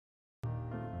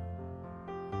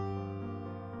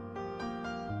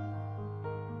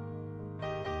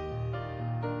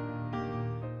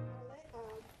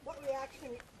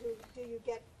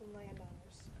get from landowners.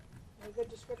 Any good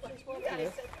descriptions for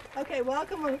them? Okay,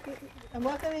 welcome. I'm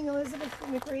welcoming Elizabeth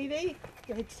McGreevy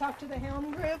to talk to the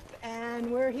Helm Group,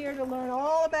 and we're here to learn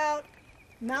all about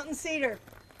mountain cedar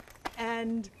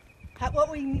and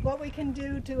what we can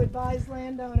do to advise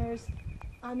landowners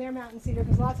on their mountain cedar,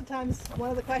 because lots of times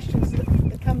one of the questions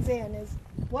that comes in is,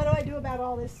 what do I do about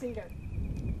all this cedar?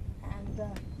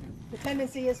 And the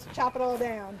tendency is to chop it all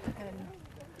down, and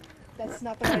that's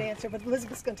not the right answer, but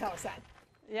Elizabeth's going to tell us that.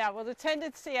 Yeah, well, the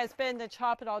tendency has been to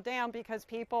chop it all down because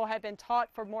people have been taught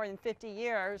for more than 50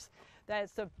 years that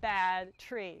it's a bad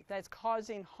tree, that's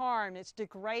causing harm, it's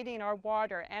degrading our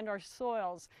water and our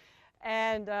soils.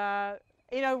 And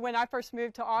you know, when I first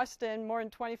moved to Austin more than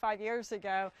 25 years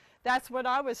ago, that's what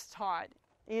I was taught,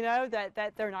 you know, that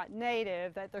they're not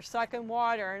native, that they're sucking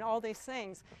water and all these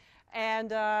things. And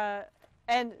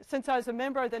since I was a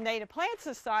member of the Native Plant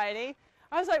Society,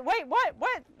 I was like, wait, what,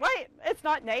 it's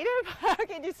not native? How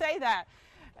can you say that?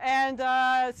 And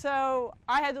so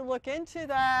I had to look into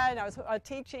that. I was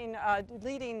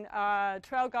leading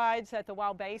trail guides at the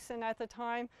Wild Basin at the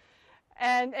time.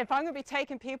 And if I'm going to be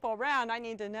taking people around, I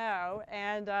need to know.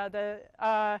 And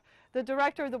the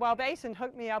director of the Wild Basin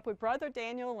hooked me up with Brother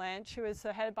Daniel Lynch, who is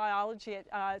the head of biology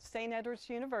at St. Edward's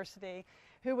University,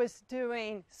 who was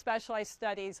doing specialized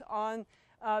studies on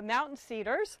mountain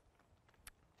cedars,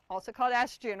 also called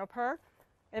ash juniper.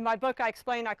 In my book, I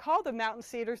explain I call them mountain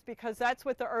cedars because that's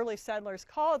what the early settlers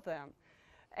called them.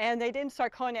 And they didn't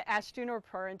start calling it ash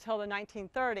juniper until the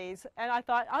 1930s. And I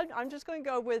thought, I'm just going to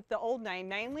go with the old name,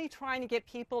 mainly trying to get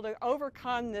people to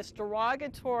overcome this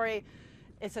derogatory,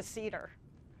 it's a cedar.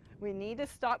 We need to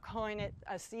stop calling it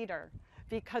a cedar.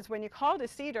 Because when you call it a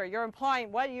cedar, you're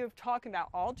implying, what are you talking about,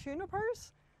 all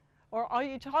junipers? Or are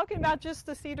you talking about just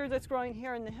the cedar that's growing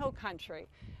here in the hill country?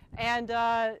 And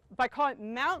by calling it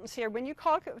mountain cedar, when you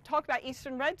talk about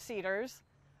eastern red cedars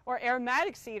or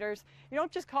aromatic cedars, you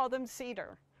don't just call them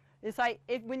cedar. It's like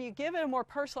when you give it a more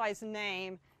personalized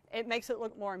name, it makes it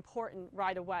look more important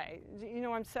right away. You know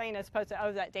what I'm saying, as opposed to,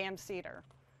 oh, that damn cedar.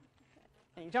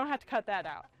 And you don't have to cut that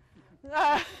out.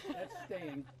 That's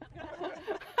staying.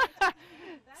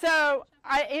 So,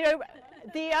 you know,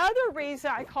 the other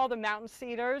reason I call them mountain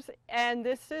cedars, and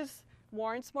this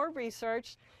warrants more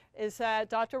research, is that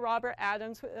Dr. Robert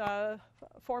Adams,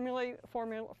 formerly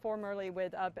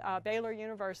with Baylor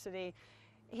University,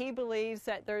 he believes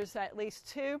that there's at least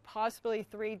 2, possibly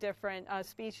 3 different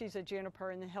species of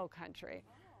juniper in the hill country.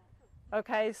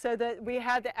 Okay, so that we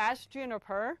have the ash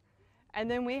juniper, and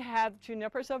then we have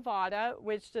Juniper zavata,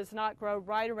 which does not grow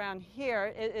right around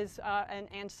here. It is an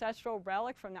ancestral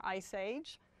relic from the Ice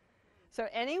Age. So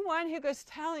anyone who goes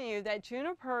telling you that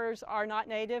junipers are not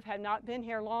native, have not been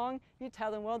here long, you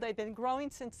tell them, well, they've been growing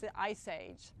since the Ice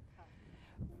Age.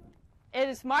 It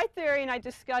is my theory, and I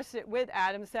discussed it with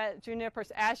Adams, that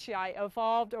Juniperus ashii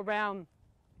evolved around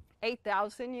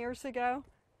 8,000 years ago.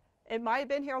 It might have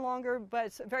been here longer, but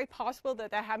it's very possible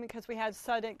that that happened because we had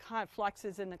sudden kind of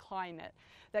fluxes in the climate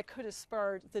that could have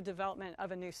spurred the development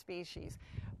of a new species.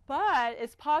 But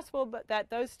it's possible that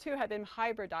those two have been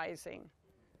hybridizing,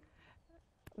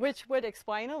 which would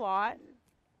explain a lot,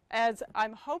 as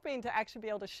I'm hoping to actually be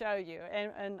able to show you.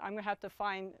 And I'm going to have to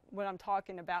find what I'm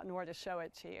talking about in order to show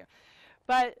it to you.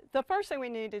 But the first thing we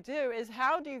need to do is,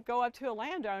 how do you go up to a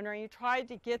landowner and you try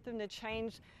to get them to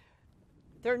change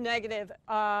their negative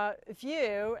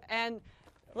view? And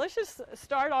let's just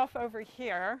start off over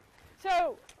here.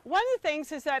 So one of the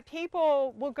things is that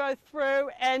people will go through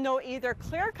and they'll either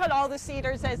clear cut all the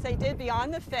cedars as they did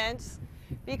beyond the fence,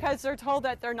 because they're told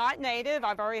that they're not native.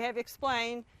 I've already have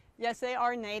explained, yes, they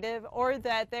are native, or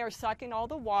that they are sucking all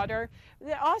the water.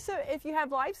 Also, if you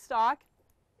have livestock,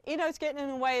 you know, it's getting in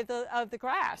the way of the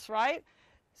grass, right?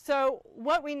 So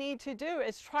what we need to do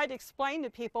is try to explain to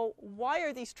people, why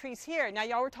are these trees here? Now,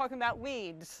 y'all were talking about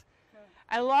weeds.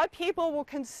 And a lot of people will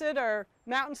consider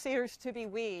mountain cedars to be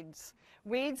weeds.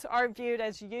 Weeds are viewed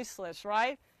as useless,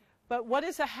 right? But what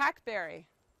is a hackberry?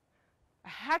 A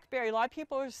hackberry, a lot of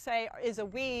people say, is a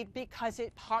weed because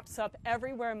it pops up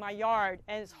everywhere in my yard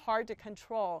and it's hard to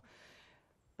control.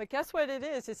 But guess what it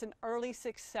is? It's an early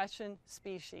succession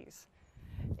species.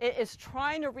 It is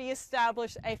trying to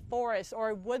reestablish a forest or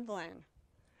a woodland.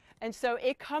 And so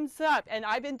it comes up, and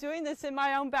I've been doing this in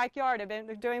my own backyard. I've been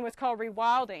doing what's called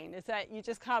rewilding. Is that you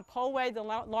just kind of pull away the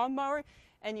lawnmower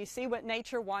and you see what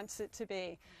nature wants it to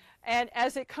be. And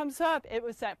as it comes up, it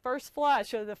was that first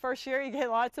flush, or the first year you get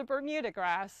lots of Bermuda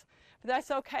grass. But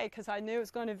that's okay, because I knew it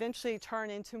was going to eventually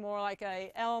turn into more like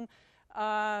a elm,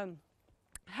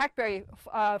 hackberry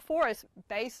forest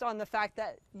based on the fact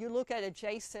that you look at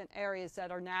adjacent areas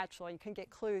that are natural. You can get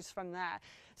clues from that.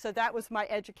 So that was my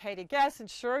educated guess, and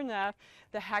sure enough,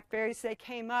 the hackberries, they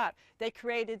came up. They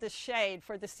created the shade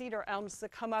for the cedar elms to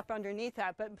come up underneath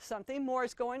that, but something more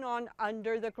is going on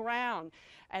under the ground.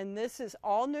 And this is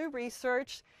all new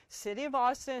research. City of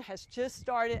Austin has just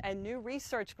started a new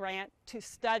research grant to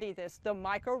study this, the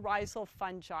mycorrhizal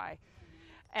fungi.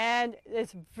 And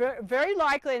it's very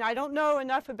likely, and I don't know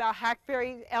enough about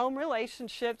hackberry elm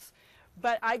relationships,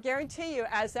 but I guarantee you,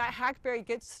 as that hackberry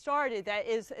gets started, that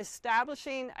is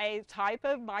establishing a type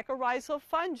of mycorrhizal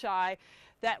fungi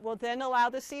that will then allow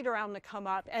the cedar elm to come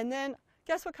up. And then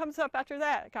guess what comes up after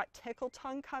that? Got tickle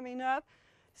tongue coming up,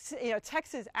 you know,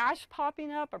 Texas ash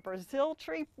popping up, a Brazil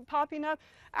tree popping up.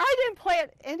 I didn't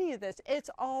plant any of this. It's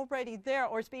already there,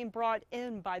 or it's being brought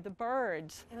in by the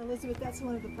birds. And Elizabeth, that's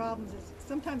one of the problems, is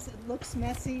sometimes it looks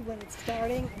messy when it's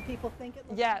starting and people think it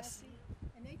looks Yes. messy.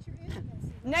 And nature is messy.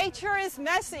 Nature is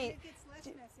messy. It gets less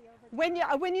messy over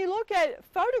time. When you look at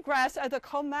photographs of the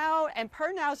Comal and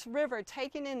Pernaus River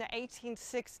taken in the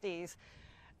 1860s,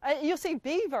 you'll see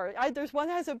beaver. There's one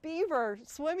that has a beaver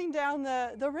swimming down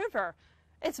the river.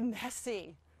 It's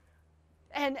messy.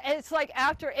 And it's like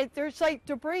after it, there's like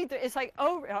debris, it's like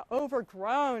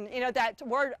overgrown. You know, that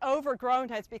word overgrown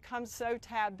has become so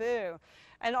taboo.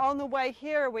 And on the way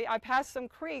here, I passed some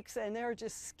creeks and they're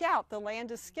just scalped, the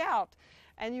land is scalped.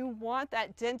 And you want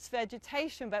that dense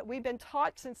vegetation, but we've been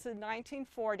taught since the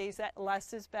 1940s that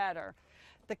less is better.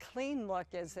 The clean look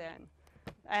is in.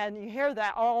 And you hear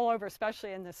that all over,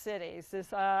 especially in the cities,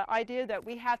 this idea that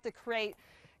we have to create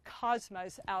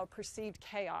cosmos out of perceived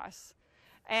chaos.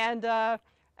 And the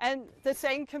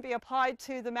same can be applied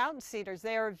to the mountain cedars.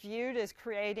 They are viewed as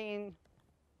creating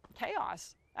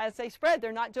chaos as they spread.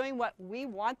 They're not doing what we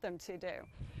want them to do.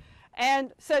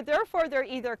 And so therefore they're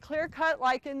either clear cut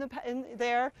like in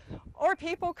there, or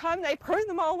people come, they prune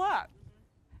them all up.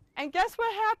 And guess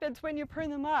what happens when you prune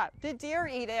them up? The deer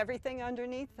eat everything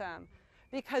underneath them,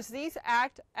 because these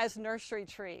act as nursery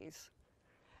trees.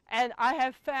 And I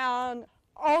have found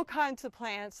all kinds of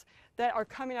plants that are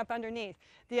coming up underneath.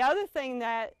 The other thing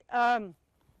that,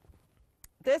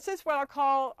 this is what I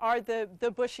call are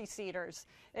the bushy cedars.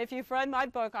 If you've read my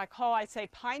book, I say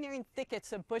pioneering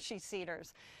thickets of bushy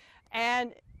cedars.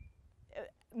 And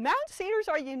mountain cedars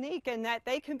are unique in that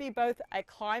they can be both a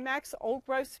climax old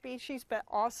growth species, but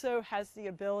also has the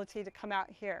ability to come out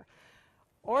here.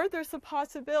 Or there's the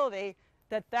possibility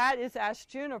that that is ash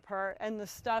juniper and the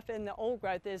stuff in the old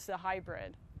growth is the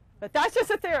hybrid. But that's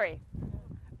just a theory.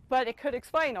 But it could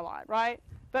explain a lot, right?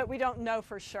 But we don't know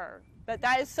for sure. But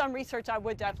that is some research I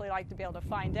would definitely like to be able to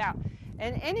find out.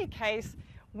 In any case,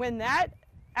 when that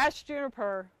ash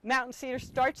juniper mountain cedar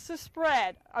starts to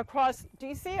spread across, do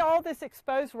you see all this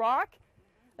exposed rock?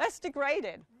 That's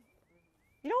degraded.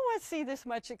 You don't want to see this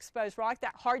much exposed rock,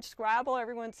 that hard scrabble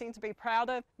everyone seems to be proud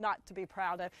of, not to be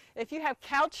proud of. If you have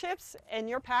cow chips in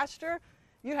your pasture,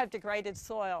 you have degraded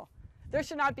soil. There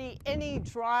should not be any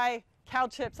dry cow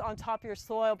chips on top of your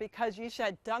soil, because you should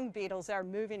have dung beetles that are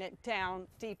moving it down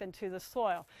deep into the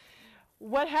soil.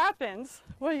 What happens?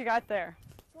 What do you got there?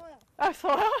 Soil. Oh,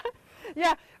 soil?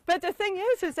 Yeah, but the thing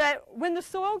is that when the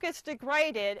soil gets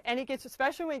degraded, and it gets,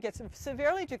 especially when it gets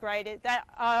severely degraded, that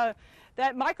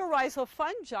mycorrhizal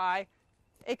fungi,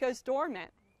 it goes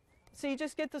dormant. So you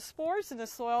just get the spores in the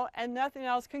soil and nothing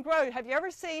else can grow. Have you ever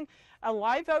seen a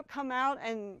live oak come out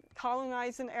and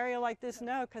colonize an area like this?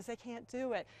 No, because they can't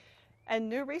do it. And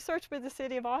new research with the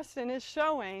City of Austin is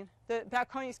showing, the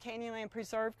Balcones Canyonland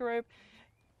Preserve Group,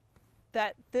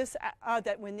 that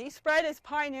that when these spread as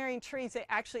pioneering trees, they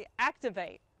actually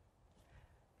activate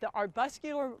the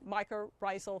arbuscular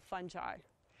mycorrhizal fungi.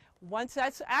 Once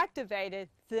that's activated,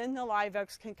 then the live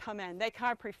oaks can come in. They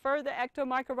kind of prefer the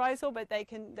ectomycorrhizal, but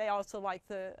they also like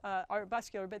the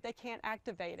arbuscular, but they can't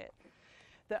activate it.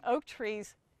 The oak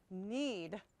trees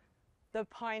need the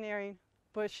pioneering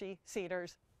bushy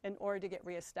cedars in order to get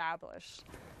reestablished.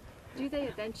 Do they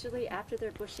eventually, after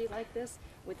they're bushy like this,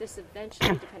 would this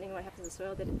eventually, depending on what happens to the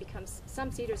soil, that it becomes,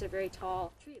 some cedars are very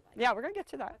tall, tree-like? Yeah, we're going to get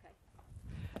to that. Okay.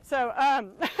 So,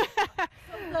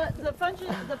 the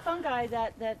fungi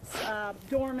that's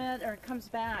dormant or comes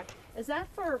back, is that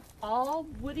for all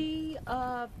woody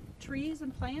trees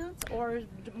and plants, or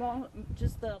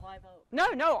just the live oak?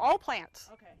 No, all plants.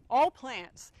 Okay. All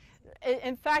plants.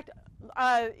 In fact,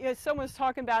 someone was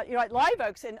talking about, like live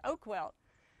oaks and oak wilt.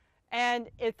 And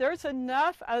if there's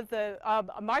enough of the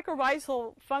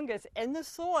mycorrhizal fungus in the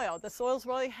soil's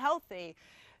really healthy,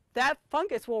 that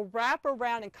fungus will wrap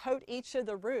around and coat each of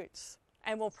the roots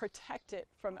and will protect it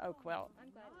from oak wilt.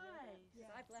 I'm glad to know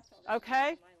that. I've left all this Okay?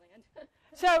 on my land.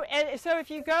 So if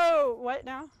you go, what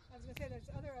now? I was going to say there's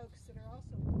other oaks that are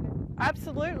also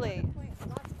Absolutely. plants,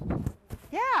 lots of plants.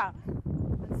 Yeah.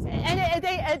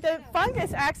 And the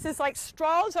fungus acts as like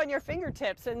straws on your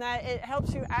fingertips, and that it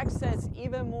helps you access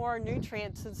even more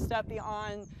nutrients and stuff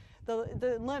beyond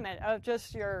the limit of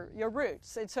just your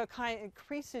roots. And so it kind of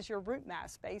increases your root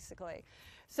mass, basically.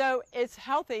 So it's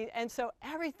healthy, and so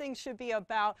everything should be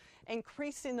about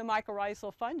increasing the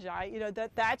mycorrhizal fungi. You know,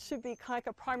 that should be kind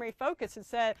of a primary focus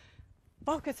instead of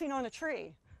focusing on a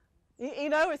tree. You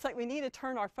know, it's like we need to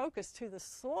turn our focus to the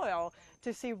soil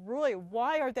to see really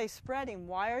why are they spreading?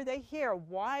 Why are they here?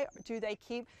 Why do they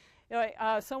keep, you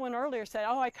know, someone earlier said,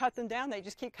 oh, I cut them down, they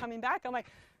just keep coming back. I'm like,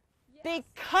 yes.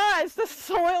 Because the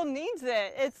soil needs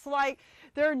it. It's like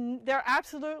they're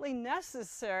absolutely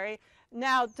necessary.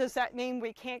 Now, does that mean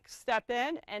we can't step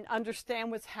in and understand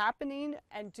what's happening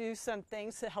and do some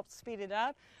things to help speed it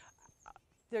up?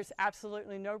 There's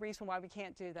absolutely no reason why we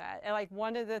can't do that. And like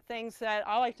one of the things that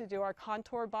I like to do are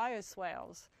contour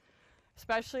bioswales,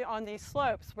 especially on these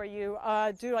slopes where you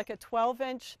do like a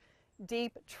 12-inch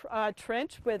deep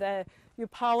trench with you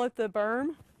pilot the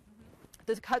berm,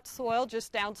 the cut soil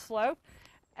just downslope.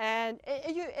 And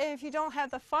if you don't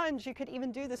have the funds, you could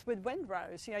even do this with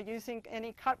windrows, you know, using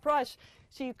any cut brush.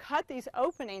 So you cut these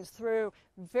openings through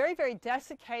very, very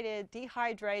desiccated,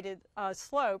 dehydrated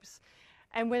slopes.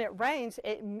 And when it rains,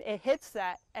 it hits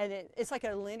that, and it's like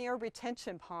a linear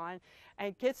retention pond, and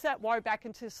it gets that water back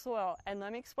into the soil. And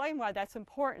let me explain why that's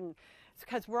important. It's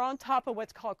because we're on top of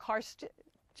what's called karst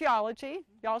geology.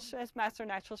 Y'all as Master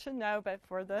Naturalists should know, but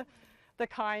for the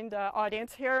kind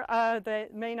audience here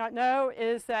that may not know,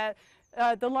 is that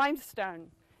the limestone,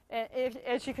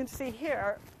 as you can see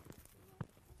here,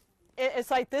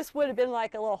 it's like this would have been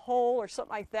like a little hole or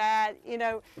something like that, you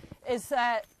know, is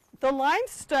that the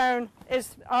limestone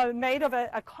is made of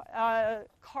a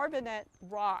carbonate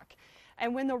rock.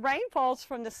 And when the rain falls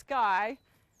from the sky,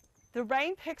 the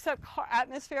rain picks up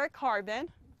atmospheric carbon,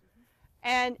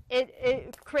 and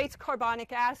it creates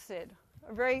carbonic acid,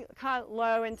 a very kind of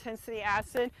low intensity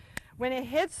acid. When it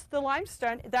hits the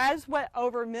limestone, that is what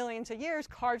over millions of years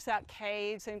carves out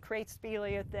caves and creates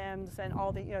speleothems and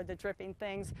all the, you know, the dripping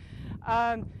things.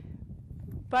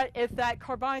 But if that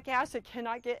carbonic acid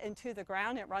cannot get into the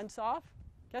ground, it runs off.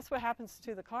 Guess what happens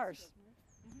to the karst?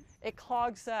 It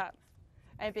clogs up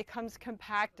and it becomes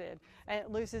compacted and it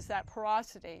loses that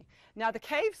porosity. Now the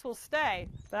caves will stay,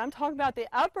 but I'm talking about the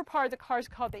upper part of the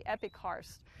karst called the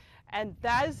epikarst. And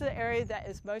that is the area that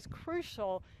is most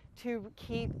crucial to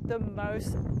keep the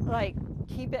most, like,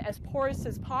 keep it as porous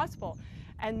as possible.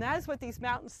 And that's what these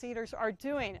mountain cedars are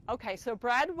doing. Okay, so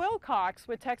Brad Wilcox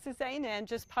with Texas A&M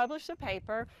just published a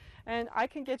paper, and I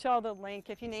can get y'all the link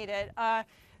if you need it,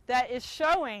 that is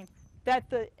showing that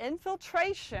the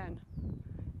infiltration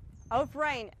of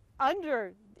rain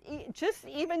under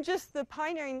even just the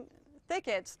pioneering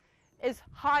thickets is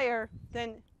higher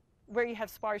than where you have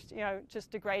sparse, you know,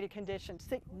 just degraded conditions,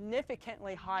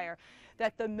 significantly higher.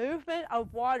 That the movement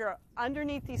of water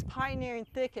underneath these pioneering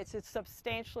thickets is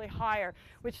substantially higher,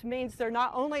 which means they're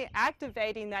not only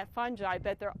activating that fungi,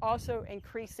 but they're also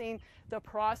increasing the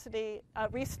porosity,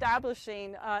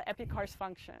 reestablishing epikarst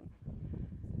function.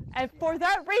 And for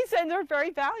that reason, they're very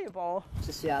valuable. It's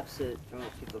just the opposite from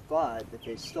what people thought, that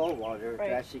they stole water to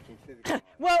actually contribute to water.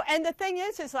 Well, and the thing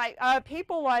is like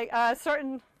people like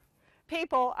certain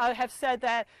people have said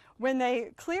that when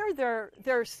they clear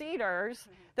their cedars,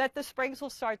 that the springs will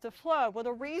start to flow. Well,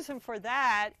 the reason for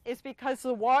that is because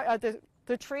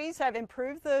the trees have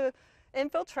improved the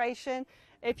infiltration.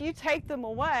 If you take them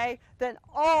away, then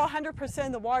all 100%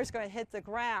 of the water is going to hit the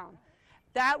ground.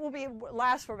 That will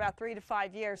last for about 3 to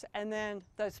 5 years, and then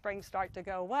those springs start to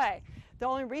go away. The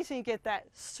only reason you get that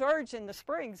surge in the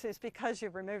springs is because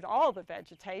you've removed all the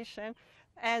vegetation,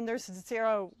 and there's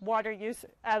zero water use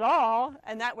at all,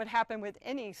 and that would happen with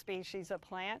any species of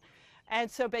plant. And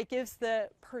so it gives the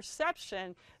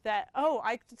perception that, oh,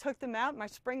 I took them out, my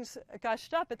springs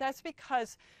gushed up, but that's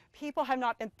because people have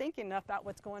not been thinking enough about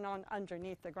what's going on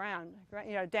underneath the ground,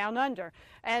 you know, down under.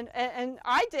 And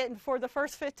I didn't for the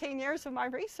first 15 years of my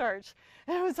research.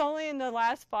 And it was only in the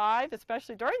last 5,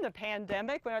 especially during the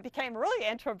pandemic, when I became really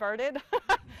introverted,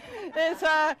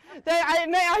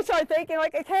 I started thinking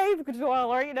like a cave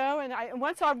dweller, you know, and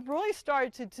once I really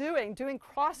started to doing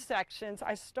cross sections,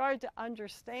 I started to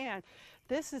understand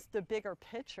this is the bigger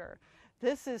picture.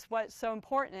 This is what's so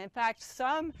important. In fact,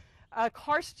 some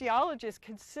karst geologists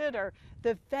consider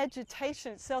the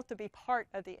vegetation itself to be part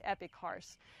of the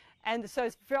epikarst. And so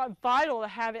it's vital to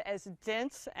have it as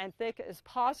dense and thick as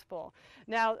possible.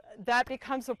 Now, that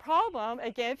becomes a problem,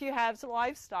 again, if you have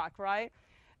livestock, right?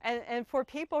 And for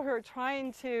people who are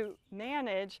trying to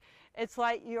manage, it's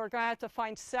like you're going to have to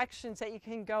find sections that you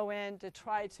can go in to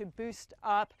try to boost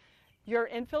up your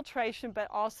infiltration, but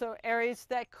also areas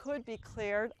that could be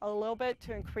cleared a little bit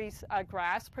to increase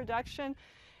grass production.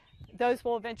 Those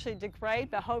will eventually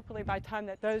degrade, but hopefully by the time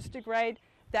that those degrade,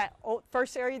 that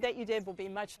first area that you did will be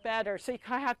much better. So you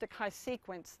kind of have to kind of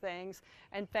sequence things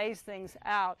and phase things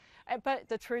out. But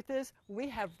the truth is, we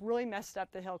have really messed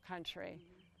up the hill country.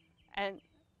 And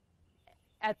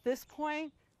at this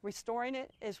point, restoring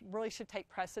it really should take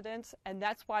precedence, and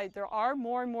that's why there are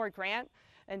more and more grant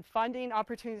and funding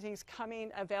opportunities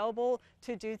coming available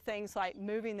to do things like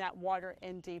moving that water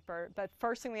in deeper. But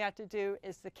first thing we have to do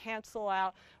is to cancel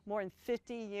out more than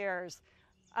 50 years.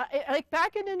 Like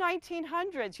back in the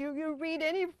 1900s, you read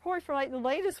any report from, like the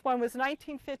latest one was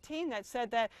 1915 that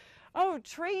said that, oh,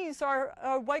 trees are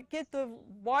what get the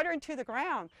water into the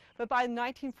ground. But by the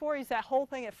 1940s, that whole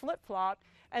thing had flip-flopped.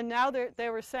 And now they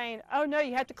were saying, oh no,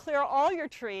 you have to clear all your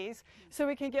trees so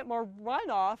we can get more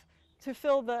runoff to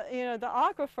fill the, the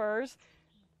aquifers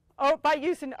by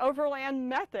using overland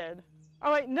method.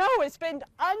 I'm like, no, it's been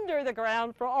under the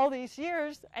ground for all these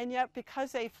years, and yet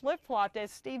because they flip-flopped,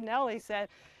 as Steve Nelly said,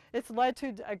 it's led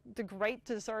to the great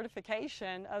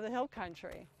desertification of the hill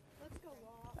country.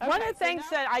 Okay, one of the things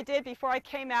that I did before I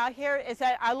came out here is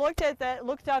that I looked up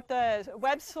the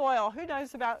web soil. Who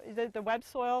knows about the web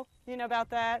soil? You know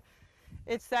about that?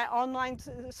 It's that online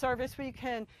service where you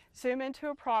can zoom into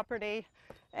a property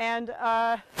and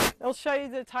it'll show you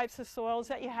the types of soils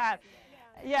that you have.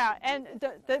 Yeah, and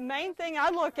the main thing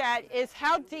I look at is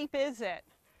how deep is it?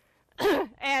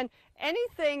 And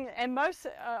anything, and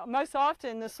most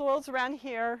often the soils around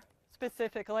here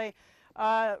specifically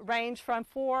range from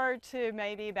 4 to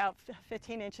maybe about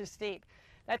 15 inches deep.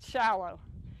 That's shallow.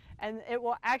 And it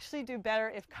will actually do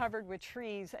better if covered with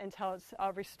trees until it's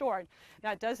restored.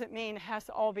 Now, it doesn't mean it has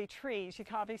to all be trees. You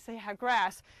can obviously have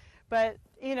grass. But,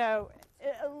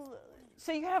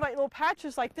 so you have like little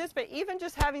patches like this, but even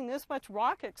just having this much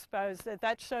rock exposed,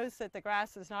 that shows that the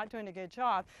grass is not doing a good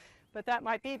job. But that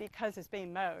might be because it's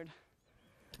being mowed,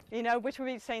 which would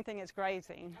be the same thing as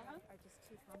grazing.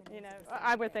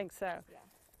 I would think so.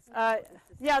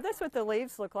 Yeah, that's what the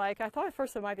leaves look like. I thought at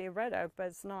first it might be a red oak, but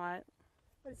it's not.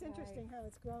 But it's interesting how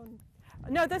it's grown.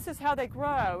 No, this is how they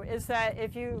grow, is that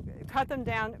if you cut them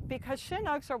down, because shin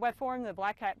oaks are what form the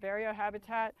black-cap vireo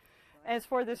habitat, and it's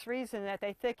for this reason that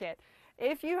they thicket.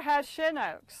 If you have shin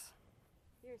oaks,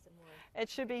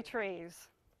 it should be trees.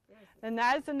 And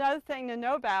that is another thing to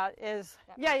know about is,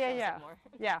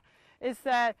 is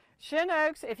that shin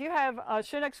oaks, if you have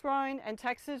shin oaks growing and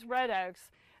Texas red oaks,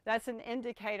 that's an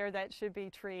indicator that should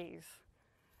be trees.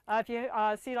 If you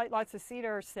see like lots of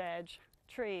cedar or sedge,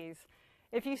 trees.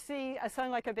 If you see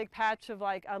something like a big patch of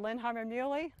like a Lindheimer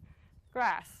muley,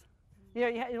 grass.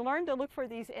 You learn to look for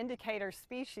these indicator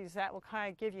species that will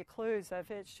kind of give you clues if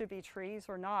it should be trees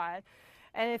or not.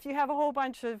 And if you have a whole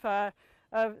bunch of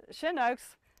shin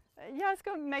oaks, it's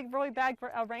going to make really bad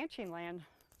ranching land.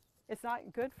 It's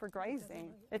not good for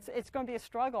grazing. It's going to be a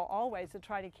struggle always to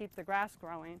try to keep the grass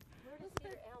growing. Where does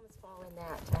cedar elms fall in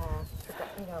that?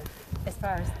 As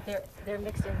far as they're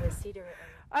mixed in with cedar.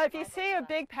 If you see a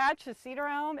big patch of cedar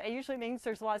elm, it usually means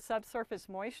there's a lot of subsurface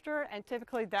moisture, and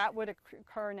typically that would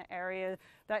occur in an area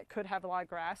that could have a lot of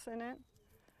grass in it.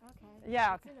 Okay.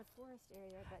 Yeah. It's in a forest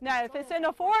area. But now, if it's in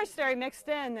a forest area mixed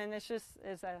in, then it's just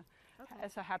it's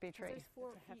a happy tree.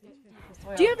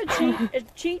 Do you have a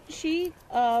cheat sheet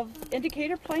of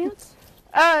indicator plants?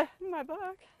 My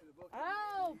book.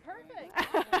 Oh, perfect.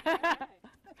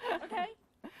 Okay.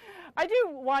 I do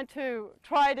want to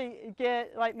try to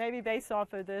get, like, maybe based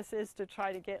off of this, is to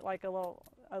try to get like a little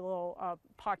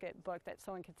pocket book that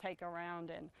someone can take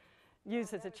around and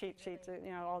use as a cheat sheet to,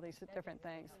 all these different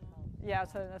things. Yeah,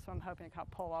 so that's what I'm hoping to kind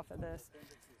of pull off of this.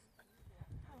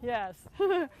 Yes.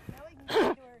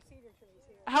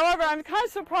 However, I'm kind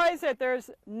of surprised that there's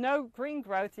no green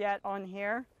growth yet on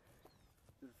here.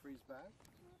 Did it freeze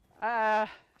back?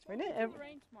 We didn't.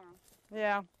 Rain tomorrow.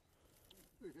 Yeah.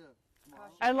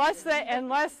 Unless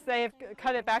they've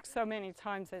cut it back so many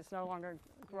times that it's no longer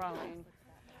growing.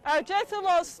 Oh, just a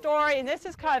little story, and this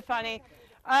is kind of funny.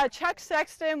 Chuck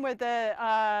Sexton with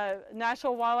the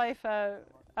National Wildlife,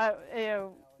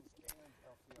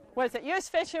 U.S.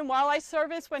 Fish and Wildlife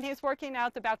Service, when he was working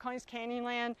out the Balcones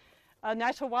Canyonland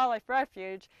National Wildlife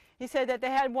Refuge, he said that they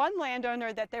had one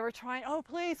landowner that they were trying, oh,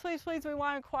 please, please, please, we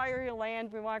want to acquire your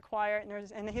land, we want to acquire it,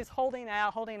 and he's holding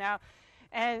out.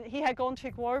 And he had golden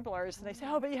cheek warblers, and they said,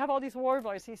 oh, but you have all these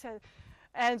warblers. He said,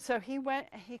 And so he went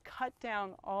and he cut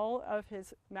down all of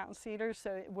his mountain cedars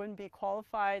so it wouldn't be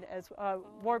qualified as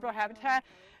warbler habitat.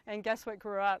 And guess what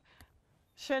grew up?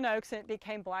 Shin oaks, and it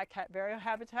became black-cat vireo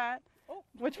habitat,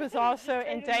 which was also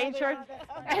endangered.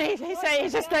 And he said he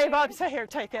just gave up, so here,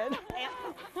 take it.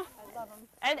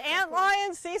 And ant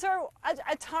lions, these are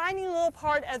a tiny little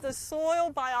part of the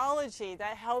soil biology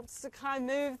that helps to kind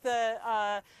of move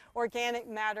the organic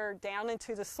matter down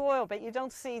into the soil, but you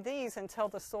don't see these until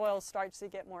the soil starts to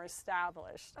get more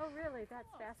established. Oh, really? That's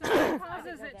fascinating. What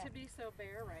causes it to be so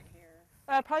bare right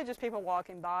here? Probably just people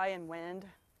walking by and wind.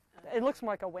 It looks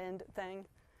more like a wind thing.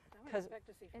 I would expect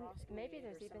to see And frost maybe weed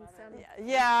or there's even other- some.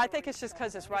 Yeah, I think it's just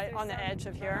because it's right on the edge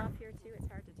of here. Up here too, it's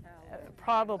hard to tell.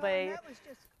 Probably. That was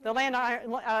just The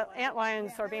ant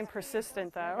lions are being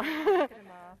persistent, though. Yeah.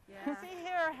 See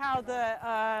here how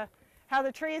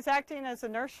the tree is acting as a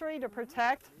nursery to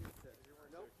protect.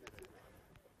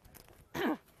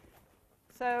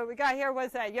 So we got here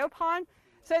was that yopon.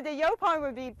 So the yopon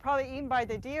would be probably eaten by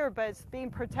the deer, but it's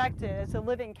being protected. It's a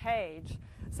living cage.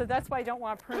 So that's why you don't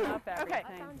want to prune up everything.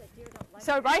 I found that deer don't like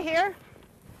So right here,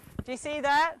 do you see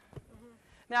that?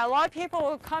 Now a lot of people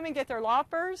will come and get their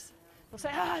loppers. They'll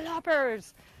say,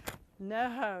 loppers.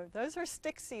 No, those are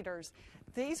stick cedars.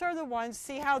 These are the ones,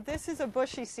 see how this is a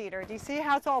bushy cedar. Do you see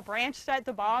how it's all branched at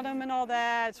the bottom and all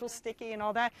that? It's real sticky and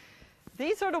all that.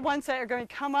 These are the ones that are going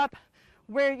to come up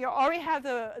where you already have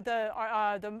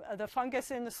the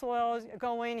fungus in the soils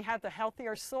going, you have the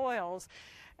healthier soils.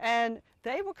 And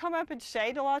they will come up in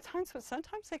shade a lot of times, but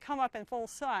sometimes they come up in full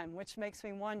sun, which makes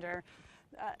me wonder,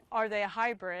 are they a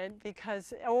hybrid?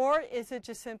 Or is it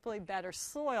just simply better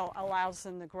soil allows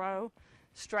them to grow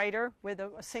straighter with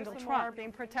a single trunk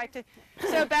being protected?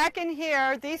 So back in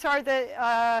here, these are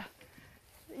the,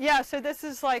 so this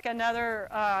is like another,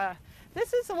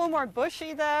 this is a little more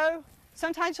bushy though.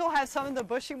 Sometimes you'll have some of the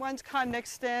bushy ones kind of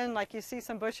mixed in, like you see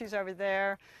some bushies over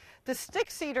there. The stick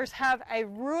cedars have a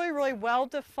really, really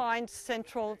well-defined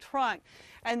central trunk.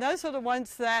 And those are the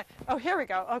ones that, oh, here we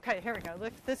go. Okay, here we go.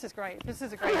 Look, this is great. This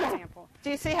is a great example.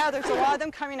 Do you see how there's a lot of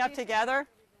them coming up together?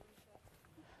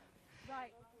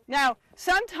 Right. Now,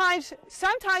 sometimes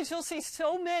you'll see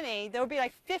so many, there'll be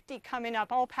like 50 coming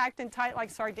up, all packed in tight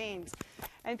like sardines.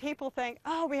 And people think,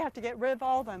 oh, we have to get rid of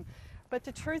all of them. But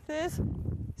the truth is,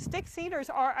 stick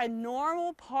cedars are a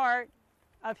normal part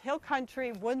of hill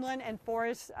country, woodland, and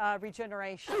forest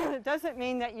regeneration. It doesn't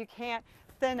mean that you can't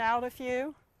thin out a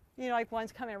few, like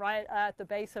one's coming right at the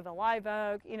base of a live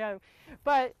oak,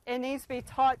 but it needs to be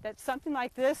taught that something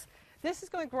like this is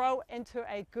going to grow into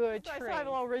a good tree. I have a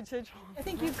little residual. I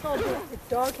think you called it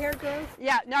dog hair growth.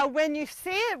 Yeah, now when you see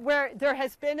it where there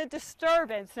has been a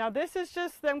disturbance, now this is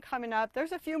just them coming up,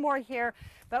 there's a few more here,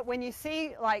 but when you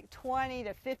see like 20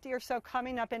 to 50 or so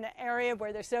coming up in an area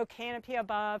where there's no canopy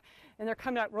above, and they're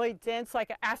coming up really dense,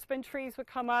 like aspen trees would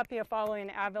come up, following an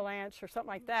avalanche or something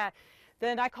like that,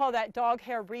 then I call that dog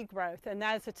hair regrowth, and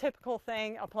that is a typical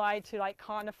thing applied to like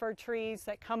conifer trees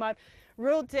that come up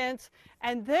real dense,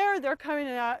 and they're coming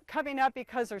up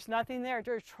because there's nothing there.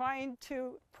 They're trying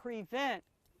to prevent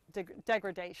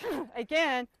degradation.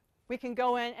 Again, we can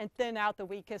go in and thin out the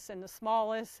weakest and the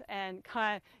smallest and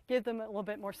kind of give them a little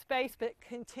bit more space, but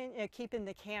continue keeping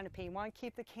the canopy. You want to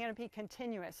keep the canopy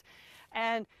continuous.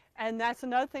 And that's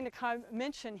another thing to kind of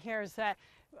mention here is that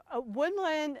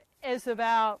woodland is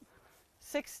about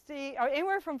 60, or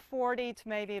anywhere from 40 to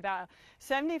maybe about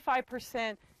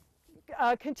 75%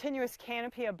 continuous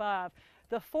canopy above.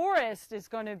 The forest is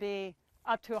going to be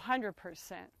up to 100%.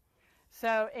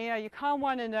 So, you kind of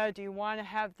want to know, do you want to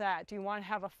have that? Do you want to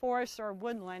have a forest or a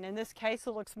woodland? In this case,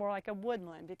 it looks more like a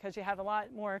woodland because you have a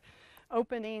lot more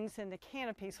openings in the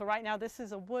canopy. So right now, this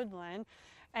is a woodland.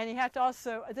 And you have to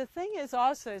also, the thing is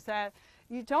also is that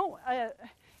you don't,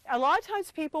 a lot of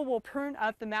times people will prune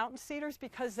up the mountain cedars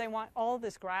because they want all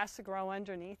this grass to grow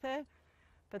underneath it.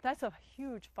 But that's a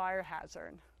huge fire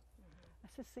hazard.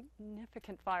 That's a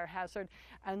significant fire hazard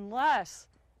unless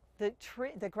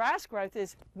the grass growth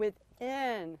is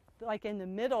within, like in the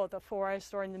middle of the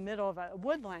forest or in the middle of a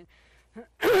woodland.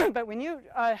 But when you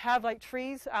have like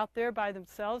trees out there by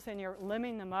themselves and you're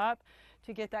limbing them up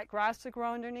to get that grass to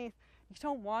grow underneath, you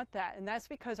don't want that. And that's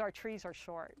because our trees are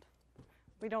short.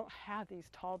 We don't have these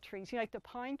tall trees. Like the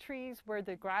pine trees where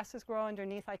the grasses grow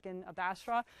underneath, like in a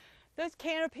Basra, those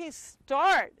canopies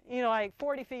start, like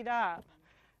 40 feet up.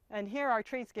 And here our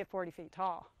trees get 40 feet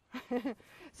tall.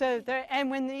 So, and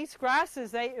when these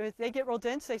grasses, if they get real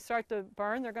dense, they start to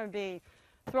burn, they're going to be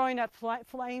throwing up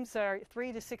flames that are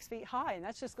 3 to 6 feet high, and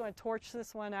that's just going to torch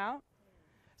this one out.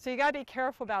 So you got to be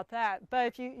careful about that. But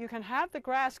if you can have the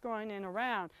grass growing in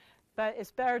around, but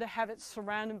it's better to have it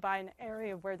surrounded by an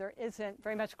area where there isn't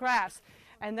very much grass.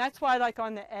 And that's why, like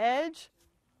on the edge,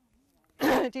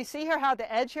 do you see here how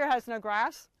the edge here has no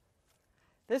grass?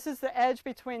 This is the edge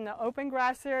between the open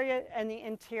grass area and the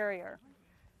interior.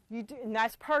 And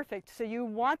that's perfect. So you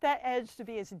want that edge to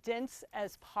be as dense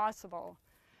as possible.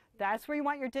 That's where you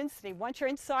want your density. Once you're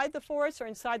inside the forest or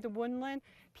inside the woodland,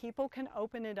 people can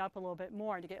open it up a little bit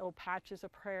more to get little patches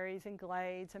of prairies and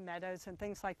glades and meadows and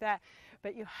things like that.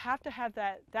 But you have to have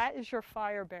that. That is your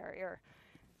fire barrier.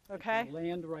 Okay?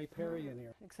 Land riparian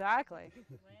here. Exactly.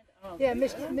 Yeah,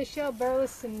 Michelle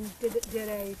Burleson did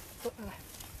a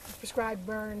prescribed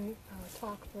burn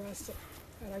talk for us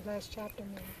at our last chapter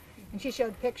meeting. And she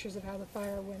showed pictures of how the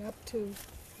fire went up to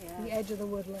the edge of the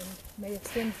woodland. May have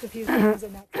singed a few things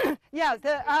and that. Yeah, It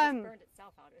burned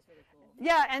itself out. It was really cool.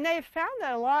 yeah, and they found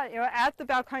that a lot, at the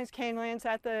Balcones Canyonlands,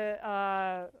 at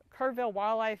the Kerrville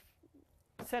Wildlife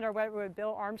Center with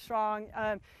Bill Armstrong,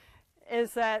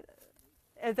 is that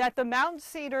the mountain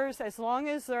cedars, as long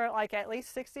as they're like at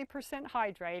least 60%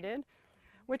 hydrated,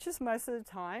 which is most of the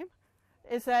time,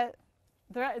 is that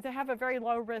they have a very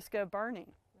low risk of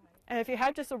burning. And if you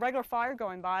have just a regular fire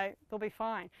going by, they'll be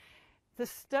fine.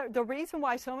 The reason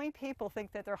why so many people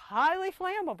think that they're highly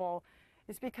flammable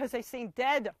is because they've seen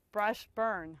dead brush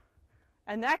burn.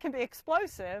 And that can be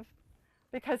explosive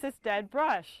because it's dead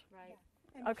brush.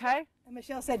 Right. Okay? And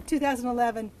Michelle said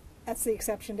 2011, that's the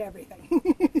exception to everything.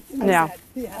 Yeah.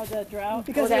 Oh, the drought?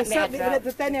 Because that mad drought.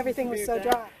 but then everything was so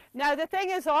dry. Now, the thing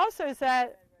is also is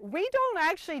that we don't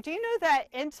actually, do you know that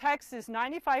in Texas,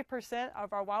 95%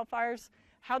 of our wildfires,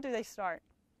 how do they start?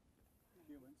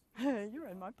 Humans. You're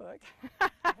in my book.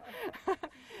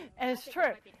 And it's true.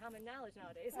 That might be common knowledge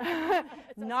nowadays.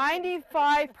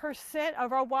 95%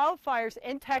 of our wildfires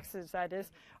in Texas, that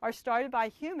is, are started by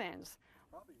humans.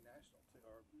 Probably national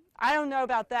too. I don't know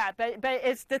about that, but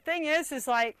it's the thing is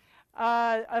like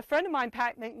a friend of mine,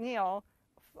 Pat McNeil,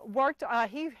 worked.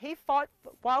 He fought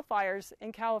wildfires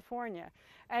in California,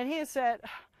 and he said,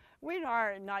 we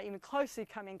are not even closely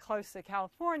coming close to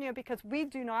California because we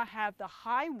do not have the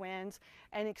high winds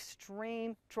and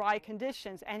extreme dry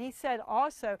conditions. And he said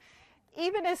also,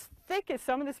 even as thick as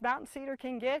some of this mountain cedar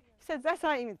can get, he said it's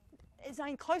not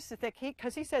even close to thick,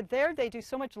 because he said there they do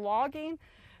so much logging,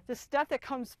 the stuff that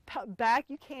comes back,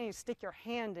 you can't even stick your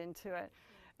hand into it.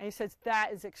 And he says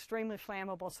that is extremely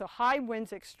flammable. So high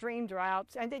winds, extreme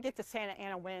droughts, and they get the Santa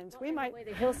Ana winds. Well, the way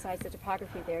the hillsides, the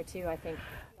topography there too, I think.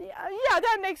 Yeah,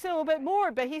 that makes it a little bit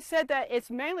more. But he said that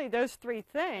it's mainly those three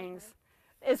things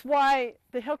is why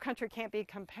the hill country can't be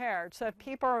compared. So if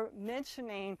people are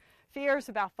mentioning fears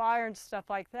about fire and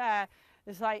stuff like that,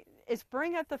 it's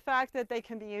bring up the fact that they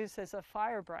can be used as a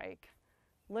fire break,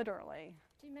 literally.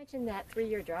 You mentioned that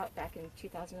 3-year drought back in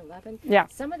 2011. Yeah.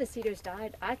 Some of the cedars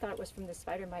died. I thought it was from the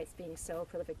spider mites being so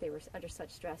prolific. They were under such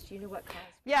stress. Do you know what caused?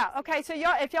 Yeah, okay, so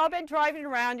if y'all been driving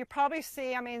around, you probably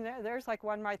see, I mean, there's like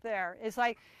one right there. It's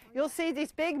like, you'll see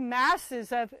these big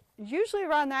masses of, usually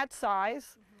around that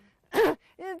size. There'll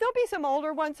be some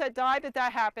older ones that die, but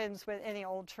that happens with any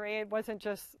old tree. It wasn't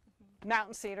just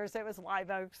mountain cedars, it was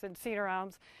live oaks and cedar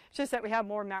elms. It's just that we have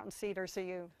more mountain cedars, so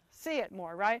you see it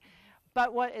more, right?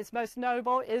 But what is most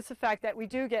notable is the fact that we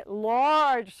do get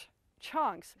large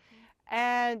chunks.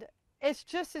 And it's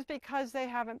just as because they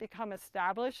haven't become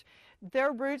established.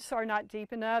 Their roots are not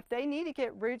deep enough. They need to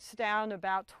get roots down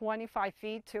about 25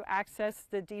 feet to access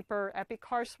the deeper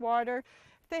epikarst water.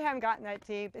 If they haven't gotten that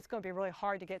deep, it's going to be really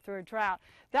hard to get through a drought.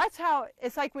 That's how,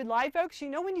 it's like with live oaks,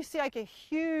 when you see like a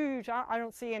huge, I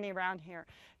don't see any around here,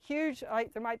 huge,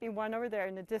 like there might be one over there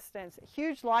in the distance,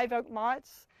 huge live oak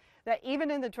mott's, that even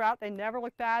in the drought, they never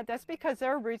look bad. That's because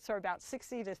their roots are about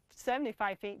 60 to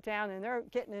 75 feet down, and they're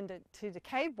getting into the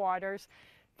cave waters.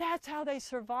 That's how they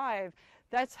survive.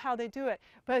 That's how they do it.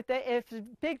 But if a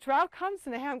big drought comes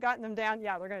and they haven't gotten them down,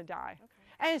 yeah, they're going to die. Okay.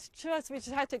 And it's just, we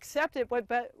just have to accept it.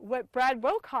 But what Brad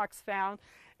Wilcox found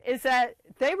is that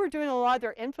they were doing a lot of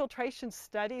their infiltration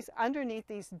studies underneath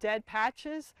these dead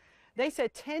patches. They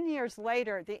said 10 years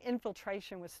later, the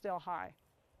infiltration was still high.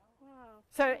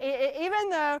 So even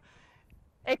though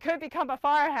it could become a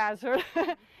fire hazard,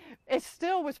 it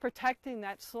still was protecting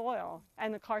that soil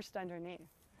and the karst underneath,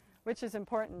 which is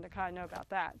important to kind of know about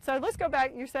that. So let's go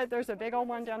back. You said there's a big old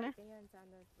one down there?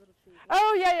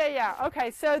 Oh, yeah.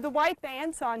 Okay, so the white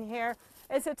bands on here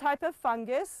is a type of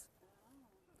fungus,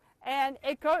 and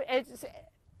it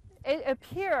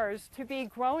appears to be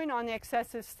growing on the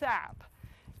excessive sap,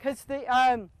 because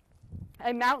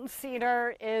a mountain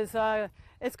cedar is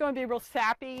it's going to be real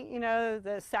sappy,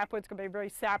 the sapwood's going to be very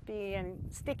sappy and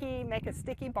sticky, make a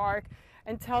sticky bark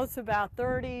until it's about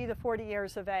 30 to 40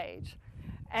 years of age.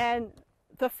 And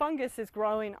the fungus is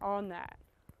growing on that.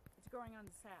 It's growing on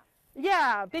the sap.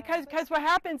 Yeah, because what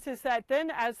happens is that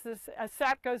then as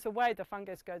sap goes away, the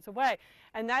fungus goes away.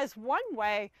 And that is one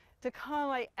way to kind of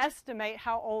like estimate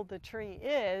how old the tree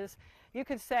is. You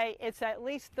could say it's at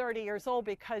least 30 years old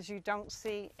because you don't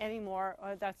see any more.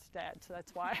 Oh, that's dead, so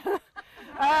that's why.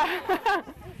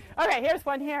 Okay, here's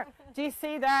one here. Do you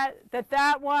see that?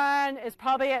 That one is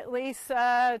probably at least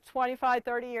 25,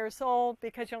 30 years old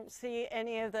because you don't see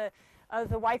any of the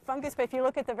white fungus. But if you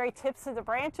look at the very tips of the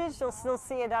branches, you'll still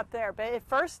see it up there. But it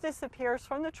first disappears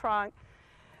from the trunk,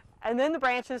 and then the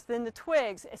branches, then the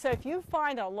twigs. So if you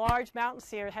find a large mountain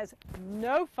cedar that has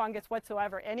no fungus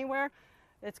whatsoever anywhere,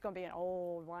 it's going to be an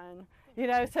old one, you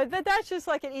know. So that's just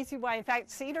like an easy way. In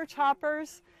fact, cedar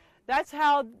choppers, that's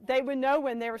how they would know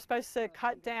when they were supposed to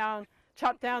chop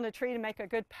down a tree to make a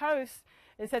good post,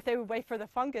 is that they would wait for the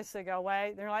fungus to go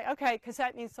away. They're like, okay, because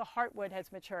that means the heartwood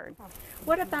has matured.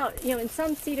 What about, you know, in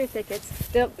some cedar thickets,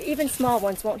 even small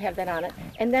ones won't have that on it,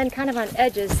 and then kind of on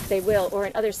edges they will, or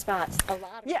in other spots, a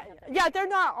lot of them. Yeah, they're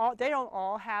not all. They don't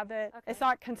all have it. Okay. It's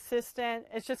not consistent.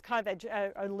 It's just kind of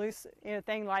a loose, you know,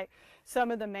 thing. Like some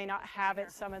of them may not have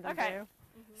it, some of them do. Mm-hmm.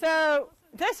 So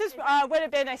this is would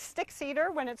have been a stick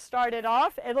cedar when it started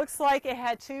off. It looks like it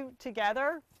had two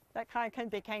together that kind of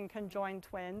became conjoined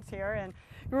twins here and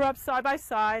grew up side by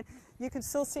side. You can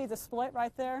still see the split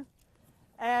right there.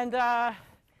 And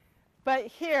but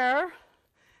here,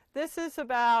 this is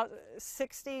about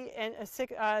 6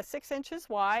 inches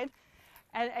wide,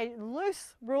 and a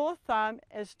loose rule of thumb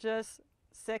is just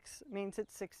 6 means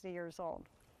it's 60 years old.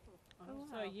 Oh,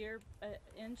 so a year,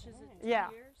 inch is it 2 years?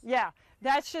 Yeah.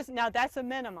 That's just, now that's a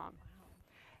minimum.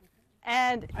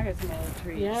 And I got some old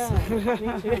trees. Yeah,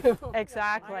 me too.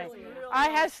 Exactly. I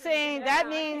have seen, that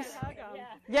means,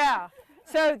 yeah.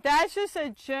 So that's just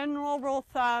a general rule of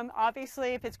thumb. Obviously,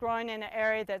 if it's growing in an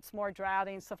area that's more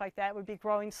droughty and stuff like that, it would be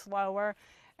growing slower.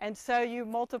 And so you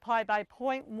multiply by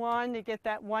 0.1 to get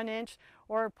that 1 inch,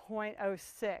 or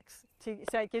 0.06.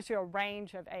 So it gives you a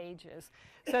range of ages.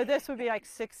 So this would be like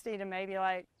 60 to maybe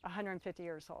like 150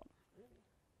 years old.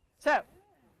 So,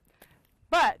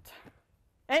 but,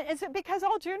 and it's because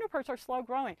all junipers are slow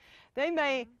growing. They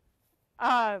may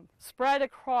spread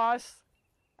across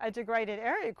a degraded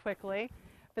area quickly,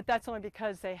 but that's only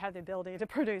because they have the ability to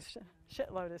produce a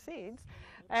shitload of seeds.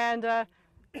 And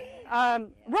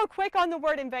real quick on the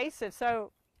word invasive.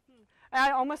 So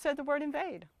I almost said the word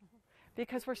invade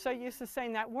because we're so used to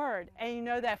saying that word. And you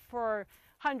know that for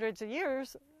hundreds of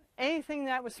years, anything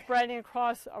that was spreading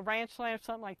across a ranch land or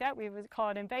something like that, we would call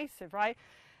it invasive, right?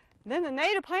 Then the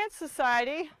Native Plant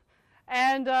Society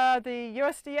and the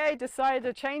USDA decided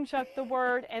to change up the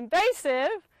word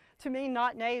invasive to mean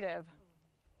not native.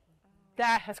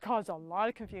 That has caused a lot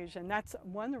of confusion. That's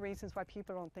one of the reasons why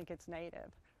people don't think it's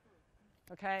native.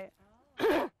 Okay?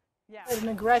 Yeah. An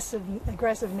aggressive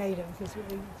native is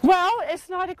what we... Well, it's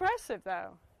not aggressive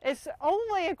though. It's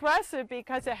only aggressive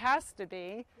because it has to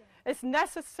be. It's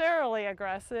necessarily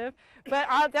aggressive, but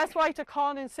that's why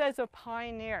Taconian says a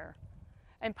pioneer.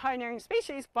 And pioneering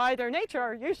species, by their nature,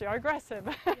 are usually aggressive.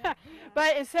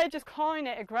 But instead of just calling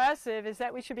it aggressive, is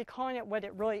that we should be calling it what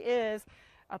it really is,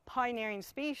 a pioneering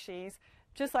species,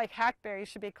 just like hackberry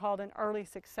should be called an early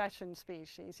succession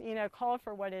species. You know, call it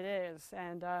for what it is.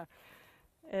 And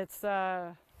it's...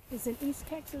 Is in East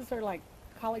Texas or like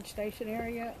College Station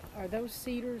area, are those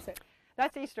cedars that...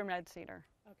 That's eastern red cedar.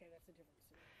 Okay, that's a different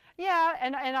cedar. Yeah,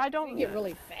 and I don't... They get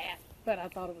really fat, but I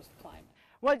thought it was the climate.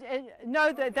 Well,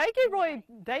 no, they get really,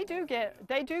 they do get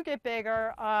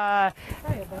bigger.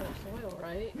 Probably a better soil,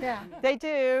 right? Yeah, they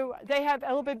do. They have a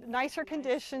little bit nicer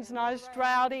conditions, not as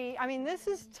droughty. I mean, this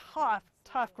is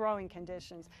tough growing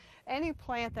conditions. Any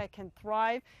plant that can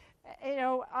thrive. You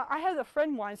know, I had a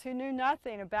friend once who knew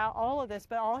nothing about all of this,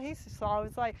 but all he saw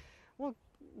was like, well,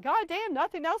 goddamn,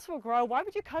 nothing else will grow. Why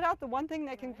would you cut out the one thing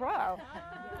that can grow?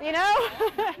 You know?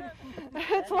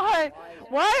 It's like,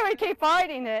 why do we keep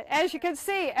fighting it? As you can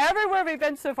see, everywhere we've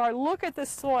been so far, look at the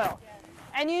soil.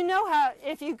 And you know how,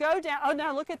 if you go down, oh,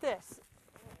 now look at this.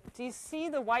 Do you see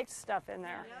the white stuff in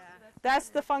there? That's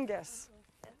the fungus.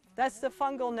 That's the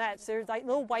fungal nets. They're like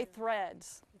little white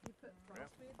threads.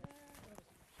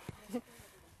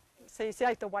 So you see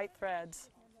like the white threads.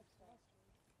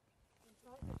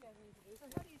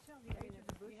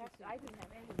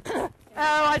 Oh,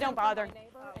 I don't bother.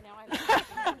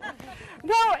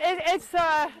 No,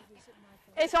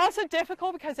 it's also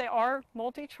difficult because they are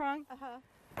multi-trunk.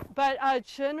 But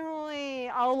generally,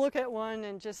 I'll look at one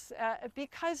and just,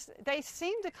 because they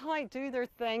seem to kind of do their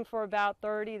thing for about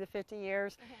 30 to 50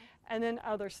 years, and then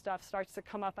other stuff starts to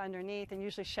come up underneath and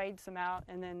usually shades them out,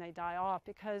 and then they die off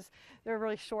because they're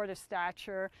really short of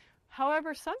stature.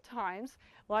 However, sometimes,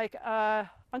 like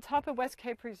on top of West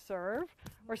Cape Reserve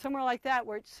or somewhere like that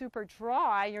where it's super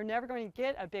dry, you're never going to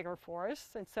get a bigger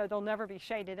forest, and so they'll never be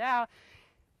shaded out.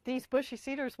 These bushy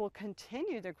cedars will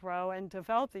continue to grow and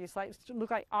develop these, like, look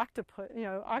like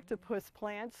octopus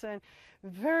plants, and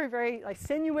very, very like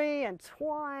sinewy and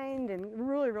twined and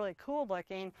really, really cool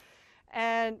looking.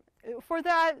 And for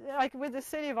that, like with the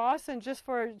city of Austin, just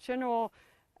for general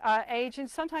age, and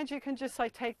sometimes you can just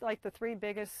like take like the 3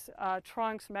 biggest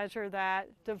trunks, measure that,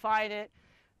 divide it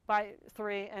by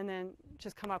 3, and then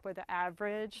just come up with the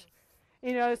average.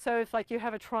 You know, so if like you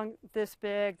have a trunk this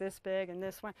big, and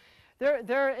this one.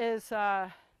 There's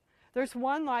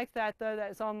one like that though that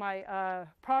is on my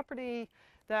property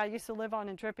that I used to live on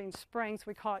in Dripping Springs.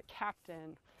 We call it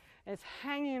Captain. It's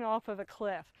hanging off of a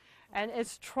cliff, and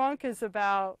its trunk is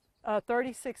about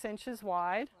 36 inches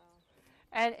wide.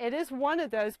 And it is one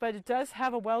of those, but it does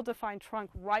have a well-defined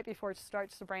trunk right before it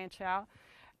starts to branch out.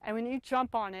 And when you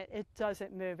jump on it, it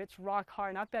doesn't move. It's rock hard.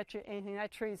 And I bet you anything,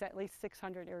 that tree is at least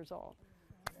 600 years old.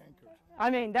 I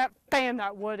mean, that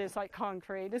wood is like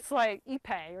concrete. It's like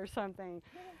ipe or something.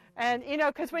 And, you know,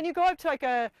 because when you go up to like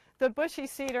the bushy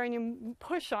cedar and you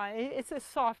push on it, it's a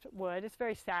soft wood. It's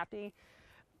very sappy.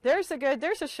 There's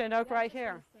a shin oak right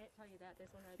here.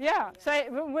 Yeah, so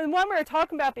when one we were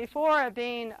talking about before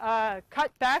being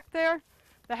cut back there,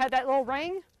 that had that little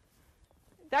ring,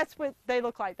 that's what they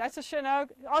look like. That's a shin oak.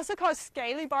 Also called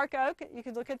scaly bark oak. You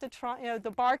can look at the trunk, you know,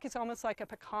 the bark is almost like a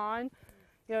pecan.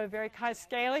 You know, very kind of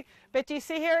scaly. But do you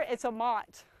see here, it's a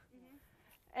mott.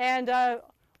 And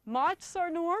motts are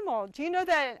normal. Do you know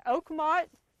that an oak mott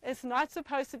is not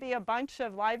supposed to be a bunch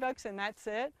of live oaks and that's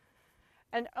it?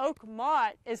 An oak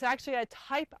mott is actually a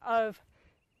type of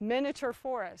miniature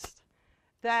forest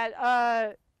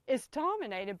that is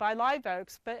dominated by live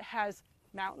oaks, but has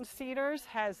mountain cedars,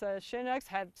 has shin oaks,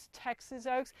 has Texas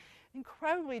oaks,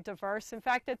 incredibly diverse. In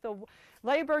fact, at the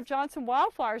Labor Johnson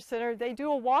Wildflower Center, they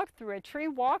do a tree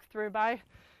walkthrough by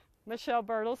Michelle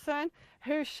Bertelson,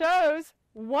 who shows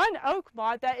one oak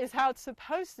mott that is how it's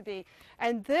supposed to be.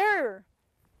 And there,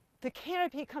 the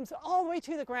canopy comes all the way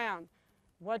to the ground.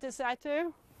 What does that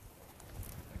do?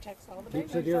 Protects all the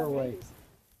Keeps the deer away.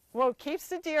 Well, it keeps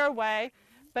the deer away,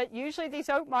 but usually these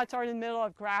oak motts are in the middle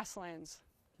of grasslands.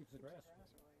 Keeps the grass away.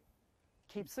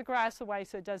 Keeps the grass away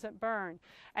so it doesn't burn.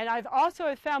 And I've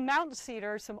also found mountain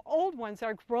cedars, some old ones that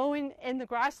are growing in the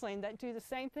grassland that do the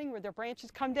same thing where their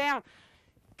branches come down.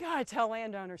 God, tell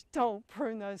landowners, don't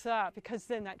prune those up because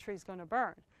then that tree's going to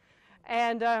burn.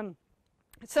 And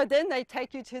so then they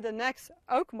take you to the next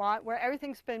oak mott where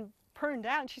everything's been pruned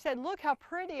out. And she said, look how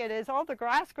pretty it is, all the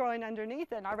grass growing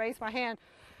underneath it. And I raised my hand.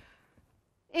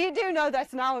 You do know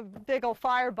that's not a big old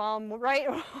firebomb, right?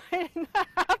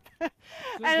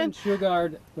 And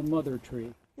Sugard, the mother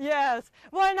tree. Yes.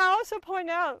 Well, and I also point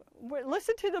out,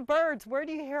 listen to the birds. Where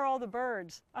do you hear all the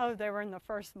birds? Oh, they were in the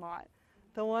first mott,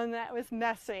 the one that was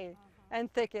messy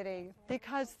and thickety,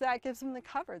 because that gives them the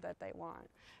cover that they want.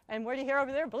 And where do you hear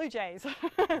over there? Blue jays.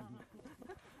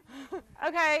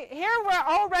 Okay, here we're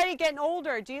already getting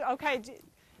older. Do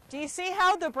you see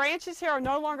how the branches here are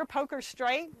no longer poker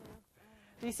straight?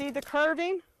 Do you see the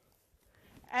curving?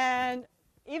 And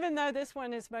even though this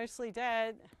one is mostly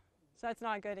dead, so that's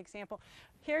not a good example.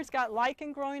 Here's got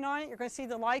lichen growing on it. You're going to see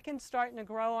the lichen starting to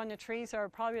grow on the trees that are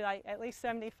probably like at least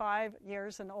 75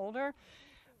 years and older.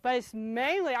 But it's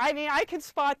mainly, I mean, I can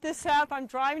spot this up. I'm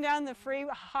driving down the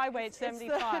highway at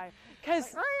 75.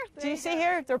 Because, do you see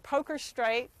here? They're poker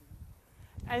straight.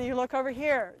 And you look over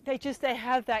here, they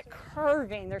have that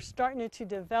curving. They're starting to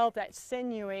develop that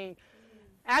sinewy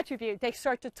attribute. They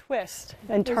start to twist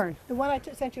and turn. The one I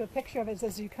sent you a picture of is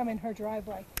as you come in her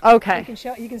driveway. Okay.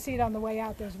 You can see it on the way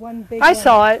out. There's one big I one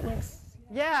saw it. twists.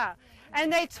 Yeah.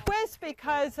 And they twist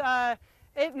because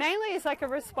it mainly is like a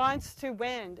response to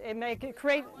wind. It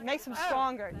makes them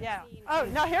stronger. Yeah. Oh,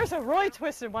 now here's a really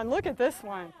twisted one. Look at this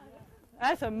one.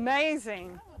 That's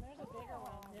amazing.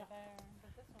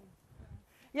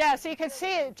 Yeah, so you can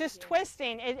see it just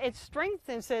twisting. It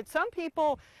strengthens it. Some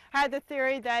people had the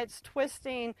theory that it's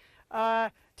twisting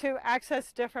to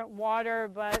access different water,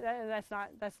 but that's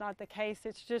not the case.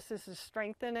 It's just this is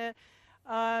strengthen it.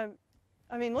 I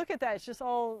mean, look at that. It's just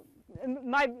all.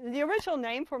 The original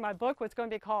name for my book was going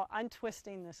to be called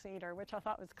 "Untwisting the Cedar," which I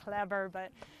thought was clever,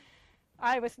 but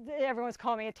everyone's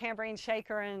calling me a tambourine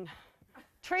shaker and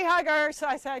tree hugger, so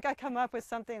I said I got to come up with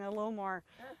something a little more.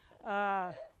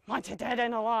 Wanted dead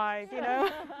and alive, you know.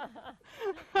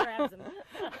 Grabs them.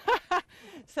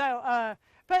 So,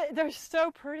 But they're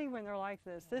so pretty when they're like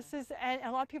this. This is, and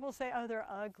a lot of people say, oh, they're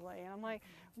ugly. And I'm like,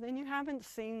 then you haven't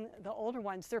seen the older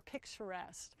ones. They're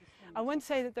picturesque. I wouldn't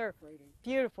say that they're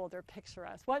beautiful. They're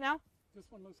picturesque. What now? This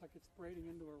one looks like it's braiding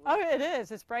into a Oh, it is.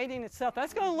 It's braiding itself.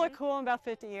 That's going to look cool in about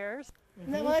 50 years.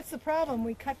 Well, that's the problem.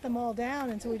 We cut them all down,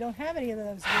 and so we don't have any of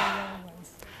those really young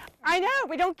ones. I know.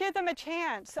 We don't give them a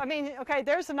chance. I mean, okay,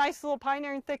 there's a nice little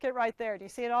pioneering thicket right there. Do you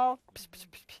see it all?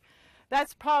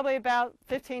 That's probably about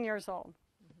 15 years old.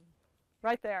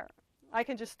 Right there. I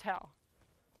can just tell.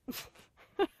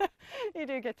 You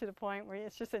do get to the point where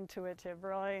it's just intuitive,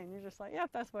 really, and you're just like,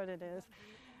 yep, that's what it is.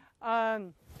 I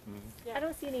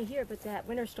don't see any here, but that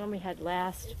winter storm we had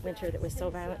last winter that was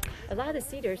so violent, a lot of the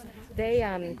cedars, they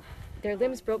their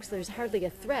limbs broke, so there's hardly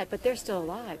a thread, but they're still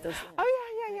alive. Those limbs. Oh, yeah.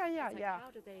 It's like,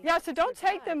 how do they Yeah, so don't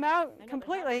take survive? them out I know, but how do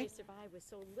completely. they survive with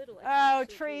so little Oh,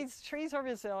 economic trees are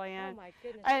resilient. Oh my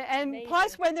goodness. And it's plus,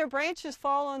 amazing. when their branches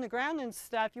fall on the ground and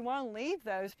stuff, you want to leave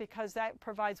those because that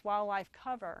provides wildlife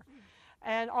cover.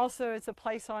 And also, it's a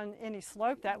place on any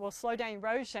slope that will slow down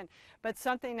erosion. But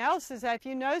something else is that if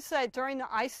you notice that during the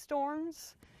ice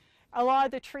storms, a lot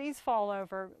of the trees fall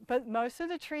over. But most of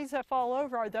the trees that fall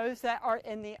over are those that are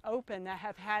in the open, that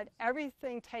have had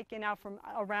everything taken out from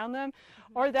around them,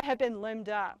 or that have been limbed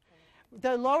up.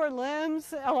 The lower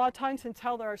limbs, a lot of times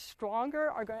until they're stronger,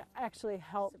 are going to actually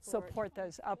help support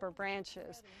those upper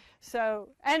branches. So,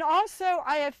 and also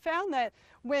I have found that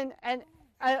when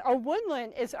a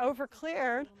woodland is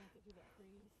overcleared,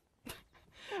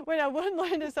 when a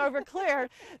woodland is overcleared,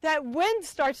 that wind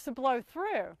starts to blow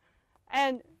through.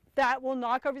 And that will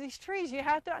knock over these trees. You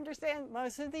have to understand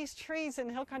most of these trees in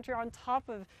the hill country are on top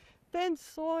of thin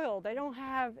soil. They don't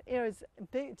have, it's a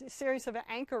big series of an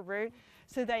anchor root,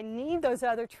 so they need those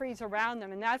other trees around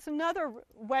them. And that's another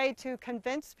way to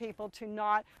convince people to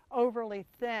not overly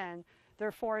thin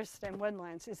their forests and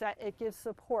woodlands, is that it gives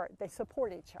support. They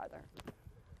support each other.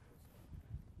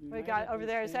 We got over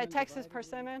there, is that Texas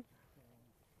persimmon?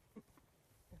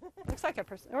 Looks like a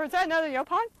persimmon. Or is that another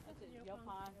yopon?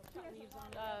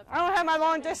 I don't have my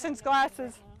long distance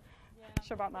glasses. Should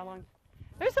have brought my long.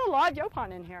 There's a lot of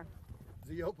yopon in here.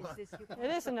 The yopon.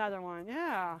 It is another one,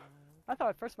 yeah. I thought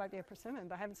at first it might be a persimmon,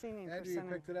 but I haven't seen any Andrew, you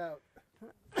persimmon. picked it out.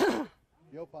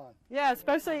 Yopon. Yeah, it's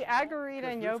mostly agarita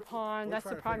and We're yopon. That's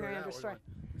the trying to figure primary it out. We're industry. going,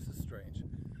 this is strange.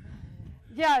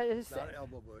 Yeah, it's, It's not an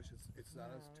elbow bush. It's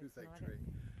not a toothache tree.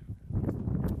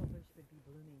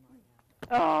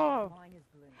 oh.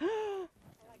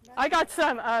 I got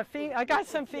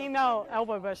some female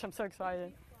elbow bush. I'm so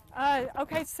excited.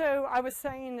 Okay, so I was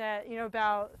saying that, you know,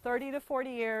 about 30 to 40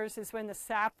 years is when the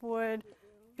sapwood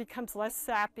becomes less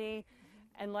sappy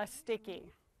and less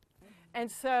sticky.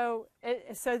 And so,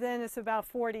 then it's about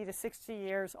 40 to 60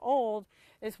 years old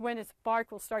is when its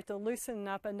bark will start to loosen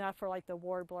up enough for like the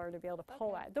warbler to be able to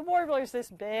pull at. The warbler is this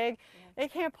big,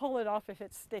 it can't pull it off if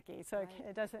it's sticky, so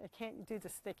it can't do the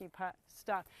sticky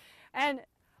stuff. And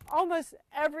almost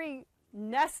every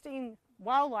nesting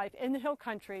wildlife in the hill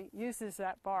country uses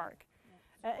that bark.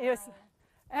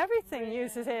 Everything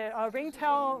uses it.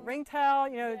 Ringtail,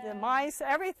 you know, the mice,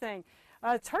 everything.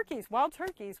 Turkeys, wild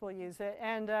turkeys will use it,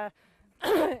 and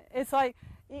it's like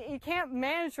you can't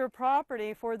manage your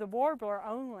property for the warbler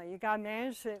only. You got to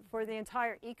manage it for the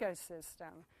entire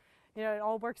ecosystem. You know, it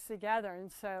all works together,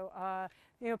 and so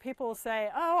you know, people will say,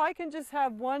 "Oh, I can just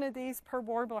have one of these per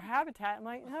warbler habitat." I'm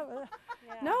like, no,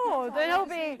 no, then it'll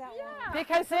be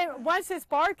because then once its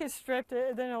bark is stripped,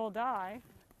 then it will die.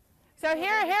 So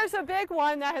here's a big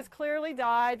one that has clearly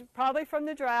died, probably from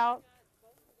the drought,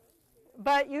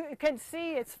 but you can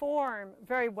see its form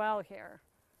very well here.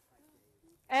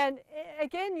 And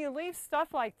again, you leave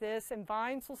stuff like this, and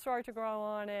vines will start to grow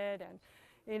on it, and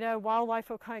you know, wildlife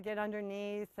will kind of get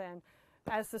underneath, and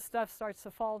as the stuff starts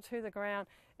to fall to the ground,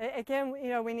 again, you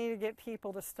know, we need to get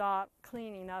people to stop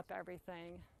cleaning up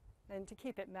everything, and to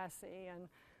keep it messy and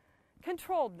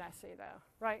controlled messy, though,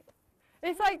 right?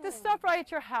 It's like the stuff right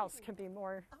at your house can be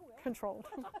more controlled.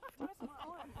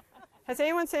 Has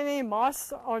anyone seen any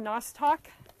moss or nostoc?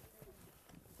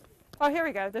 Oh, here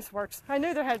we go. This works. I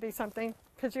knew there had to be something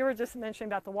because you were just mentioning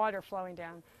about the water flowing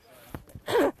down.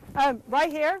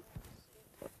 Right here,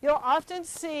 you'll often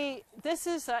see, this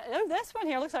is, this one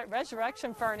here looks like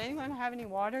resurrection fern. Anyone have any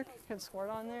water can squirt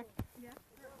on there? Yeah.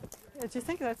 Do you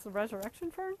think that's the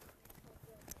resurrection fern?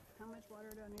 How much water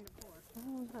do I need to pour? I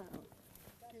don't know.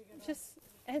 Just,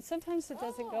 and sometimes it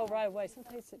doesn't go right away.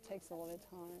 Sometimes it takes a little bit of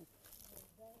time.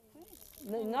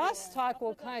 The nostoc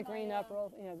will kind of green up,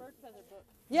 real, you know.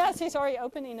 Yes, he's already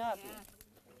opening up.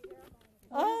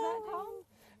 What is that called?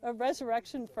 A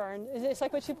resurrection fern. It's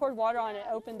like when she poured water on it, it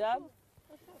opened up.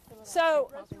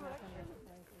 So,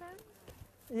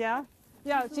 Yeah?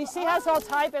 Yeah, do you see how it's all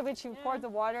tight, but when you poured the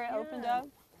water, it opened up?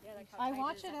 I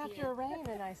watched it after a rain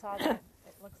and I saw that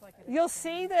it looks like it. You'll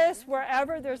see this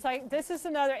wherever there's like, this is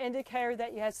another indicator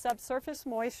that you have subsurface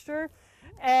moisture.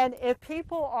 And if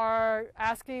people are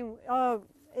asking, oh,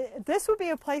 this would be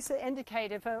a place to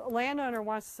indicate if a landowner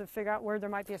wants to figure out where there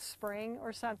might be a spring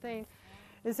or something,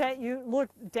 is that you look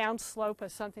downslope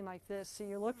of something like this. So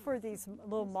you look for these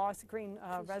little moss, green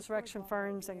resurrection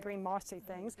ferns and green mossy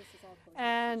things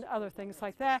and other things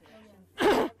like that.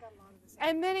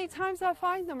 And many times I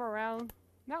find them around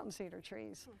mountain cedar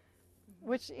trees,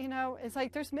 which, you know, it's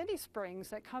like there's many springs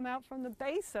that come out from the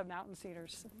base of mountain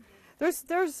cedars.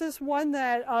 There's this one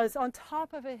that is on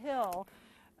top of a hill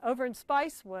over in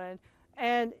Spicewood,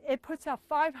 and it puts out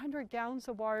 500 gallons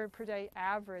of water per day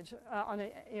average, on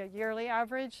a yearly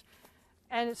average,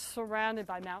 and it's surrounded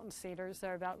by mountain cedars that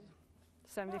are about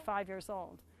 75 years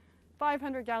old.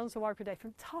 500 gallons of water per day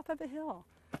from the top of a hill.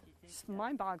 It's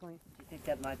mind-boggling. Do you think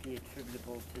that might be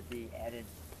attributable to the added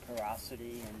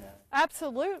porosity and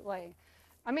Absolutely.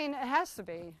 I mean, it has to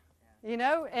be, you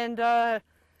know, and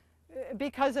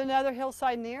because another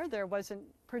hillside near there wasn't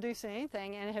producing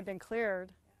anything and it had been cleared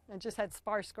and just had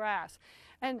sparse grass.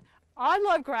 And I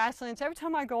love grasslands. Every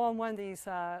time I go on one of these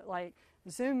like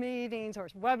Zoom meetings or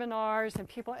webinars and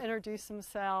people introduce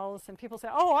themselves and people say,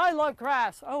 oh, I love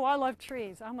grass. Oh, I love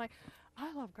trees. I'm like,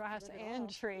 I love grass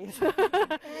and trees. and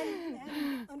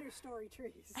understory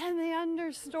trees. And the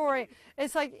understory.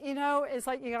 It's like, you know, it's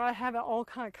like you gotta have it all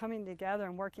kind of coming together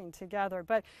and working together.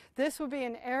 But this would be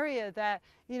an area that,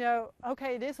 you know,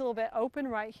 okay, it is a little bit open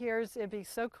right here. It'd be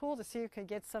so cool to see if you could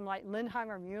get some like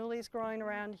Lindheimer muleys growing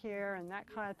around here and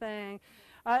that kind of thing.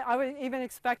 I would even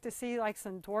expect to see like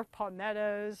some dwarf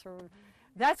palmettos or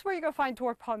that's where you go find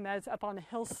dwarf palmettos up on the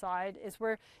hillside is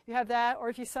where you have that, or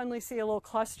if you suddenly see a little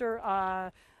cluster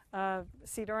of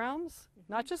cedar elms,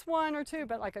 not just one or two,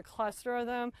 but like a cluster of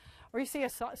them, or you see a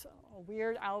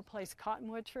weird out-of-place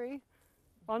cottonwood tree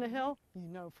on a hill, you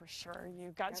know for sure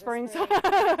you've got springs. There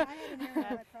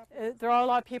are a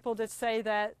lot of people that say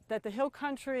that the hill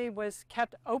country was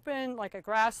kept open like a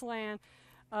grassland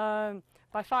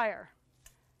by fire.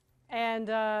 And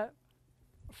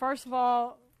first of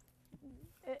all,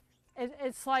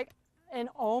 it's like in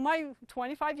all my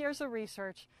 25 years of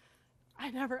research,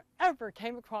 I never ever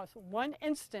came across one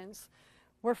instance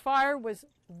where fire was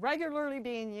regularly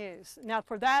being used. Now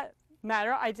for that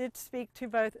matter, I did speak to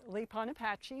both Lipan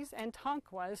Apaches and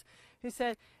Tonquas who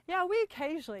said, yeah, we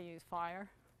occasionally use fire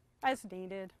as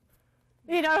needed.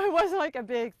 You know, it wasn't like a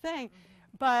big thing.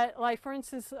 But like for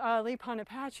instance, Lipan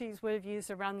Apaches would have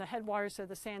used around the headwaters of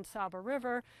the San Saba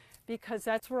River because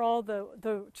that's where all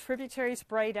the tributaries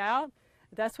braid out.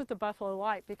 That's what the buffalo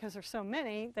like because there's so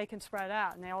many, they can spread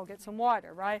out and they all get some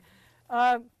water, right?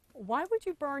 Why would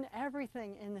you burn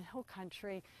everything in the hill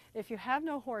country if you have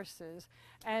no horses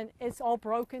and it's all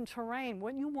broken terrain?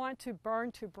 Wouldn't you want to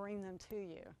burn to bring them to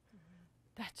you?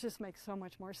 That just makes so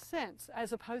much more sense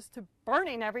as opposed to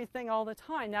burning everything all the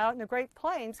time. Now in the Great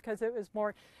Plains, because it was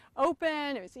more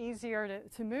open, it was easier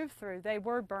to move through, they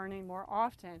were burning more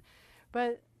often.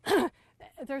 But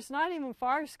there's not even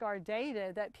fire scar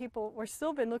data that people, we're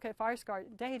still been looking at fire scar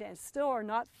data and still are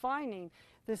not finding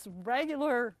this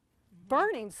regular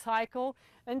burning cycle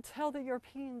until the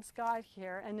Europeans got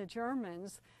here and the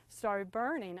Germans started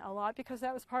burning a lot because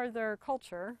that was part of their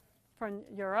culture from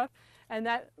Europe. And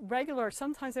that regular,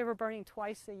 sometimes they were burning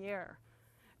twice a year.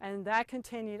 And that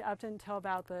continued up until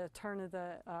about the turn of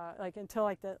the, until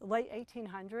like the late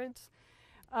 1800s.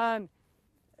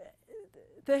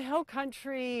 The hill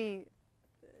country,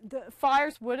 the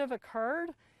fires would have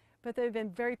occurred, but they've been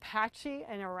very patchy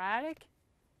and erratic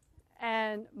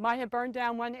and might have burned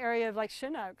down one area of like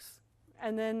shin oaks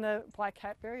and then the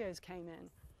black-cap vireos came in.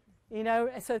 You know,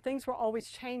 and so things were always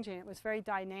changing. It was very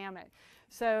dynamic.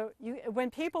 So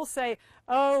when people say,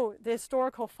 oh, the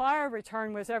historical fire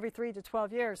return was every 3 to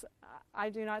 12 years, I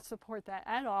do not support that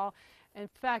at all. In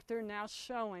fact, they're now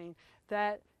showing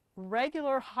that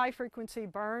regular high-frequency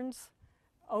burns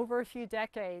over a few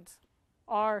decades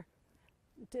are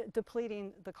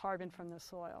depleting the carbon from the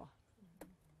soil.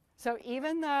 So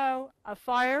even though a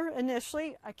fire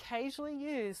initially, occasionally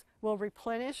used, will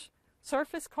replenish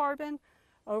surface carbon,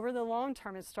 over the long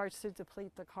term it starts to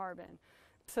deplete the carbon.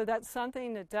 So that's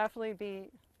something to definitely be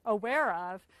aware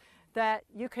of, that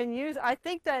you can use. I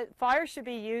think that fire should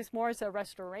be used more as a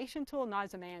restoration tool, not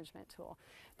as a management tool.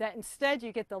 That instead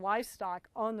you get the livestock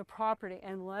on the property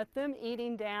and let them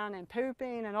eating down and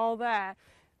pooping and all that,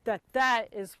 that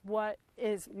is what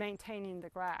is maintaining the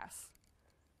grass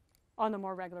on a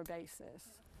more regular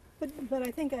basis. But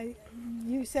I think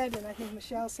you said, and I think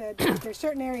Michelle said, there's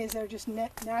certain areas that are just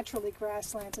naturally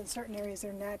grasslands and certain areas that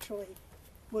are naturally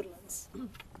woodlands,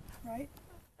 right?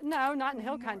 No, not in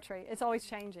hill country. It's always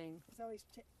changing. It's always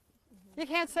You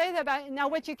can't say that about it. Now,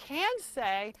 what you can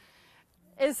say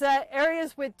is that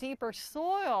areas with deeper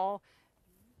soil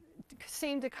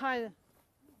seem to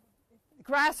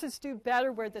grasses do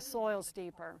better where the soil's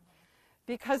deeper.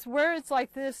 Because where it's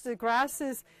like this, the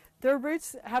grasses, their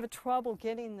roots have trouble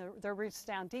getting their roots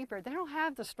down deeper. They don't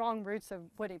have the strong roots of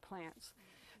woody plants.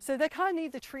 So they kind of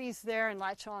need the trees there and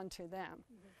latch on to them.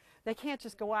 They can't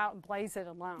just go out and blaze it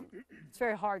alone. It's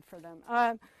very hard for them.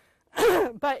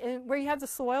 But where you have the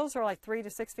soils are like 3 to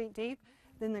 6 feet deep,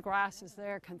 then the grasses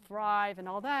there can thrive and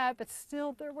all that, but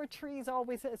still there were trees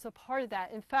always, it's a part of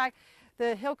that. In fact,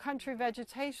 the hill country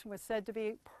vegetation was said to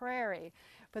be prairie,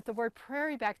 but the word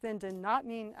prairie back then did not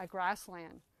mean a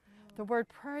grassland. The word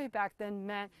prairie back then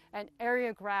meant an area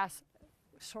of grass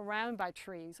surrounded by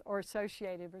trees or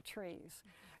associated with trees.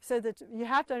 So that you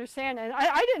have to understand, and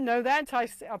I didn't know that until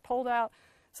I pulled out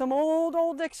some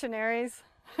old dictionaries,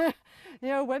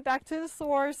 went back to the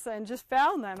source and just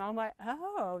found them. I'm like,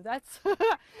 oh, that's,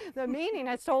 the meaning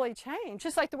has totally changed,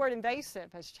 just like the word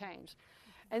invasive has changed.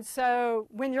 And so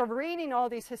when you're reading all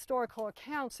these historical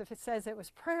accounts, if it says it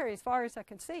was prairie, as far as I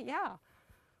can see, yeah,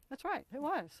 that's right, it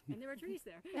was. And there were trees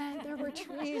there. And there were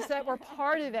trees that were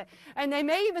part of it. And they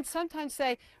may even sometimes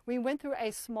say, we went through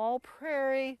a small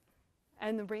prairie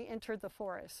and then re-entered the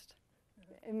forest.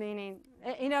 Meaning,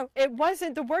 it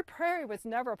wasn't, the word prairie was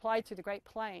never applied to the Great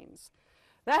Plains.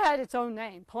 That had its own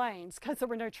name, plains, because there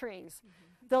were no trees.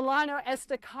 The Llano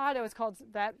Estacado is called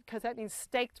that because that means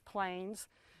staked plains.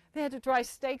 They had to drive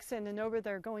stakes in and over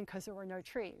there going because there were no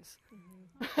trees.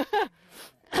 You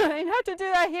had to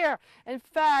do that here. In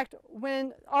fact,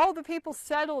 when all the people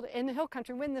settled in the hill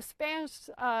country, when the Spanish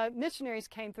missionaries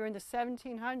came through in the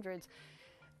 1700s,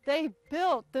 they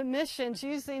built the missions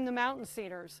using the mountain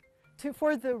cedars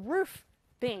for the roof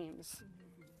beams.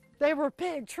 They were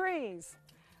big trees.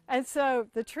 And so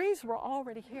the trees were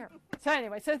already here. So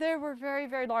anyway, so there were very,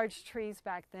 very large trees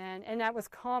back then, and that was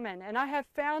common. And I have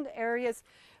found areas,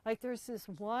 like there's this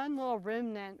one little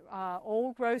remnant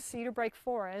old growth cedar brake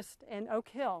forest in Oak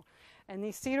Hill. And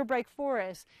these cedar brake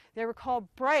forests, they were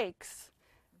called brakes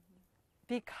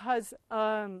because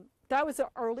that was an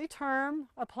early term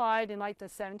applied in like the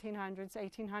 1700s,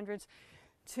 1800s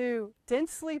to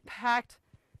densely packed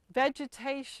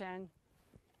vegetation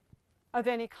of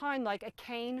any kind, like a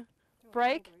cane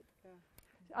brake,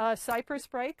 cypress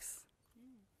brakes,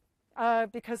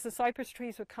 because the cypress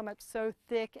trees would come up so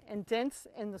thick and dense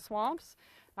in the swamps.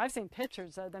 I've seen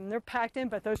pictures of them. They're packed in,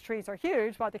 but those trees are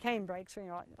huge, while the cane brakes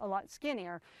are a lot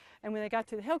skinnier. And when they got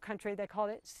to the hill country, they called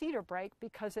it cedar brake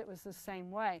because it was the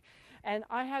same way. And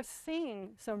I have seen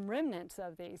some remnants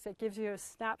of these. It gives you a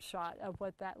snapshot of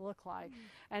what that looked like.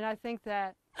 And I think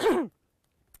that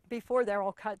before they're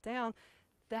all cut down,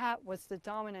 that was the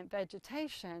dominant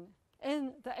vegetation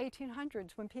in the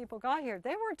 1800s when people got here.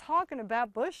 They weren't talking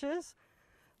about bushes.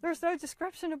 There's no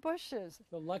description of bushes.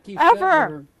 The lucky ever.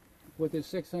 settler with his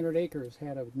 600 acres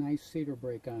had a nice cedar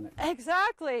brake on it.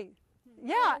 Exactly.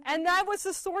 Yeah, and that was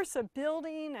the source of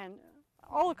building and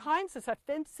all kinds of stuff,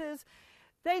 fences.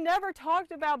 They never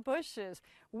talked about bushes.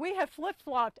 We have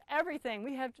flip-flopped everything.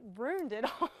 We have ruined it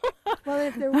all. Well,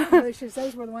 if there were bushes,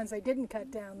 those were the ones they didn't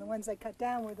cut down. The ones they cut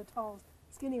down were the tall,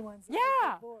 skinny ones.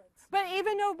 Yeah, but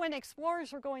even though when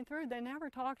explorers were going through, they never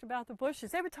talked about the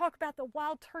bushes. They would talk about the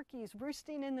wild turkeys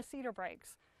roosting in the cedar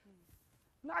brakes.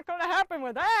 Not going to happen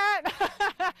with that.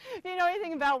 If you know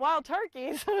anything about wild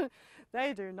turkeys,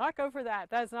 they do not go for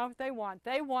that. That's not what they want.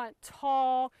 They want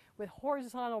tall with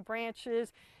horizontal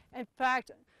branches. In fact,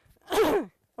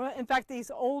 these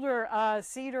older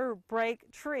cedar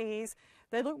brake trees,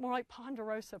 they look more like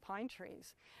ponderosa pine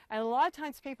trees. And a lot of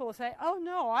times people will say, oh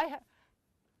no,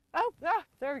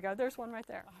 there we go, there's one right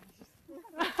there.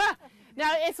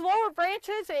 Now its lower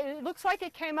branches, it looks like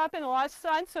it came up in a lot of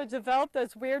sun, so it developed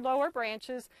those weird lower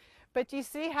branches. But do you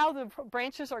see how the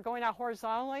branches are going out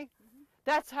horizontally?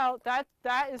 That's how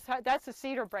that's a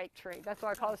cedar brake tree. That's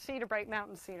what I call a cedar brake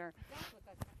mountain cedar.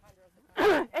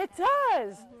 It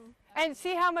does. And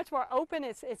see how much more open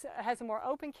it has a more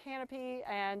open canopy,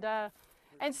 and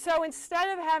so instead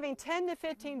of having 10 to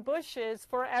 15 bushes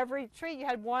for every tree, you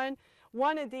had one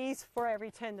of these for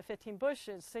every 10 to 15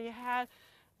 bushes. So you had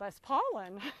less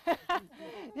pollen.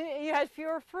 You had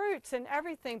fewer fruits and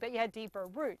everything, but you had deeper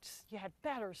roots. You had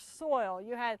better soil.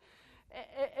 You had,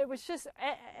 it was just,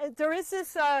 there is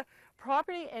this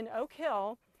property in Oak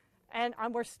Hill, and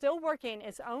we're still working.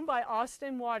 It's owned by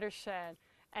Austin Watershed.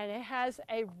 And it has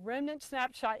a remnant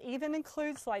snapshot, even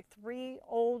includes like 3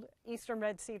 old eastern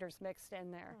red cedars mixed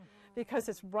in there because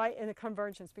it's right in the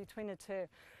convergence between the two.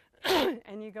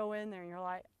 And you go in there and you're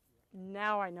like,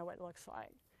 now I know what it looks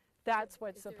like. That's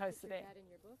what it's supposed to be. In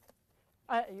your book?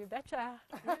 You betcha.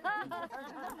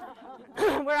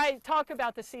 Where I talk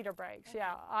about the cedar breaks,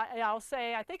 yeah. I'll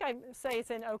say, I think I say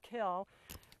it's in Oak Hill,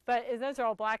 but those are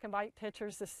all black and white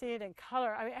pictures to see it in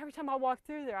color. I mean, every time I walk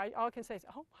through there, all I can say is,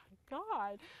 oh my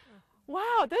God,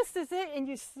 wow, this is it, and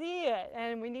you see it,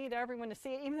 and we need everyone to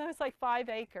see it, even though it's like 5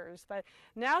 acres. But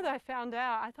now that I found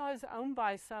out, I thought it was owned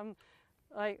by some,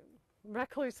 like,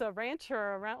 recluse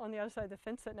rancher around on the other side of the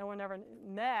fence that no one ever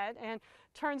met, and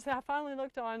turns out I finally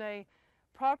looked on a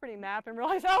property map and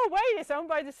realized, oh wait, it's owned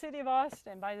by the city of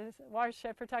Austin, by the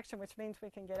watershed protection, which means we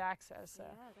can get access. So.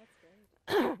 Yeah, that's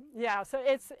great. Yeah, so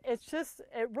it's just,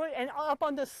 it really, and up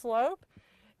on the slope,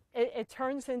 it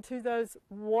turns into those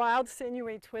wild,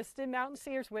 sinewy, twisted mountain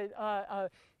cedars with a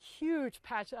huge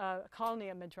patch, colony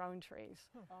of madrone trees.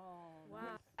 Oh, Wow.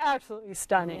 Absolutely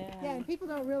stunning. Yeah, and people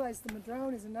don't realize the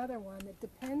madrone is another one that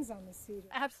depends on the cedar.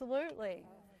 Absolutely.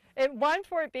 One,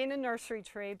 for it being a nursery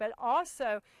tree, but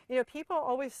also, you know, people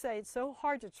always say it's so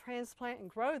hard to transplant and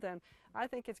grow them. I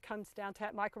think it comes down to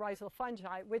that mycorrhizal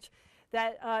fungi, which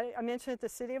I mentioned at the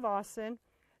city of Austin.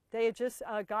 They had just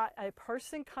got a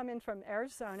person coming from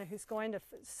Arizona who's going to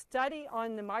study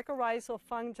on the mycorrhizal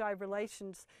fungi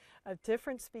relations of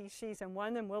different species, and one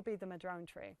of them will be the madrone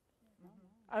tree.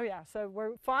 Oh yeah, so we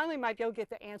finally might be able to get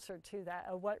the answer to that,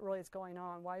 of what really is going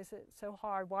on. Why is it so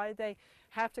hard? Why do they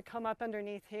have to come up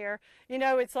underneath here? You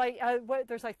know, it's like,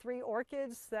 there's like 3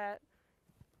 orchids that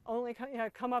only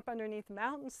come up underneath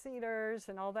mountain cedars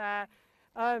and all that.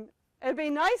 It'd be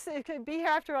nice, it could be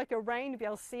after like a rain to be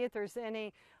able to see if there's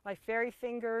any like fairy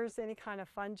fingers, any kind of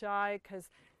fungi, because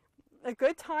a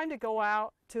good time to go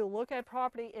out to look at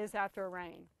property is after a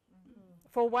rain.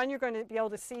 For one, you're going to be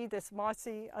able to see this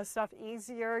mossy stuff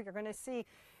easier. You're going to see,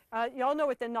 y'all know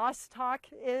what the nostoc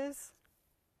is?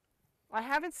 I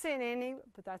haven't seen any,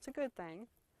 but that's a good thing.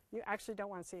 You actually don't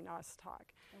want to see nostoc.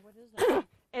 and what is that?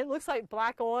 It looks like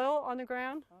black oil on the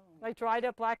ground, like dried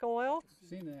up black oil.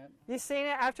 Seen that. You've seen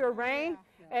it after a rain?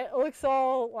 It looks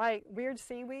all like weird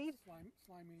seaweed,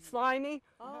 slimy,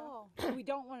 Oh, we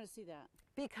don't want to see that.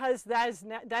 because that's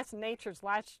nature's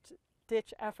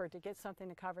last-ditch effort to get something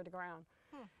to cover the ground.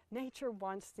 Nature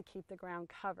wants to keep the ground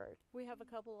covered. We have a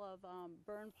couple of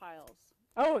burn piles.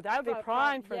 Oh, that would be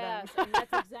prime for them. Yes, and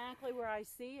that's exactly where I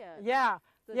see it. Yeah,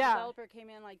 The yeah. developer came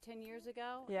in like 10 years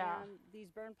ago, Yeah. and these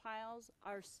burn piles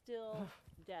are still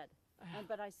dead.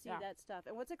 But I see Yeah. that stuff.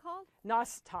 And what's it called?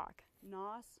 Nostoc.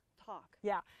 Nos talk.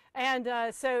 Yeah,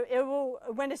 and so it will,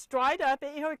 when it's dried up,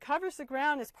 it covers the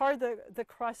ground as part of the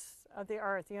crust of the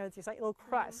earth. You know, these like little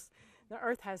crusts. The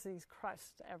earth has these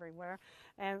crusts everywhere,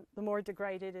 and the more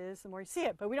degraded it is, the more you see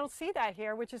it. But we don't see that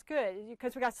here, which is good,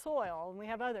 because we got soil and we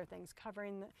have other things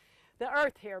covering the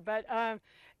earth here. But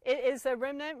it is a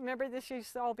remnant. Remember, this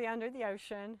used to all be under the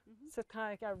ocean. So it's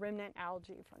kind of like a remnant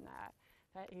algae from that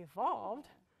evolved.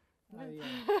 I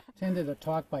attended a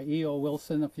talk by E.O.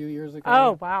 Wilson a few years ago.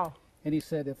 Oh, wow. And he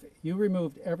said if you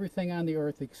removed everything on the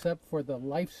earth except for the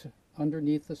life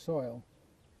underneath the soil,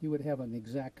 you would have an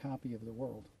exact copy of the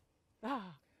world.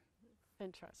 Ah,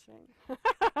 interesting.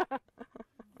 I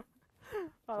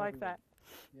like that.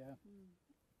 Yeah.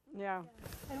 Yeah.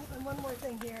 And one more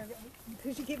thing here,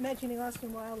 because you keep mentioning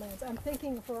Austin Wildlands, I'm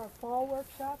thinking for our fall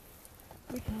workshop,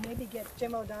 we can maybe get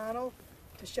Jim O'Donnell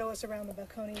to show us around the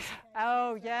balconies.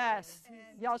 Oh, yes.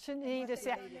 Y'all should need to see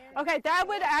it. Okay, that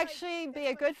would actually be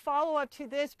a good follow-up to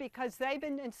this, because they've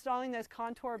been installing those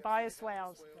contour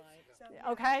bioswales.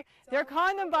 Okay, they're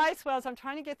calling them bioswales. I'm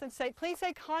trying to get them to say, please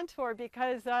say contour,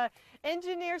 because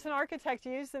engineers and architects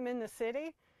use them in the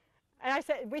city. And I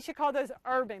said we should call those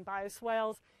urban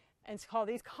bioswales and call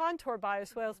these contour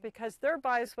bioswales, because their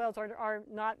bioswales are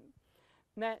not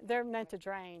meant, they're meant to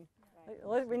drain.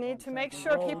 We need to make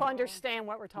sure people understand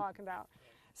what we're talking about.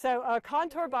 So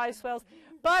contour bioswales.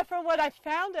 But from what I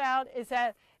found out is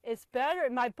that it's better.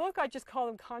 In my book, I just call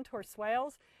them contour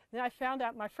swales. Then I found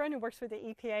out, my friend who works with the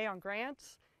EPA on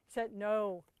grants said,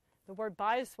 no, the word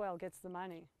bioswale gets the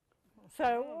money.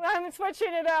 So I'm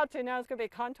switching it out to now it's going to be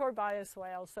contour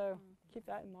bioswale. So keep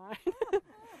that in mind. You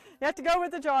have to go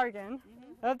with the jargon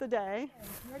of the day.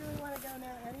 Where do we want to go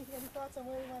now? Any thoughts on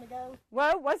where we want to go?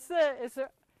 Well,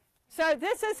 so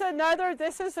this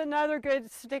is another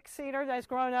good stick cedar that's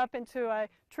grown up into a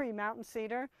tree, mountain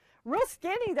cedar. Real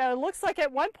skinny though. It looks like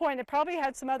at one point it probably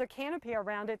had some other canopy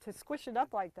around it to squish it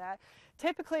up like that.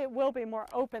 Typically it will be more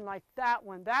open like that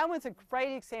one. That one's a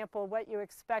great example of what you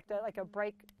expect like a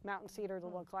break mountain cedar to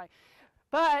look like.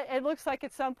 But it looks like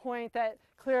at some point that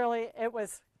clearly it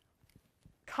was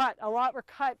cut. A lot were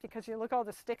cut because you look at all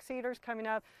the stick cedars coming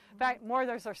up. In fact, more of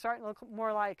those are starting to look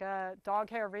more like dog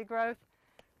hair regrowth.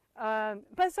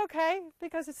 But it's okay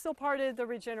because it's still part of the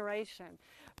regeneration.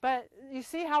 But you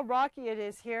see how rocky it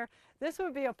is here. This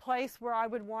would be a place where I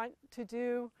would want to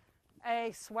do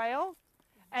a swale.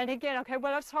 And again, okay,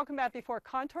 what I was talking about before,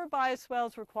 contour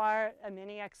bioswales require a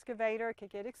mini excavator. It could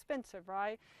get expensive,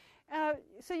 right?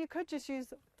 So you could just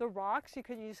use the rocks. You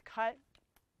could use cut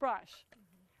brush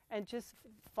and just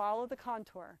follow the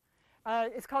contour.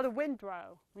 It's called a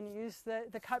windrow when you use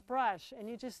the cut brush, and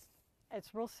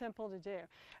it's real simple to do.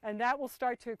 And that will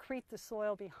start to accrete the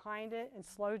soil behind it and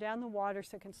slow down the water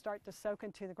so it can start to soak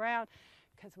into the ground,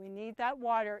 because we need that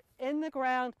water in the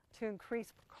ground to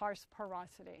increase karst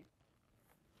porosity.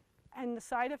 And the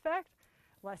side effect?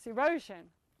 Less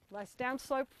erosion, less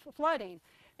downslope flooding.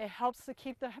 It helps to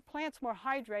keep the plants more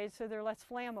hydrated so they're less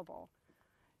flammable.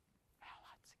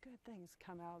 Lots of good things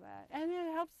come out of that. And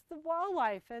it helps the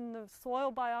wildlife and the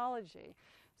soil biology.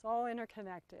 It's all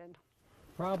interconnected.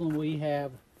 Problem we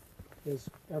have is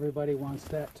everybody wants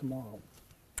that tomorrow.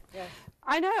 Yes.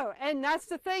 I know, and that's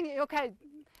the thing. Okay,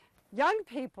 young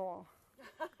people.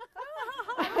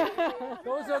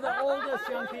 Those are the oldest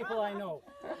young people I know.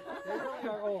 They really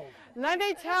are old. Let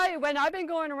me tell you, when I've been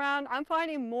going around, I'm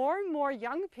finding more and more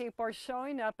young people are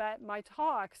showing up at my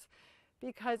talks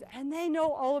and they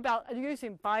know all about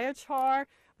using biochar,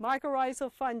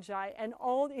 mycorrhizal fungi, and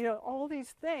all these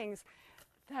things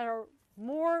that are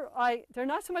more like, they're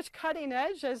not so much cutting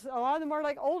edge as a lot of them are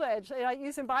like old edge. Like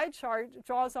using biochar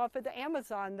draws off of the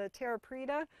Amazon, the terra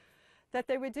preta that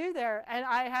they would do there. And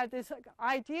I had this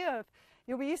idea of,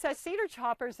 we used to have cedar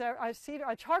choppers,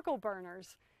 charcoal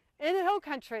burners in the hill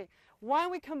country. Why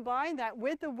don't we combine that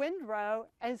with the windrow,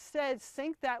 instead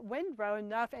sink that windrow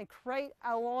enough and create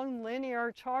a long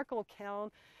linear charcoal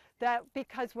kiln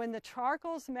because when the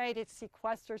charcoal's made, it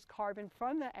sequesters carbon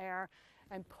from the air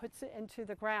and puts it into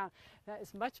the ground. That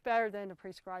is much better than a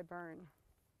prescribed burn.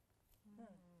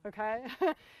 Okay?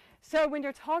 So when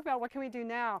you're talking about what can we do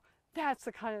now, that's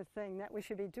the kind of thing that we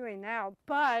should be doing now.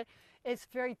 But it's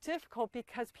very difficult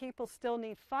because people still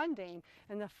need funding,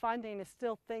 and the funding is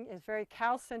still very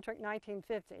cow-centric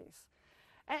 1950s.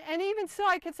 And even so,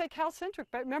 I could say cow-centric,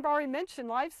 but remember I already mentioned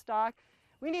livestock.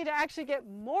 We need to actually get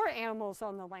more animals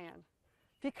on the land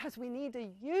because we need to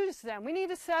use them. We need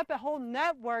to set up a whole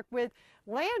network with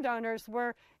landowners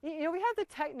where, we have the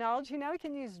technology now. We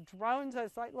can use drones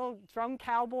as like little drone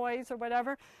cowboys or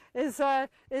whatever, is to,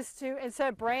 instead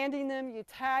of branding them, you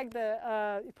tag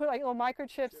you put like little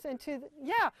microchips into,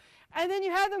 and then you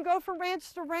have them go from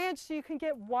ranch to ranch so you can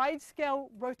get wide-scale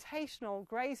rotational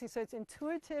grazing, so it's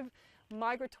intuitive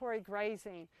migratory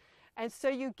grazing. And so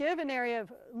you give an area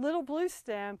of little blue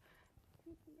stem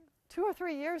 2 or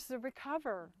 3 years to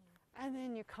recover, and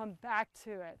then you come back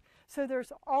to it. So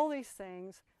there's all these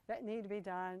things that need to be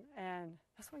done, and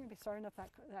that's why we're going to be starting up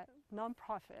that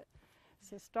nonprofit,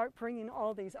 to start bringing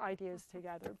all these ideas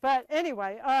together. But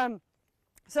anyway,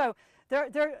 so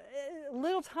they're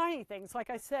little tiny things, like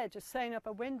I said, just setting up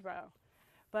a windrow.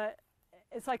 But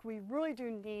it's like we really do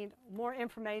need more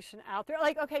information out there.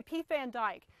 Like, okay, Pete Van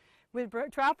Dyke with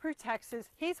Drought-Proof Texas,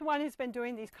 he's the one who's been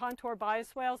doing these contour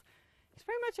bioswales. He's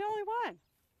pretty much the only one.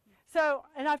 So,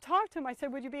 and I've talked to him, I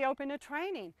said, would you be open to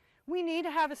training? We need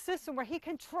to have a system where he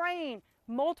can train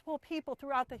multiple people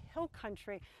throughout the hill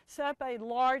country, set up a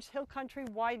large hill country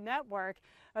wide network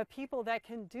of people that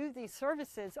can do these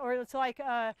services. Or it's like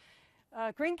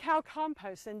Green Cow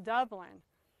Compost in Dublin.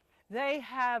 They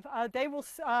will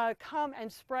come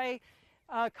and spray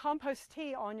compost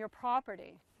tea on your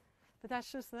property. But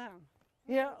that's just them.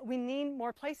 We need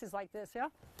more places like this, yeah?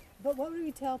 But what would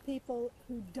we tell people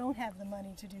who don't have the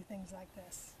money to do things like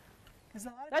this?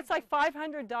 That's like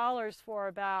 $500 for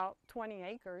about 20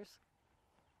 acres.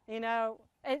 No,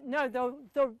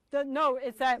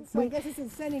 it's that. So I guess it's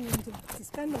incenting them to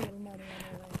spend a little money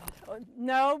on their land.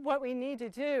 No, what we need to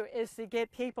do is to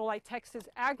get people like Texas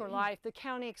AgriLife, the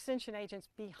county extension agents,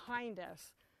 behind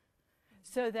us,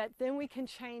 so that then we can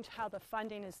change how the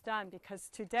funding is done. Because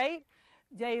to date,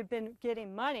 they've been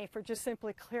getting money for just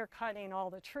simply clear cutting all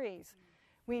the trees.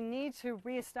 We need to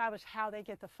reestablish how they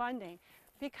get the funding,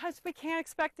 because we can't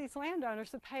expect these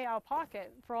landowners to pay out of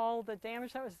pocket for all the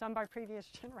damage that was done by previous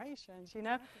generations,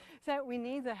 So we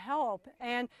need the help.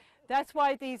 And that's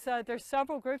why there's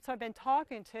several groups I've been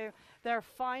talking to that are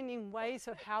finding ways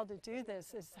of how to do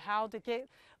this, is how to get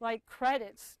like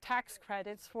credits, tax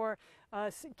credits for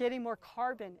getting more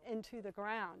carbon into the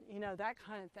ground, that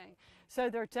kind of thing.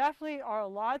 So there definitely are a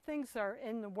lot of things that are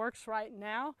in the works right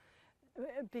now.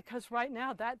 because right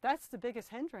now that's the biggest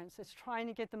hindrance, is trying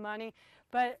to get the money.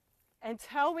 But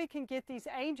until we can get these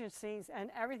agencies and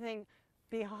everything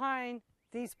behind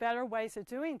these better ways of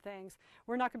doing things,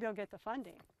 we're not going to be able to get the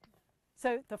funding.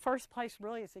 So the first place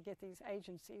really is to get these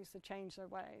agencies to change their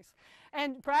ways.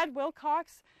 And Brad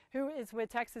Wilcox, who is with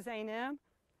Texas A&M,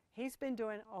 he's been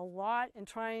doing a lot in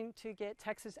trying to get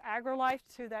Texas AgriLife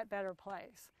to that better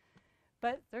place.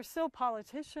 But there's still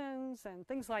politicians and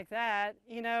things like that.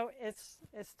 You know, it's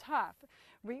tough.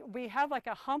 We have like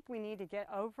a hump we need to get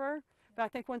over, but I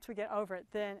think once we get over it,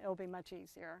 then it'll be much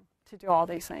easier to do all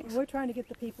these things. We're trying to get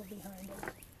the people behind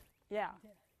it. Yeah.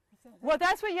 Well,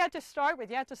 that's what you have to start with.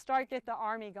 You have to get the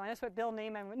Army going. That's what Bill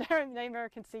Neiman, the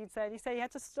American Seed, said. He said you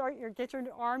have to get your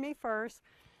Army first,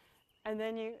 and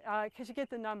then because you get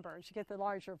the numbers, you get the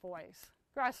larger voice.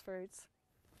 Grassroots,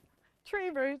 tree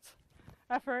roots.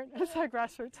 Effort. It's like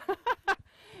grassroots.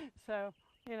 So,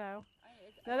 you know.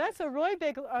 Now that's a really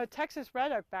big Texas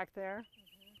red oak back there.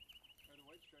 Are the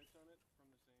white stripes on it from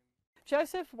the same?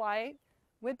 Joseph White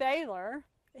with Baylor,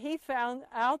 he found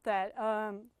out that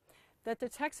that the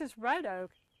Texas red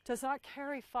oak does not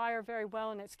carry fire very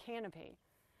well in its canopy.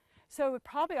 So it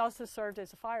probably also served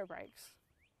as a fire breaks.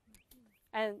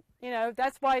 And, you know,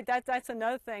 that's why that's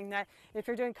another thing, that if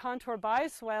you're doing contour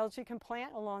bioswales, you can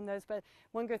plant along those. But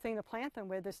one good thing to plant them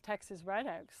with is Texas red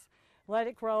oaks. Let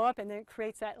it grow up, and then it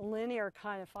creates that linear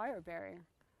kind of fire barrier.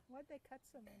 Why'd they cut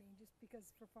so many? Just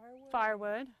because for firewood?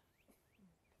 Firewood.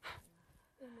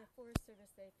 In the Forest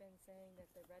Service, they've been saying that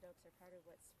the red oaks are part of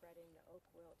what's spreading the oak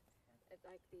wilt.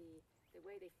 Like the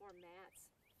way they form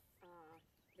mats,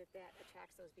 that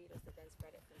attracts those beetles that then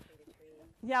spread it from tree to tree.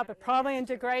 Yeah, but probably in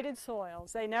degraded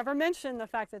soils. They never mentioned the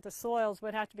fact that the soils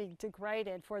would have to be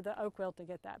degraded for the oak wilt to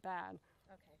get that bad.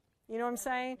 Okay. You know what I'm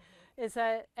saying? Is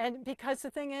that, and because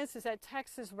the thing is that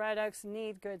Texas red oaks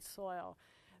need good soil.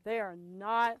 They are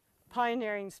not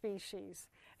pioneering species.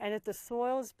 And if the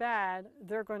soil is bad,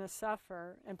 they're going to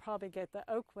suffer and probably get the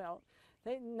oak wilt.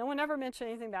 No one ever mentioned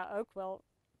anything about oak wilt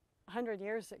 100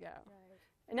 years ago. Right.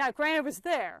 And now, granted, it was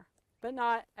there, but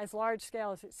not as large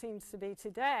scale as it seems to be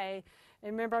today.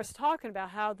 And remember, I was talking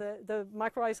about how the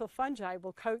mycorrhizal fungi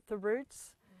will coat the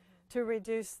roots to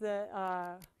reduce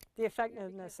the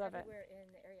effectiveness of it. Everywhere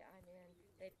in the area I'm in,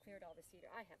 they've cleared all the cedar.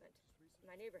 I haven't.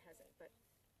 My neighbor hasn't, but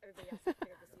everybody else has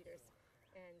cleared the cedars.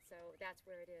 And so that's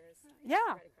where it is. Yeah.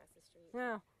 Right across the street.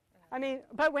 Yeah. I mean,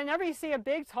 but whenever you see a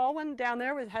big, tall one down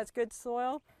there that has good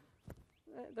soil,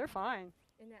 they're fine.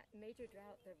 In that major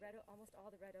drought, almost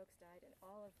all the red oaks died, and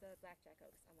all of the blackjack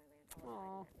oaks on my land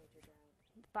all died in that major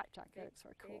drought. Blackjack oaks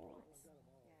are Big cool. ones. Yeah.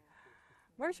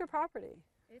 Where's your property?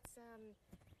 It's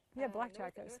Yeah,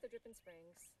 blackjack oaks. north of Dripping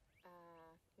Springs,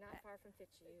 not far from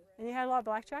Fitzhugh. And you had a lot of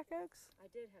blackjack oaks? I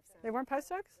did have some. They weren't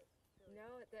post oaks?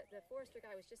 No, the forester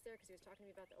guy was just there because he was talking to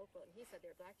me about the oak wilt, and he said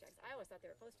they were blackjacks. I always thought they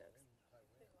were post oaks.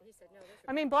 But he said no. Those were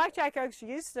I mean, blackjack oaks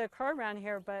used to occur around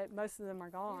here, but most of them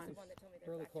are He's gone. the one that told me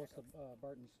they're Fairly close blackjack to oaks.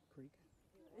 Barton's Creek.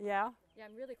 Yeah. Yeah,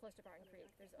 I'm really close to Barton Creek.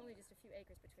 There's only just a few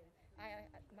acres between.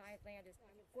 My land is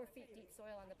 4 feet deep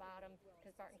soil on the bottom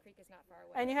because Barton Creek is not far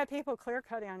away. And you have people clear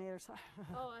cutting on either side.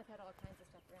 Oh, I've had all kinds of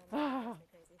stuff around me. It drives me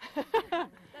crazy.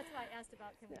 That's why I asked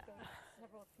about can we go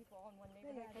several people all in one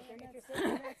neighborhood because they're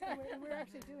interested. We're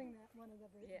actually doing that, one of the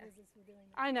visits we're doing.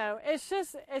 I know. It's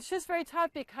just very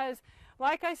tough because,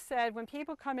 like I said, when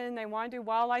people come in and they want to do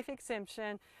wildlife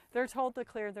exemption, they're told to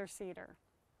clear their cedar.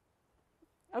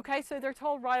 Okay, so they're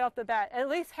told right off the bat, at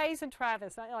least Hays and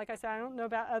Travis. Like I said, I don't know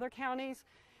about other counties.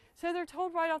 So they're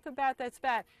told right off the bat that's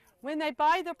bad. When they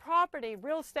buy the property,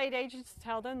 real estate agents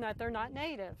tell them that they're not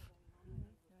native.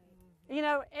 You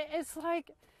know, it's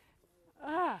like,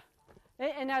 and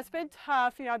it's been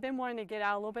tough. You know, I've been wanting to get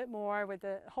out a little bit more with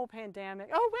the whole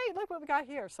pandemic. Oh, wait, look what we got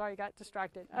here. Sorry, got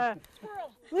distracted.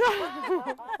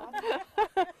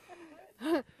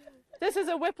 This is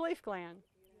a whipleaf gland.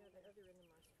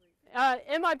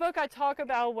 In my book, I talk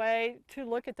about a way to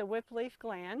look at the whipleaf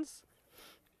glands.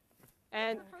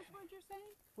 And What's the first word you're saying?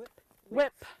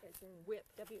 whip. It's in whip.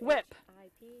 Whip.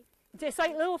 W-H-I-P. It's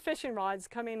like little fishing rods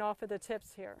coming off of the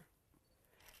tips here.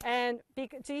 And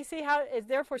do you see how it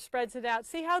therefore spreads it out?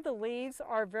 See how the leaves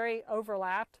are very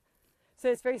overlapped? So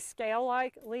it's very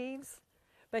scale-like leaves.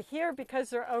 But here, because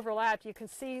they're overlapped, you can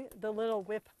see the little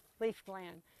whip leaf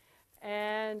gland.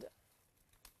 And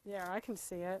yeah, I can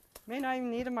see it. May not even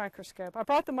need a microscope. I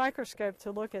brought the microscope to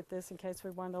look at this in case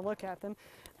we wanted to look at them.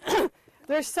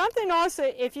 There's something also,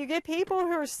 if you get people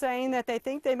who are saying that they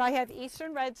think they might have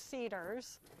eastern red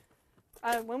cedars,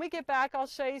 when we get back, I'll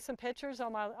show you some pictures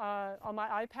on my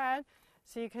iPad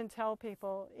so you can tell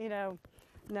people, you know,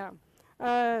 no.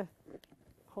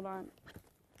 Hold on.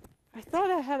 I thought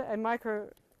I had a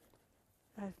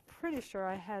I'm pretty sure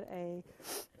I had a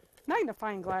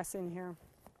magnifying glass in here.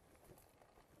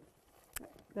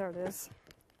 There it is.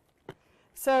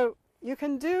 So you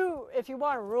can do, if you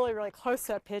want a really, really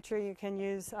close-up picture, you can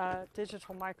use a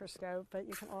digital microscope, but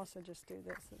you can also just do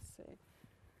this. Let's see.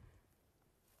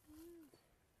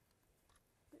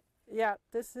 Yeah,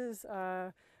 this is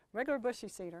regular bushy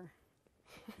cedar.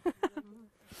 So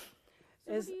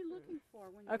what are you looking for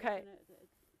when you're Okay. looking at it?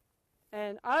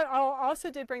 And I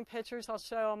also did bring pictures. I'll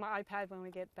show on my iPad when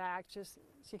we get back, just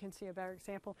so you can see a better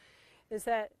example. Is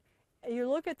that you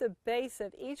look at the base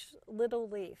of each little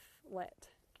leaflet,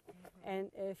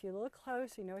 and if you look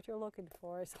close, you know what you're looking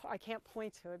for. So I can't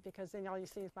point to it because then all you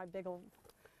see is my big old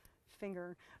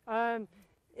finger.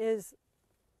 Is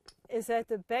at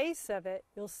the base of it,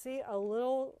 you'll see a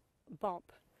little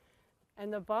bump,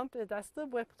 and the bump that's the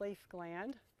whipleaf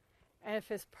gland. And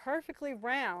if it's perfectly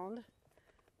round,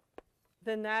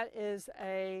 then that is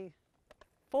a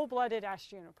full-blooded ash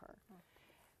juniper.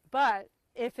 But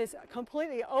if it's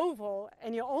completely oval,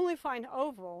 and you only find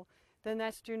oval, then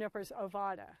that's Juniper's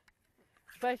ovata.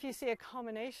 But if you see a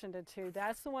combination of the two,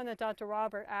 that's the one that Dr.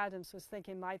 Robert Adams was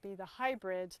thinking might be the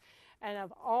hybrids. And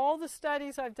of all the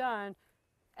studies I've done,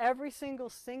 every single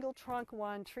trunk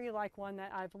one, tree-like one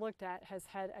that I've looked at has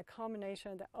had a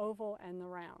combination of the oval and the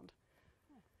round,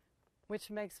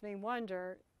 which makes me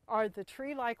wonder, are the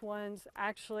tree-like ones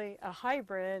actually a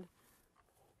hybrid?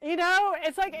 You know,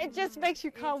 it's like, it just makes you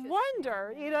kind of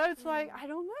wonder, you know, it's like, I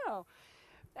don't know.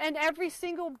 And every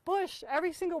single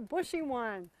bushy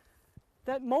one,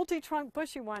 that multi-trunk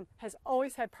bushy one has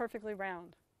always had perfectly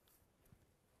round,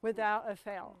 without a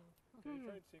fail. Have you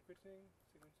tried sequencing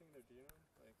their genome?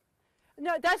 Like,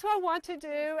 No, that's what I want to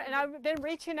do, and I've been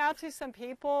reaching out to some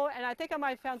people, and I think I might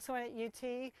have found someone at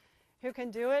UT who can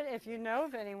do it. If you know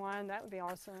of anyone, that would be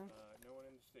awesome. no one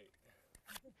in the state.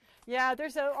 Yeah,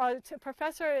 there's a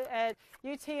professor at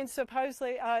UT, and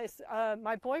supposedly it's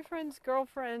my boyfriend's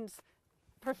girlfriend's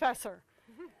professor,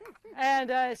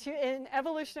 and she in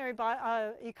evolutionary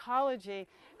ecology,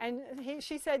 and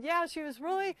she said, yeah, she was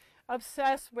really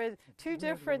obsessed with two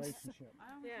different.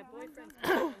 Yeah,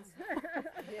 boyfriends.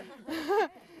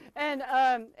 And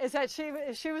is that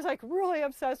she was like really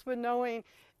obsessed with knowing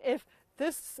if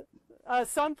this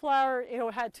sunflower, you know,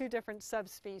 had two different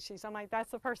subspecies. I'm like,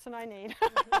 that's the person I need.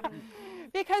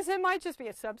 Because it might just be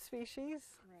a subspecies.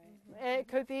 Right. It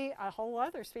could be a whole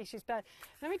other species. But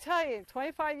let me tell you,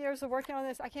 25 years of working on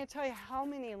this, I can't tell you how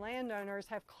many landowners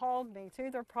have called me to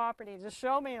their property to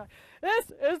show me, like,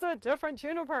 this is a different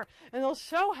juniper. And they'll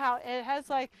show how it has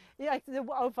like the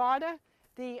ovata,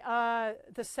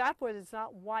 the sapwood is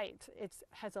not white. It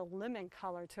has a lemon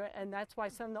color to it, and that's why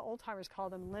some of the old timers call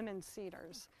them lemon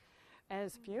cedars. And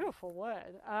it's beautiful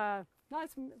wood. Not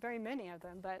very many of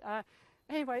them, but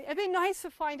anyway, it'd be nice to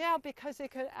find out because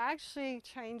it could actually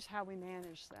change how we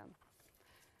manage them.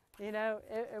 You know,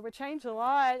 it would change a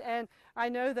lot, and I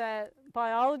know that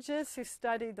biologists who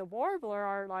study the warbler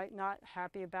are like not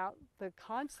happy about the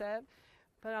concept,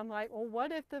 but I'm like, well,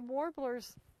 what if the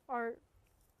warblers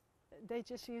they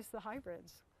just use the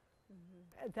hybrids?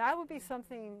 That would be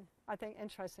something, I think,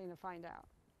 interesting to find out.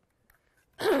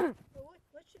 Well,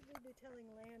 what should we be telling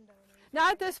landowners?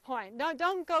 Not at this point. No,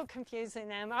 don't go confusing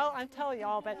them. I'll tell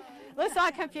y'all, but let's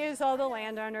not confuse all the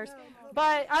landowners.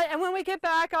 But and when we get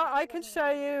back, I can show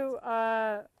you.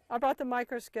 I brought the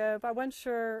microscope. I wasn't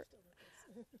sure.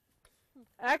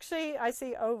 Actually, I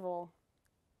see oval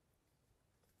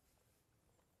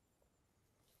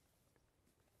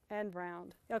and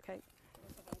round. Okay.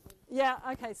 Yeah.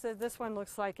 Okay. So this one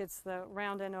looks like it's the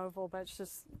round and oval, but it's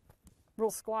just real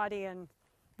squatty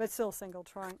but still single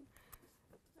trunk.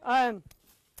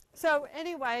 So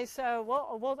anyway,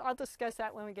 I'll discuss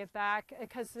that when we get back,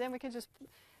 because then we can just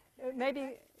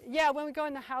maybe, yeah, when we go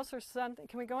in the house or something.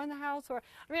 Can we go in the house? Or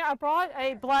I mean, I brought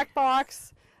a black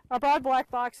box. I brought a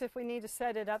black box if we need to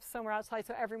set it up somewhere outside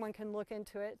so everyone can look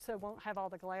into it, so it won't have all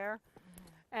the glare.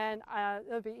 And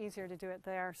it'll be easier to do it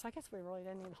there. So I guess we really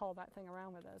didn't need to haul that thing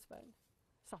around with us, but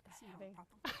it's not that heavy.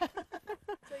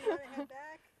 So you want to head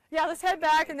back? Yeah, let's head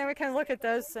back and then we can look at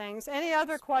those things. Any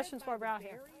other questions while we're out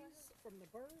here? From the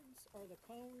birds or the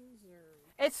cones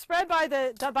or? It's spread by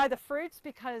the fruits,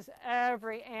 because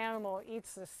every animal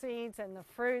eats the seeds and the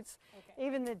fruits. Okay.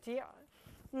 Even the deer.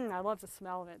 I love the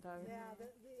smell of it, though. Yeah,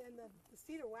 and the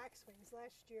cedar waxwings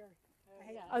last year.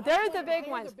 They're the big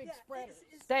ones. The big spreaders.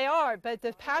 They are, but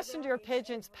the passenger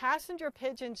pigeons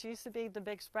used to be the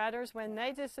big spreaders. When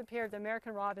they disappeared, the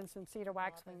American robins and cedar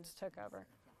waxwings took over.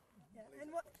 Yeah,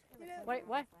 and what? You know, Wait,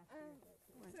 what?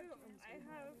 So I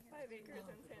have 5 acres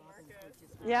in San Marcos.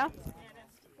 Yeah? And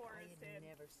it's forested.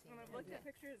 When I've looked at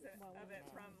pictures of it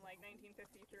from like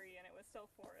 1953, and it was still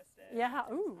forested. Yeah.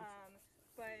 Ooh.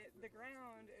 But the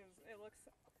ground it looks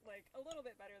like a little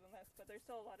bit better than this, but there's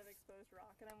still a lot of exposed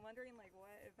rock, and I'm wondering like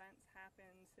what events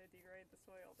happened to degrade the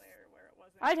soil there where it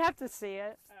wasn't. I'd have to see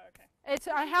it. Oh, okay. It's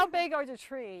how big are the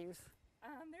trees?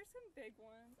 There's some big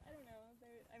ones. I don't know.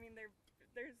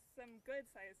 There's some good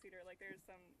sized cedar. Like there's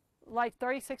some. Like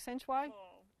 36-inch wide?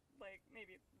 Well, like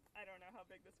maybe I don't know how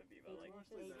big this would be, but like.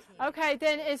 Okay,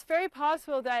 then it's very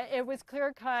possible that it was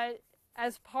clear cut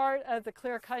as part of the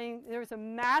clear cutting. There was a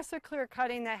massive clear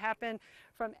cutting that happened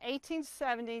from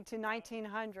 1870 to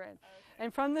 1900. Okay.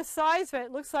 And from the size of it,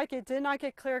 it looks like it did not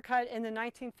get clear cut in the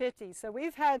 1950s. So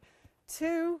we've had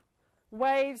 2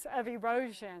 waves of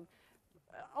erosion.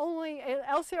 Only an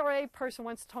LCRA person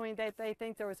once told me that they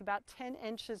think there was about 10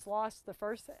 inches lost the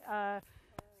first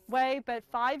wave, but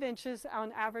 5 inches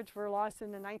on average were lost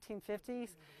in the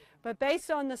 1950s. But based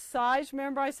on the size,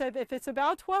 remember I said if it's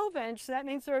about 12 inch, that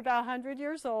means they're about 100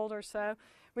 years old or so,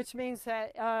 which means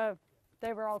that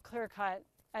they were all clear cut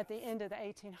at the end of the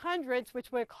 1800s,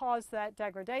 which would cause that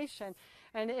degradation.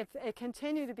 And if it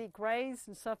continued to be grazed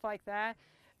and stuff like that,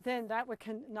 then that would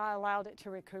not allow it to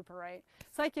recuperate.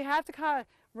 It's like you have to kind of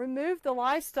remove the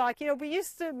livestock. You know, we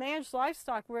used to manage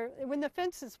livestock when the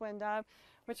fences went up,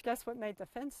 which guess what made the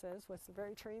fences was the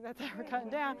very tree that they were cutting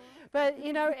down. But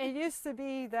you know, it used to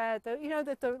be that they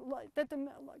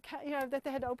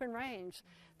had open range.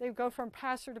 They would go from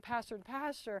pasture to pasture to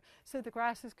pasture, so the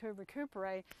grasses could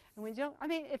recuperate. And we don't. I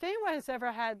mean, if anyone has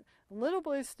ever had little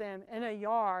blue stem in a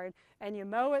yard and you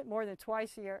mow it more than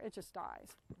twice a year, it just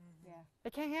dies. Yeah.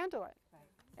 It can't handle it.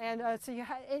 And so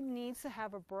it needs to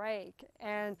have a break,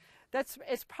 and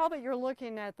it's probably you're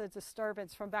looking at the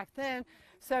disturbance from back then.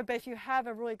 So, but if you have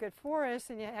a really good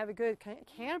forest and you have a good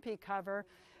canopy cover,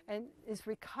 and is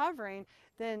recovering,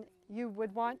 then you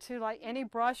would want to, like any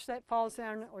brush that falls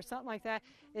down or something like that,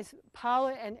 is pile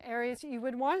it in areas. You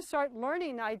would want to start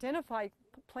learning to identify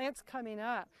plants coming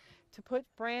up, to put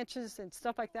branches and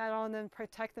stuff like that on them,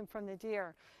 protect them from the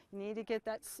deer. You need to get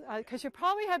that, because you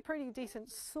probably have pretty decent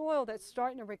soil that's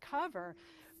starting to recover,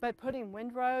 but putting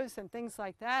windrows and things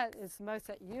like that is the most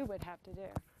that you would have to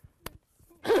do.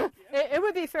 It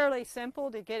would be fairly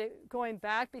simple to get it going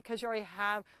back because you already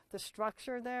have the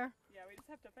structure there. Yeah, we just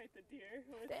have to fight the deer.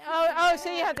 Oh,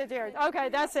 so you have the deer. Okay,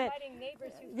 that's it. Fighting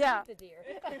neighbors who yeah. feed the deer.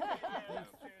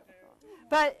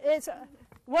 But it's,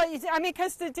 well, I mean,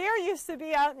 because the deer used to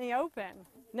be out in the open.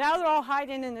 Now they're all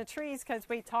hiding in the trees because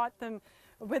we taught them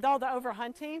with all the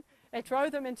overhunting. It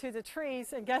drove them into the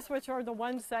trees, and guess which are the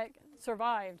ones that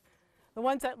survived? The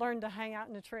ones that learned to hang out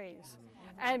in the trees.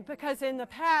 And because in the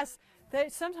past,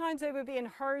 sometimes they would be in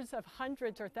herds of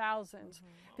hundreds or thousands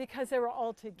because they were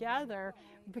all together,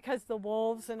 because the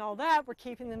wolves and all that were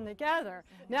keeping them together.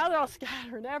 Now they're all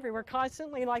scattered everywhere,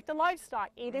 constantly like the livestock,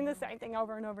 eating the same thing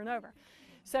over and over and over.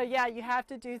 So yeah, you have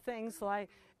to do things like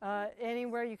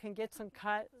anywhere you can get some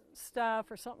cut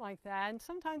stuff or something like that. And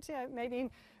sometimes, yeah,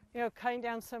 maybe, cutting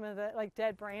down some of the like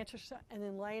dead branches and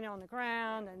then laying it on the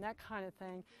ground and that kind of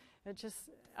thing. It just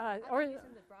or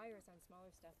using the briars on smaller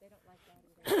stuff. They don't like that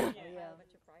either. A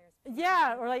bunch of briars.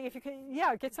 Yeah, or like if you can,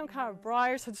 get some kind of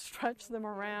briars and stretch them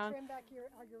around. Trim back your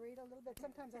agarita a little bit.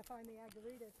 Sometimes I find the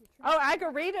agarita, if you trim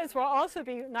agaritas will also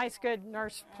be nice, good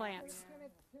nurse plants.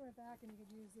 Trim it back and you could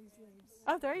use these leaves.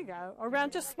 Oh, there you go.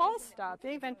 Around just small stuff.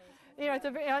 Even,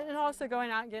 and also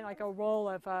going out and getting like a roll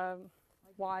of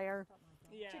wire.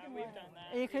 Yeah, we've done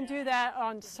that. And you can do that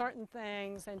on certain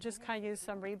things and just kind of use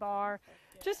some rebar.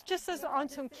 Just as on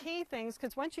some key things,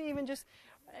 because once you even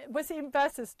what's even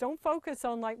best is don't focus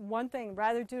on like one thing,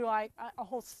 rather do like a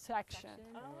whole section.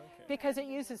 Oh, okay. Because it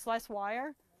uses less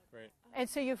wire. Right. And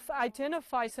so you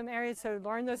identify some areas to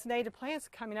learn those native plants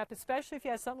coming up, especially if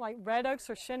you have something like red oaks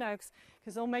or shin oaks,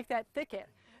 because they'll make that thicket.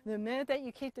 The minute that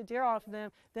you keep the deer off of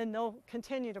them, then they'll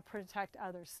continue to protect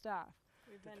other stuff.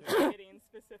 We've been targeting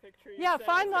specific trees. Yeah,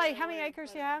 find like how many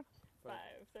acres you have? 5,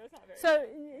 so it's not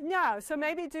very So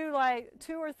maybe do like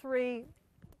 2 or 3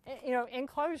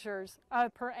 enclosures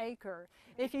per acre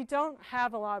if you don't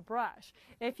have a lot of brush.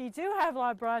 If you do have a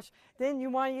lot of brush, then you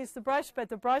want to use the brush, but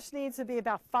the brush needs to be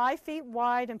about 5 feet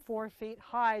wide and 4 feet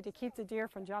high to keep the deer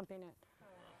from jumping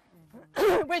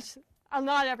it. Which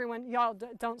not everyone, y'all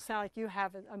don't sound like you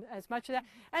have as much of that.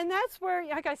 And that's where,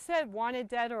 like I said, wanted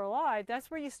dead or alive, that's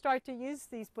where you start to use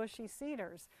these bushy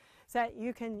cedars. So that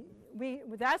you can,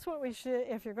 that's what we should,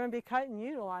 if you're going to be cutting and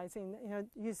utilizing,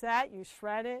 use that, you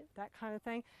shred it, that kind of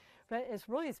thing. But it's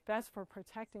best for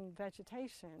protecting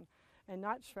vegetation and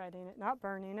not shredding it, not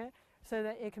burning it, so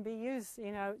that it can be used,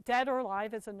 dead or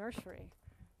alive as a nursery.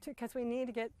 because we need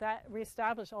to get that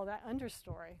reestablished, all that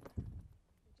understory.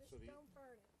 Just don't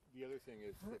burn it. The other thing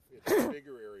is, if it's a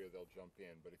bigger area, they'll jump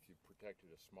in. But if you protected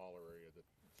a smaller area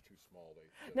that's too small,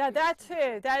 they. Now that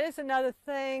too, that is another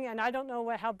thing, and I don't know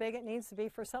how big it needs to be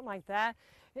for something like that.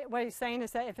 What he's saying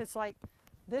is that if it's like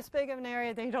this big of an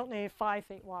area, they don't need 5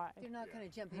 feet wide. They're not going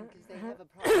to jump in because they have a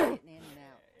problem getting in and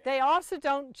out. They also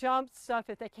don't jump stuff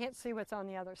if they can't see what's on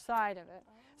the other side of it.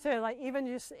 So like even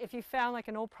just if you found like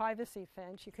an old privacy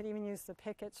fence, you could even use the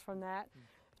pickets from that.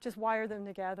 Just wire them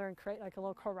together and create like a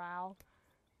little corral,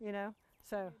 you know?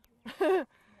 So Lots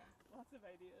of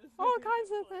ideas. all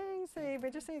kinds of things. See,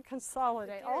 we just need to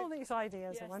consolidate all these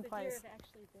ideas in one the place. deer have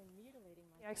actually been mutilating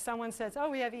my Like someone says, oh,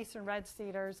 we have eastern red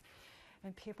cedars,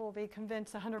 and people will be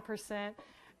convinced 100%.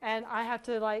 And I have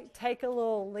to like take a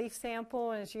little leaf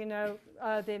sample, and as you know,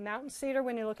 the mountain cedar,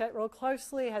 when you look at it real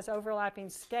closely, has overlapping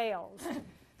scales.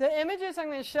 The images I'm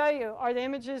going to show you are the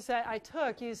images that I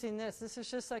took using this. This is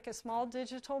just like a small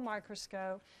digital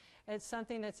microscope. It's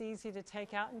something that's easy to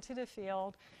take out into the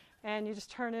field, and you just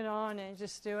turn it on and you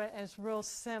just do it. And it's real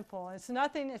simple. It's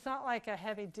nothing. It's not like a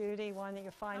heavy-duty one that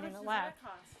you find in the lab. That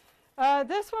cost?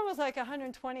 This one was like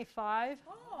 $125.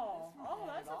 Oh,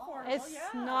 that's affordable. It's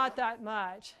not that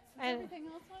much. And everything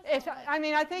else if I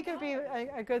mean, I think it would be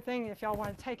a good thing if y'all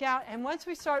want to take out. And once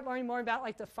we start learning more about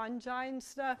like the fungi and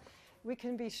stuff, we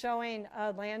can be showing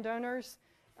landowners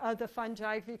the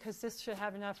fungi, because this should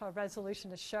have enough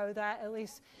resolution to show that, at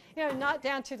least, you know, not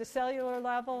down to the cellular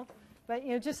level, but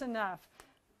you know, just enough.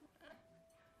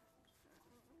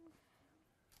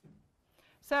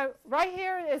 So right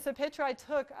here is a picture I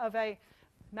took of a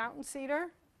mountain cedar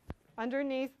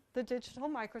underneath the digital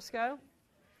microscope.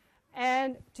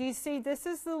 And do you see, this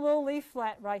is the little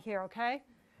leaflet right here, okay?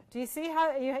 Do you see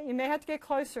how, you may have to get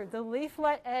closer. The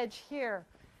leaflet edge here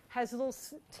has little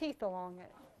teeth along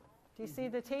it. Do you see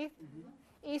the teeth?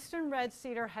 Eastern red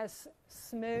cedar has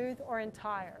smooth or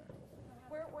entire.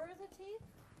 Where are the teeth?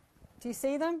 Do you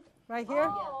see them right here?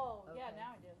 Oh, yeah,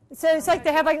 now I do. So it's like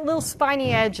they have like little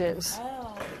spiny edges.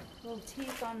 Oh, little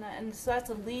teeth on that, and so that's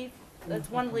a leaf. That's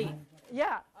one leaf.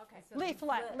 Yeah. Okay.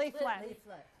 Leaflet.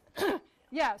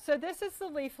 Yeah, so this is the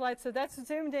leaflet, so that's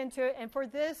zoomed into it, and for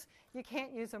this, you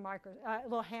can't use a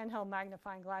little handheld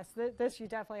magnifying glass. This, you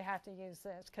definitely have to use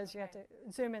this, because you have to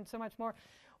zoom in so much more.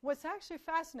 What's actually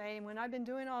fascinating, when I've been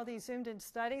doing all these zoomed-in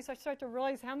studies, I start to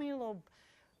realize how many little,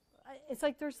 it's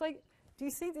like there's like, do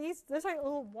you see these? There's like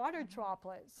little water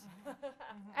droplets.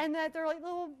 And that they're like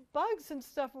little bugs and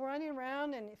stuff running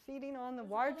around and feeding on the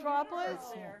water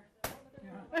droplets.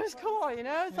 It's cool, you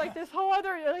know? It's like this whole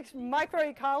other like,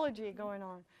 microecology going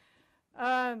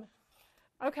on.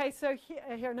 Okay, so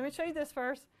here, let me show you this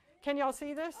first. Can y'all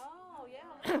see this? Oh, yeah,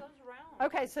 those round.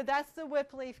 Okay, so that's the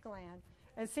whip leaf gland.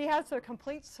 And see how it's a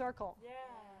complete circle? Yeah.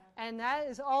 And that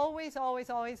is always, always,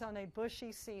 always on a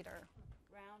bushy cedar.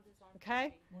 Round is on.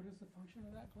 Okay? What is the function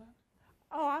of that gland?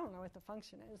 Oh, I don't know what the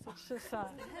function is. It's just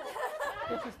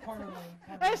It's just part of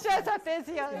the... it's just a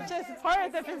physio. It's just part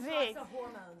of the physique.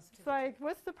 Hormones It's like,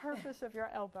 what's the purpose of your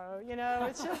elbow? You know,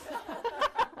 it's just... There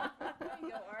you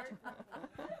go, Art.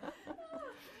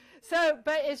 So,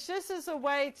 but it's just as a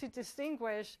way to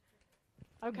distinguish.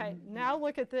 Okay, now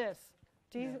look at this.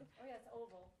 Do you, Oh, yeah, it's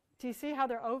oval. do you see how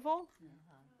they're oval?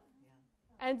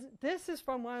 And this is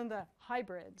from one of the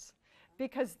hybrids.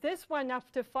 Because this one, now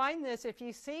to find this, if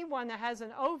you see one that has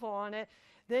an oval on it,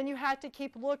 then you have to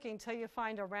keep looking till you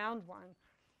find a round one.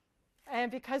 And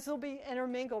because they'll be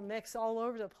intermingled, mixed all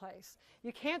over the place.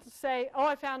 You can't say, oh,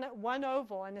 I found one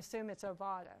oval and assume it's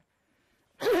ovada.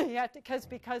 You have to,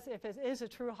 because if it is a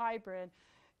true hybrid,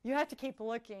 you have to keep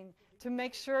looking to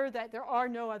make sure that there are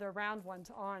no other round ones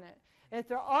on it. If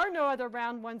there are no other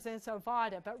round ones, then it's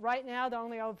ovada. But right now, the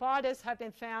only ovadas have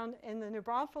been found in the New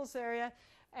Braunfels area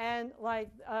and like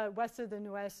west of the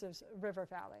Nueces River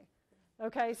Valley.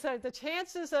 Okay, so the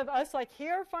chances of us like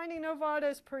here finding ovada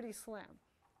is pretty slim.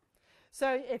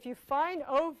 So if you find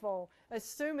oval,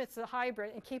 assume it's a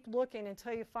hybrid and keep looking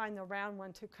until you find the round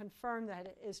one to confirm that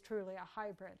it is truly a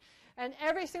hybrid. And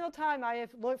every single time I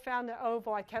have found the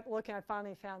oval, I kept looking, I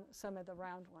finally found some of the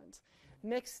round ones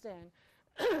mixed in.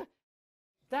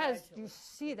 That is, you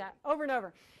see that over and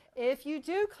over. If you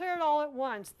do clear it all at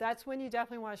once, that's when you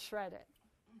definitely want to shred it.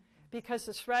 Because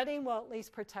the shredding will at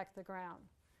least protect the ground.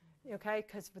 Okay,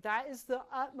 because that is the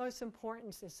utmost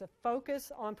importance, is to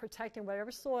focus on protecting whatever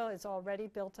soil is already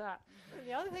built up.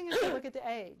 The other thing is to look at the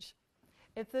age.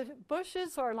 If the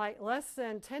bushes are like less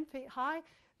than 10 feet high,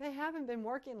 they haven't been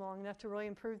working long enough to really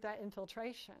improve that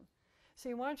infiltration. So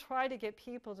you want to try to get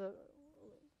people to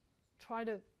try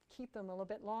to keep them a little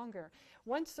bit longer.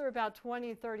 Once they're about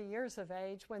 20, 30 years of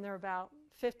age, when they're about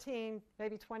 15,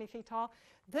 maybe 20 feet tall,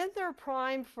 then they're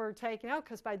primed for taking out,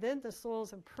 because by then the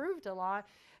soil's improved a lot,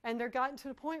 and they're gotten to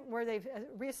the point where they've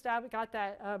reestablished, got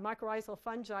that mycorrhizal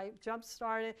fungi jump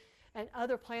started, and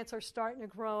other plants are starting to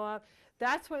grow up.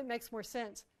 That's when it makes more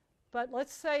sense. But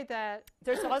let's say that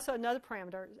there's also another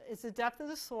parameter. It's the depth of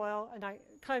the soil, and I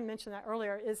kind of mentioned that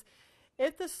earlier, is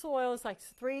if the soil is like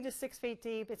 3 to 6 feet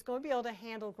deep, it's going to be able to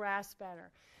handle grass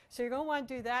better. So you're going to want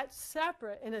to do that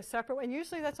in a separate way, and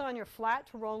usually that's on your flat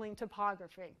to rolling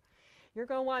topography. You're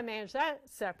going to want to manage that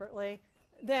separately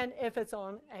than if it's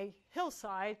on a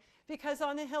hillside, because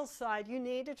on the hillside you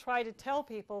need to try to tell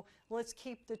people, let's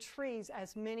keep the trees,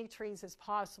 as many trees as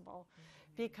possible,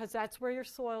 because that's where your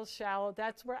soil is shallow.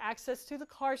 That's where access to the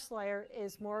karst layer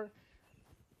is more,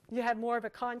 you have more of a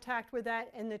contact with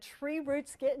that, and the tree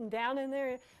roots getting down in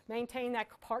there, maintaining that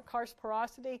karst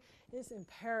porosity is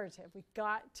imperative. We've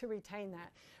got to retain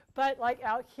that. But like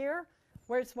out here,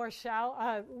 where it's more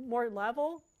shallow, more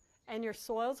level, and your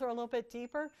soils are a little bit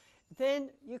deeper, then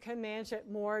you can manage it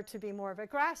more to be more of a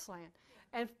grassland.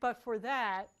 But for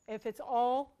that, if it's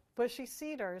all bushy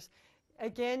cedars,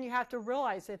 again, you have to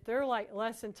realize if they're like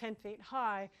less than 10 feet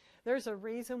high, there's a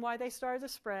reason why they started to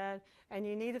spread, and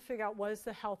you need to figure out what is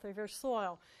the health of your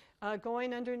soil.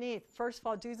 Going underneath, first of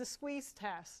all, do the squeeze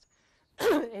test.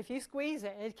 If you squeeze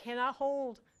it, it cannot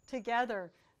hold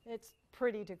together. It's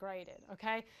pretty degraded,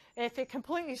 okay? If it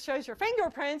completely shows your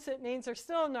fingerprints, it means there's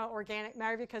still no organic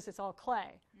matter because it's all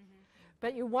clay.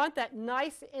 But you want that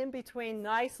nice in-between,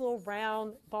 nice little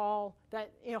round ball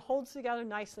that holds together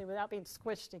nicely without being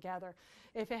squished together.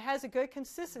 If it has a good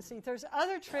consistency, there's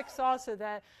other tricks also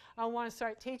that I want to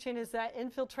start teaching, is that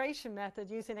infiltration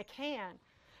method using a can.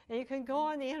 And you can go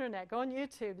on the internet, go on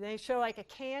YouTube, they show like a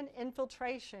can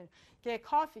infiltration. Get a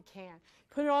coffee can,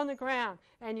 put it on the ground,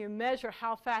 and you measure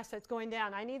how fast it's going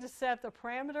down. I need to set up the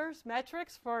parameters,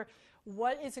 metrics for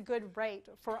what is a good rate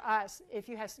for us if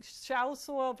you have shallow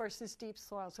soil versus deep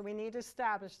soil. So we need to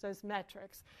establish those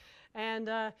metrics. And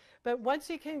but once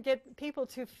you can get people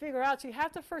to figure out, you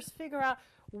have to first figure out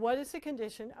what is the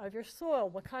condition of your soil,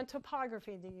 what kind of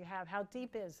topography do you have, how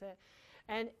deep is it,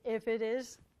 and if it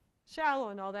is shallow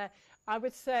and all that, I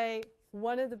would say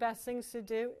one of the best things to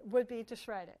do would be to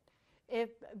shred it. If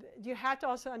you have to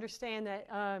also understand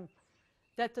that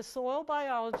that the soil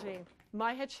biology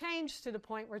might have changed to the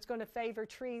point where it's going to favor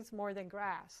trees more than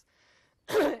grass.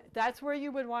 That's where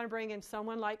you would want to bring in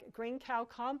someone like green cow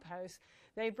compost.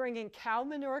 They bring in cow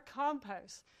manure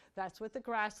compost. That's what the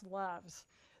grass loves.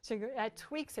 So that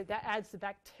tweaks it. That adds the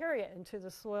bacteria into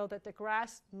the soil that the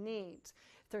grass needs.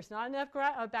 If there's not enough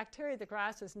bacteria, the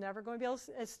grass is never going to be able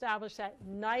to establish that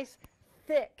nice,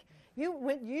 thick.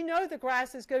 You know the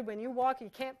grass is good when you walk, you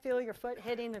can't feel your foot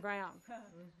hitting the ground.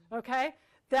 Okay?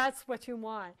 That's what you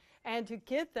want. And to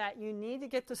get that, you need to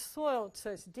get the soil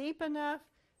so it's deep enough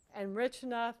and rich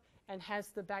enough and has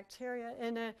the bacteria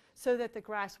in it so that the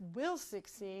grass will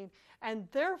succeed and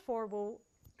therefore will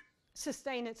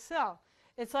sustain itself.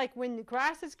 It's like when the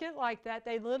grasses get like that,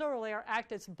 they literally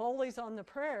act as bullies on the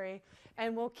prairie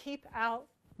and will keep out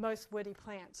most woody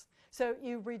plants. So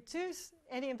you reduce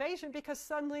any invasion because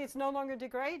suddenly it's no longer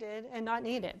degraded and not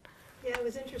needed. Yeah, it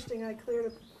was interesting. I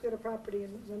cleared a property,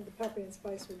 and when the pepper and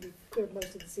spice would be cleared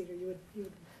most of the cedar, you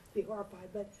would be horrified.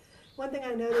 But one thing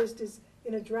I noticed is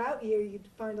in a drought year, you'd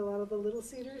find a lot of the little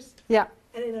cedars. Yeah.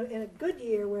 And in a good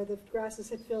year where the grasses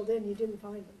had filled in, you didn't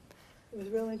find them. It was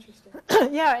real interesting.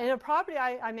 Yeah, in a property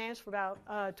I managed for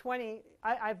about 20.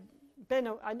 I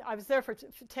was there for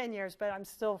 10 years, but I'm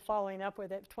still following up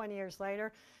with it 20 years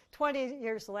later. 20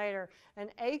 years later, an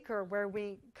acre where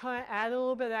we kind of added a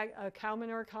little bit of that cow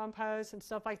manure compost and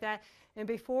stuff like that. And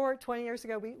before, 20 years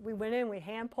ago, we went in, we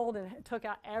hand pulled and took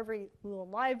out every little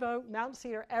live oak, mountain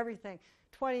cedar, everything.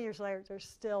 20 years later, there's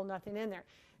still nothing in there.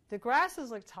 The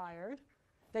grasses look tired.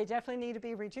 They definitely need to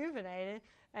be rejuvenated.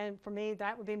 And for me,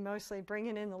 that would be mostly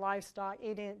bringing in the livestock,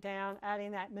 eating it down,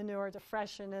 adding that manure to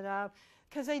freshen it up,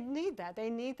 because they need that. They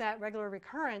need that regular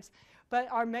recurrence. But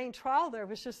our main trial there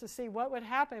was just to see what would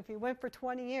happen if you went for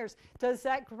 20 years. Does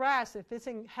that grass, if it's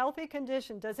in healthy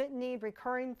condition, does it need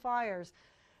recurring fires?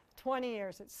 20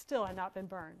 years, it still had not been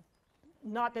burned,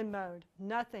 not been mowed,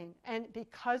 nothing. And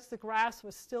because the grass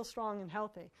was still strong and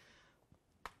healthy,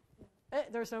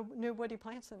 there's no new woody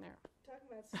plants in there. Talking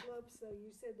about slopes, though,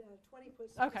 you said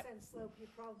 20% slope, you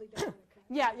probably don't want to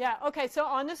cut. Yeah. Okay, so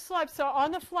on the slope, so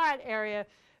on the flat area,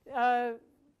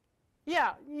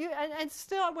 yeah, and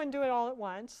still I wouldn't do it all at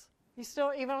once. You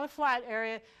still, even on a flat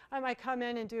area, I might come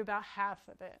in and do about half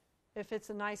of it. If it's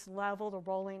a nice leveled or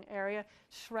rolling area,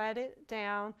 shred it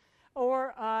down.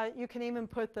 Or you can even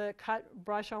put the cut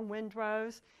brush on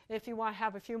windrows if you want to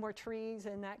have a few more trees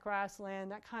in that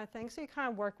grassland, that kind of thing. So you kind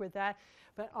of work with that.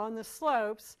 But on the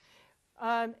slopes,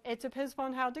 it depends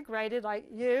upon how degraded. Like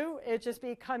you, it'd just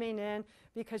be coming in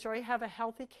because you already have a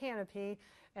healthy canopy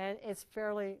and it's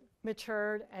fairly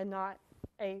matured and not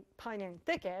a pioneering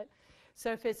thicket.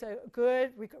 So if it's a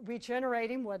good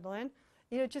regenerating woodland,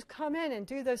 just come in and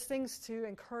do those things to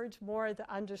encourage more of the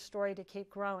understory to keep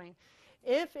growing.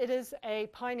 If it is a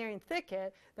pioneering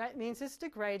thicket, that means it's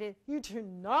degraded. You do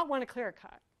not want to clear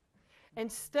cut.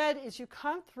 Instead, is you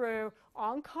come through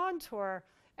on contour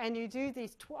and you do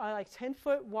these like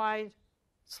 10-foot wide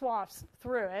swaths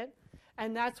through it,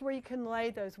 and that's where you can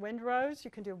lay those windrows. You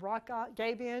can do rock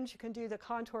gabions. You can do the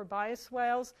contour bias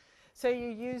swales. So you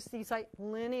use these like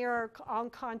linear on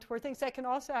contour things that can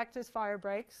also act as fire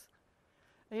breaks.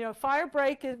 Fire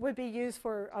break would be used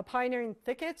for pioneering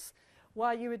thickets,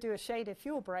 while you would do a shaded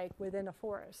fuel break within a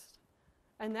forest.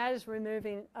 And that is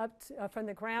removing up to, from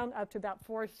the ground up to about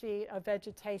 4 feet of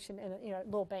vegetation in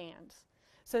little bands,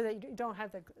 so that you don't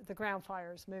have the ground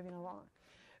fires moving along.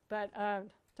 But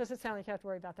doesn't sound like you have to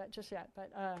worry about that just yet,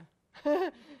 but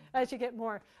as you get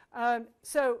more.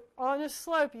 So on a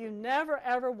slope, you never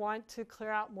ever want to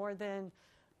clear out more than,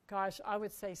 gosh, I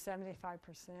would say 75%.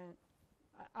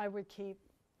 I would keep,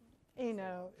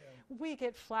 we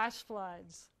get flash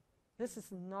floods. This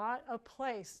is not a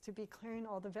place to be clearing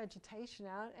all the vegetation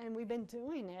out, and we've been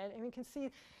doing it. And we can see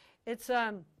it's,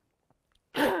 I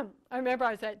remember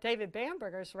I was at David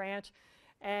Bamberger's ranch,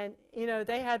 and,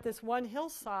 they had this one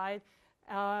hillside,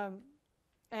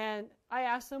 and I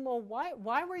asked him, well,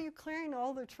 why were you clearing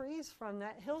all the trees from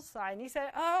that hillside? And he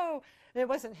said, oh, and it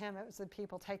wasn't him, it was the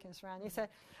people taking us around. He said,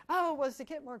 oh, it was to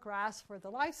get more grass for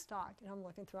the livestock. And I'm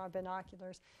looking through our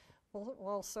binoculars.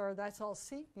 Well, sir, that's all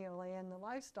seat muley, and the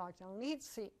livestock don't need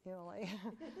seat muley.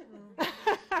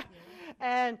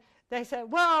 And they said,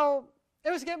 well,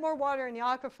 it was to get more water in the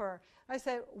aquifer. I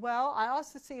said, well, I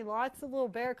also see lots of little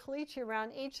bare caliche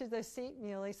around each of the seat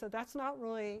muley, so that's not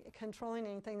really controlling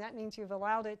anything. That means you've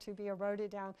allowed it to be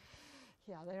eroded down.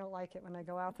 Yeah, they don't like it when I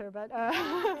go out there, but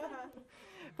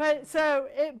but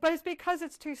it's because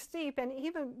it's too steep. And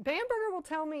even Bamberger will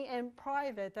tell me in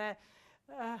private that.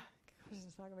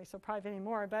 It's not going to be so private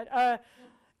anymore, but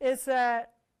is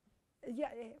that,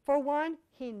 for one,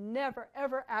 he never,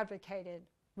 ever advocated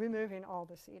removing all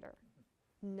the cedar.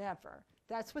 Never.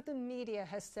 That's what the media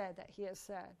has said that he has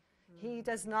said. He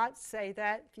does not say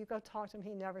that. If you go talk to him,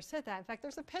 he never said that. In fact,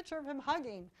 there's a picture of him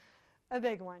hugging a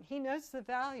big one. He knows the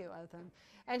value of them.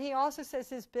 And he also says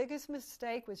his biggest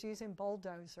mistake was using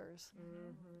bulldozers.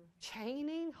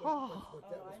 Chaining? But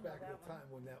that was back at a time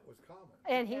when that was common.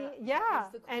 And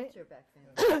That was the culture back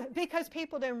then. because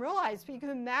people didn't realize, you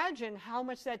can imagine how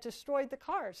much that destroyed the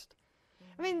karst.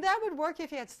 I mean, that would work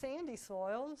if you had sandy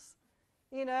soils,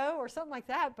 or something like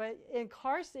that. But in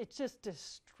karst, it just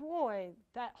destroyed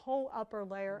that whole upper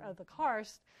layer of the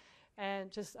karst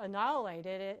and just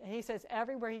annihilated it. And he says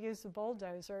everywhere he used the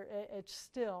bulldozer, it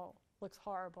still looks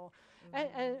horrible.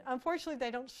 And unfortunately,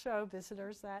 they don't show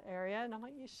visitors that area. And I'm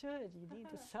like, you should. You need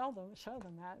to show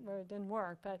them that, but it didn't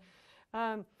work.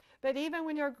 But even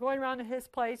when you're going around to his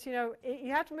place, you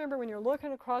have to remember when you're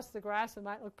looking across the grass, it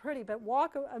might look pretty, but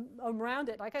walk around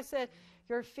it. Like I said,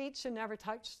 your feet should never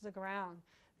touch the ground.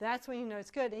 That's when you know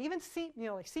it's good. And even seat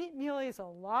muley. Seat muley is a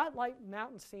lot like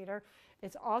mountain cedar.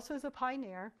 It's also a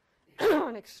pioneer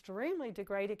in extremely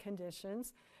degraded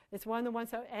conditions. It's one of the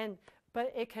ones that,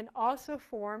 but it can also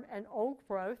form an old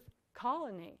growth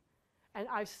colony. And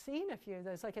I've seen a few of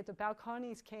those, like at the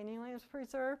Balcones Canyonlands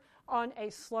Preserve, on a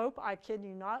slope, I kid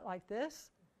you not, like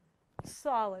this,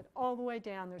 solid all the way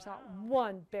down. There's not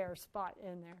one bare spot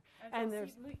in there. And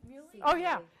there's, oh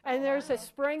yeah, and there's a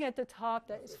spring at the top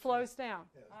that flows down.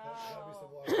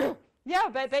 Yeah,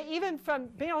 but even from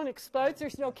being on exposed,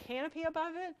 there's no canopy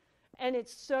above it, and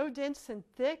it's so dense and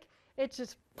thick,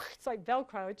 it's like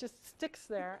Velcro. It just sticks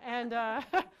there, and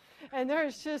and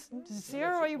there's just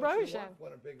zero erosion.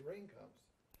 When a big rain comes.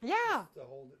 Yeah. To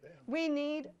hold it down. We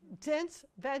need dense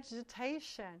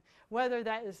vegetation, whether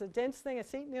that is a dense thing, a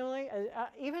seat muley,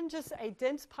 even just a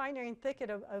dense pioneering thicket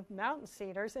of mountain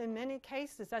cedars. In many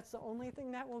cases, that's the only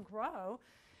thing that will grow.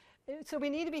 So we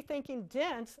need to be thinking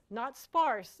dense, not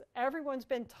sparse. Everyone's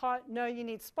been taught, no, you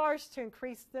need sparse to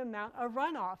increase the amount of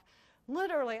runoff.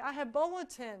 Literally, I have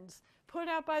bulletins put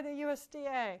out by the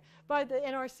USDA, by the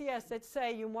NRCS that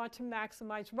say you want to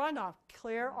maximize runoff,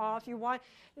 clear off, you want,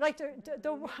 like,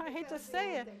 I hate to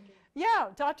say it. Yeah,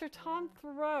 Dr. Tom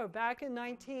Thoreau back in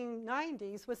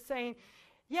 1990s was saying,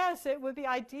 Yes, it would be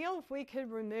ideal if we could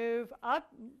remove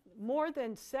up more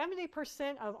than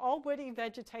 70% of all woody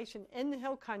vegetation in the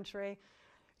hill country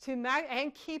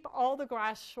and keep all the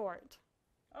grass short.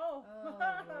 Oh.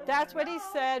 That's what he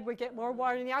said would get more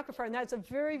water in the aquifer, and that's a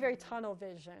very, very tunnel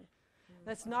vision.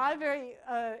 That's not a very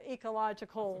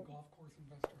ecological. Golf course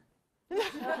investor.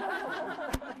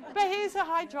 But he's a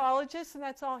hydrologist, and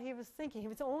that's all he was thinking. He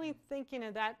was only thinking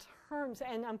in that terms,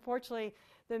 and unfortunately,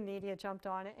 the media jumped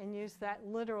on it and used that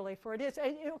literally for it is.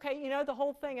 And, okay, you know the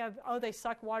whole thing of, oh, they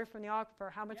suck water from the aquifer.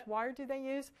 How much water do they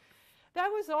use? That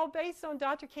was all based on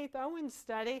Dr. Keith Owen's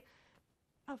study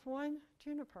of one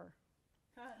juniper.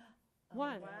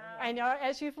 One. Wow. And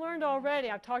as you've learned already,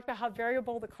 I've talked about how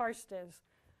variable the karst is.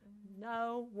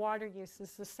 No water use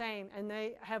is the same. And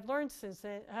they have learned since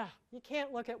then, you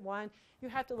can't look at one. You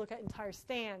have to look at entire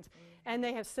stands. And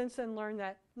they have since then learned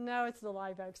that, no, it's the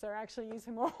live oaks. They're actually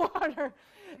using more water.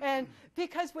 And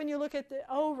because when you look at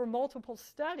over multiple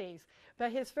studies,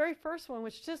 but his very first one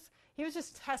was he was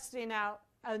just testing out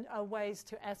ways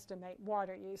to estimate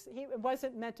water use. It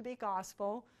wasn't meant to be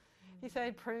gospel. He said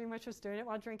he pretty much was doing it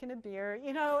while drinking a beer.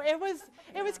 You know, it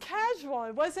was casual.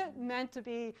 It wasn't meant to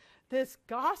be this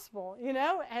gospel, you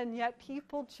know, and yet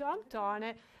people jumped on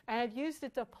it and have used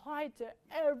it to apply it to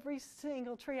every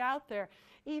single tree out there.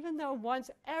 Even though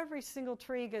once every single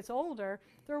tree gets older,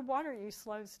 their water use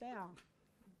slows down.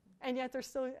 And yet they're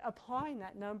still applying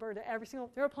that number to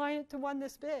they're applying it to one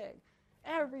this big.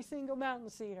 Every single mountain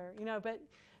cedar, you know, but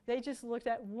they just looked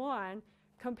at one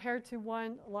compared to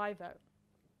one live oak.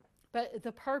 But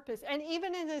the purpose, and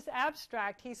even in his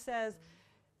abstract, he says,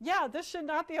 yeah, this should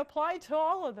not be applied to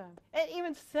all of them. It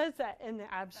even says that in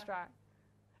the abstract.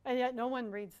 And yet no one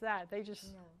reads that. They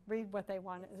just read what they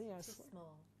want. You know, It's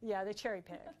small. Yeah, they cherry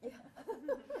pick. You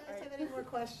guys have any more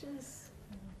questions?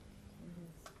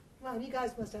 Well, you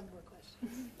guys must have more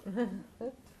questions.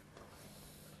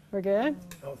 We're good?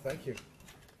 Oh, thank you.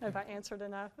 Have I answered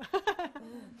enough?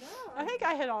 I think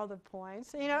I hit all the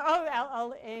points. You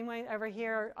know, anyone ever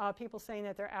hear people saying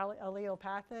that they're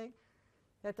allelopathic,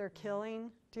 that they're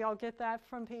killing? Do y'all get that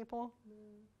from people?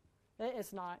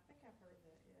 It's not. I think I've heard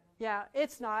that, yeah. Yeah,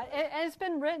 it's not. And it's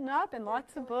been written up in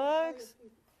lots of books.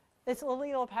 It's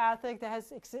allelopathic, that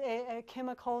has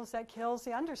chemicals that kills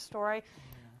the understory.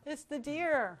 It's the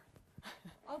deer.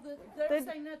 Oh, they're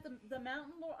saying that the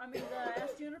mountain, the ash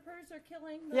junipers are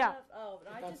killing the... Yeah. Oh,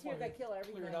 but I just hear they kill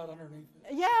everything. Cleared out underneath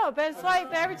it. Yeah, but it's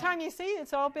like every time you see it,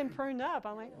 it's all been pruned up.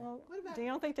 I'm like, well, do you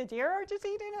don't think the deer are just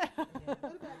eating it? What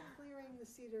about clearing the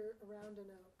cedar around an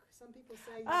oak? Some people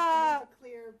say you need to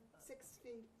clear 6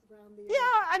 feet around the oak.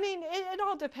 Yeah, I mean, it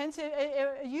all depends.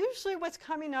 Usually what's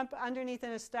coming up underneath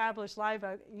an established live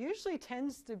oak usually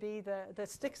tends to be the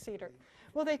stick cedar.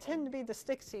 Well, they tend to be the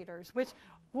stick cedars, which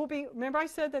will be, remember I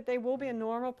said that they will be a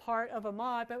normal part of a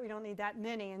mod, but we don't need that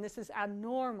many, and this is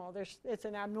abnormal. It's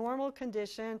an abnormal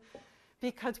condition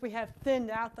because we have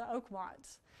thinned out the oak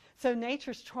mods. So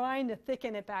nature's trying to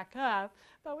thicken it back up,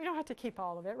 but we don't have to keep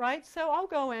all of it, right? So I'll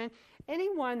go in,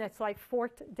 anyone that's like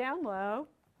forked down low,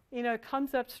 you know,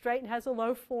 comes up straight and has a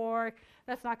low fork,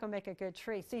 that's not going to make a good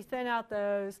tree. So you thin out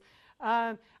those.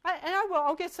 I'll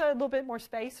get a little bit more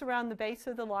space around the base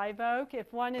of the live oak.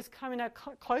 If one is coming up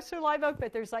closer to live oak,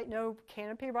 but there's like no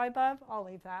canopy right above, I'll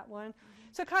leave that one.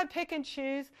 So kind of pick and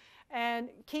choose and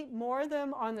keep more of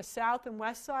them on the south and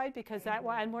west side because that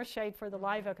will add more shade for the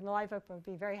live oak, and the live oak will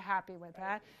be very happy with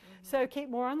that. So keep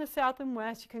more on the south and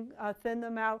west. You can thin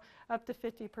them out up to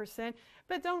 50%,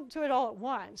 but don't do it all at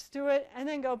once. Do it and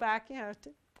then go back, you know,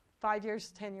 5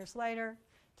 years, 10 years later,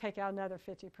 take out another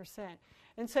 50%.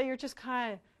 And so you're just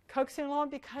kind of coaxing along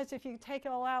because if you take it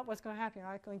all out, what's going to happen?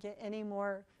 You're not going to get any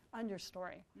more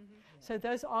understory. So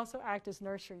those also act as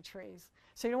nursery trees.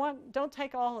 So you don't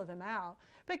take all of them out,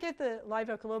 but get the live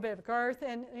oak a little bit of girth,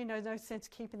 and you know, no sense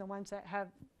keeping the ones that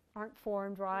aren't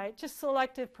formed right. Just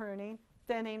selective pruning,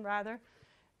 thinning rather,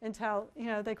 until you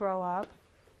know they grow up.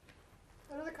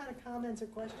 What other kind of comments or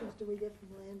questions do we get from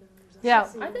landowners? Yeah,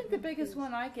 I think the biggest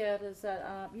one I get is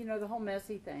that you know, the whole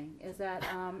messy thing is that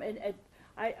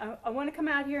I want to come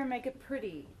out here and make it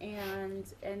pretty, and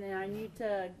then I need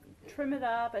to trim it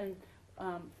up, and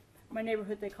my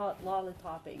neighborhood they call it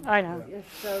lollipopping. I know.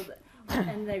 So,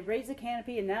 and they raise a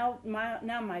canopy, and now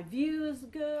my view is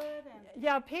good. And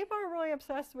yeah, people are really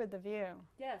obsessed with the view.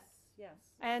 Yes, yes.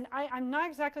 And I'm not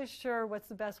exactly sure what's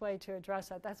the best way to address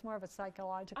that. That's more of a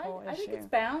psychological issue. I think it's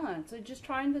balance. Just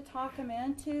trying to talk them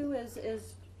into is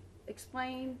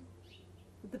explain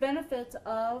the benefits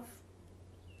of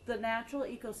the natural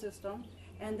ecosystem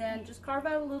And then just carve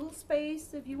out a little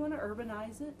space if you want to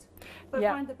urbanize it, but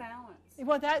Yeah. find the balance.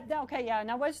 Well, okay, yeah.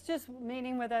 And I was just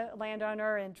meeting with a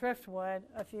landowner in Driftwood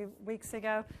a few weeks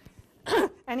ago,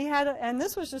 and he had, and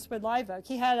this was just with live oak.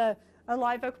 He had a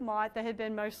live oak motte that had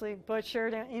been mostly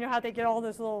butchered, and you know how they get all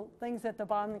those little things at the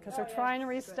bottom because they're trying to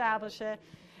reestablish it,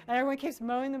 and everyone keeps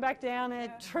mowing them back down, and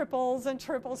it triples and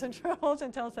triples and triples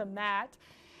until it's a mat.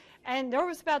 And there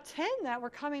was about 10 that were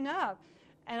coming up,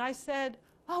 and I said,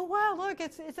 "Oh wow, look,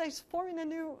 it's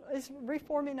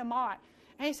reforming a motte."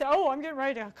 And he said, "Oh, I'm getting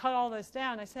ready to cut all this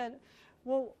down." I said,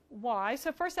 "Well, why?"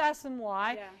 So first I asked him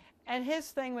why. Yeah. And his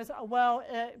thing was, well,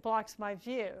 it blocks my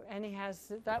view. And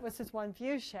that was his one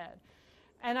view shed.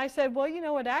 And I said, well, you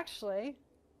know what, actually,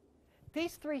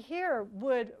 these 3 here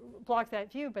would block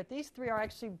that view, but these 3 are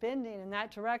actually bending in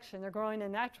that direction. They're growing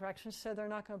in that direction, so they're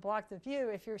not going to block the view.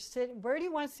 If you're sitting, where do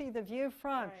you want to see the view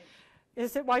from? Right.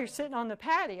 Is it while you're sitting on the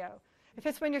patio? If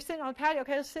it's when you're sitting on the patio,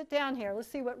 okay, let's sit down here. Let's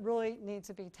see what really needs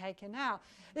to be taken out.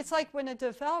 It's like when a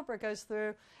developer goes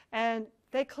through and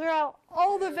they clear out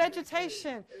all the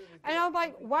vegetation. And I'm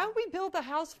like, why don't we build the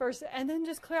house first and then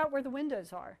just clear out where the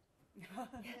windows are? Yeah.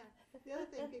 The other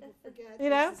thing people forget You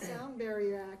know? is the sound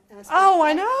barrier aspect. Oh,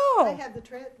 I know. I have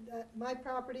my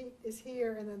property is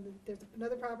here, and then there's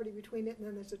another property between it, and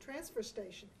then there's a transfer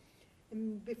station.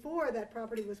 And before, that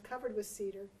property was covered with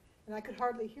cedar, and I could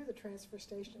hardly hear the transfer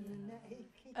station. And he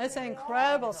It's an turned it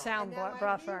incredible off, sound and now I hear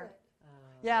buffer. it.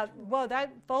 Yeah, well,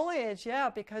 that foliage,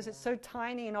 yeah, because it's so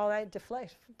tiny and all that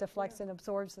deflects and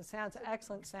absorbs the sound. It's an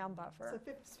excellent sound buffer. So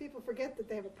if people forget that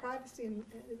they have a privacy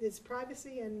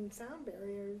and sound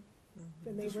barrier.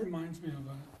 Then they This would. reminds me of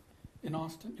in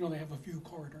Austin, they have a view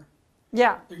corridor.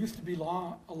 Yeah. There used to be a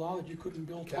law that you couldn't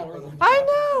build taller than. I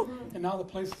know. And now the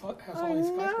place has I all these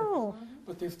know. skyscrapers,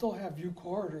 but they still have view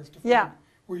corridors to Yeah. find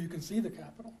where you can see the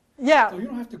Capitol. Yeah. So you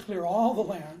don't have to clear all the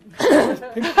land. Just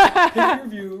pick your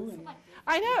view. And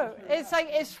I know. It's like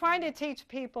it's trying to teach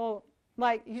people,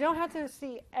 like, you don't have to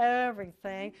see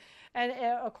everything. And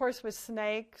of course with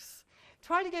snakes,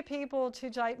 try to get people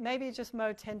to like maybe just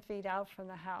mow 10 feet out from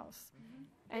the house.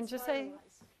 And just say,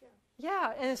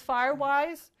 yeah, and it's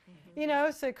fire-wise,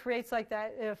 so it creates like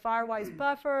that fire-wise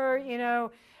buffer,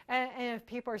 and if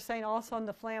people are saying also on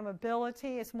the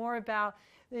flammability, it's more about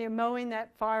mowing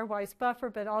that fire-wise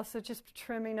buffer, but also just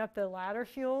trimming up the ladder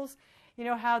fuels. You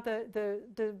know how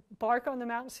the bark on the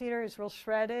mountain cedar is real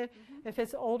shredded. If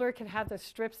it's older, it can have the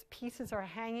strips, pieces are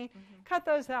hanging. Cut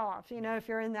those off, if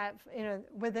you're in that,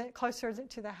 closer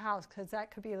to the house, because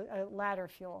that could be a ladder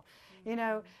fuel.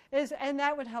 And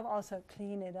that would help also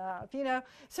clean it up,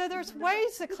 So there's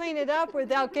ways to clean it up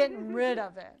without getting rid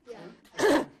of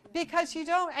it. Because you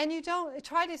don't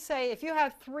try to say, if you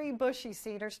have 3 bushy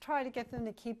cedars, try to get them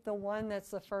to keep the one that's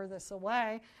the furthest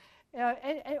away,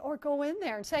 or go in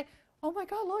there and say, oh my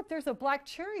God, look, there's a black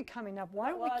cherry coming up. Why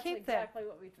don't we keep that? That's exactly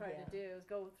what we try to do, is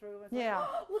go through and say,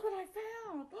 oh, look what I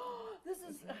found. This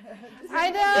is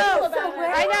I know,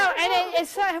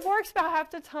 and it works about half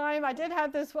the time. I did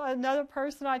have another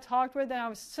person I talked with, and I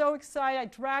was so excited. I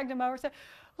dragged him over and said,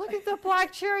 look at the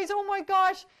black cherries. Oh my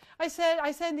gosh. I said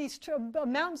these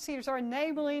mountain cedars are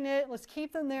enabling it. Let's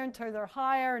keep them there until they're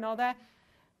higher and all that.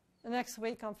 The next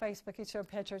week on Facebook, he showed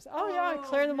pictures. Oh yeah, I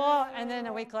cleared them all. And then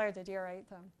a week later, the deer ate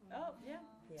them. Oh, yeah.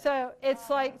 So it's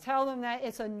like, tell them that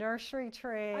it's a nursery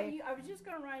tree. I was just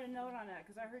going to write a note on that,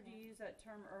 because I heard you use that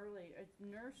term early. It's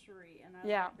nursery, and I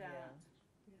like that.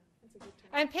 That's a good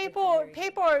term. And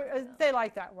people are, they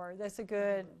like that word. That's a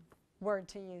good word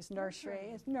to use, nursery.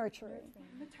 It's nurturing.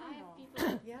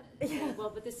 Yep.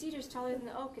 Well, but the cedar's taller than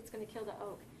the oak. It's going to kill the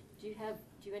oak. Do you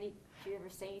ever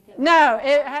say anything? No,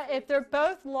 if they're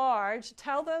both large,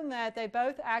 tell them that they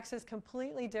both access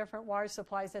completely different water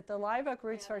supplies, that the live oak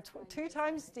roots are 2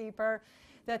 times deeper,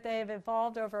 that they have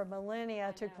evolved over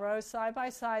millennia to grow side by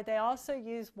side. They also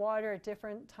use water at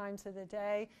different times of the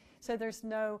day, so there's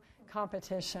no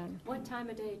competition. What time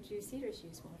of day do cedars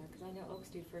use water? Because I know oaks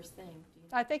do first thing.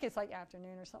 I think it's like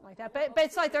afternoon or something like that. But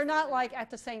it's like they're not like at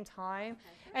the same time.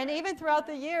 And even throughout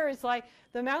the year, it's like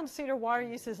the mountain cedar water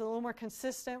use is a little more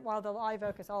consistent, while the live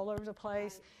oak is all over the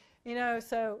place.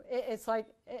 So it's like,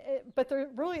 but there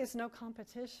really is no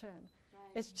competition.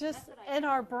 It's just in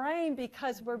our brain,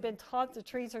 because we've been taught the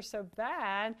trees are so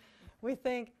bad, we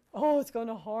think, oh, it's going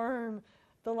to harm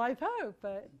the live oak.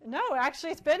 But no,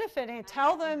 actually it's benefiting.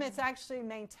 Tell them it's actually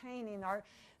maintaining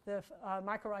the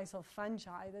mycorrhizal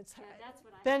fungi that's that's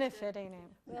what I benefiting him.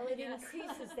 Well, it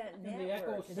increases that And the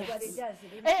network, is what it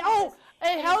does.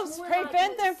 It helps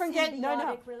prevent them from getting,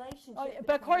 no. Relationship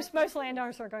But of course, most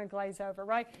landowners are going to glaze over,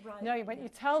 right? Right. No, what you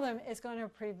tell them is going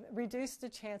to reduce the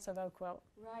chance of oak wilt.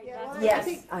 Right. Yeah, well,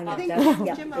 Yes, I I think know.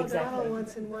 Yeah, Jim exactly. O'Donnell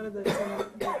once in one of the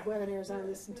webinars I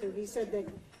listened to, he said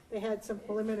they had some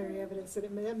preliminary evidence that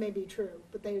that may be true,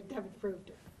 but they haven't proved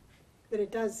it, that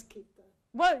it does keep the.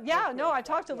 Well, yeah, no, I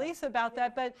talked to Lisa about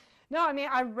that, but no, I mean,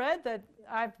 I've read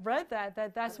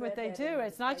that that's what they do.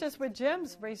 It's not just with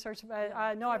Jim's research,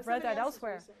 but no, I've read that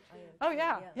elsewhere. Oh,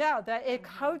 yeah, that it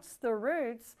coats the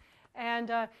roots. And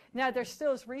now there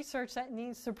still is research that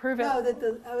needs to prove it.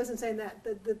 No, I wasn't saying that.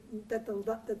 That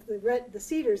the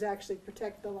cedars actually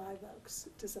protect the live oaks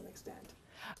to some extent.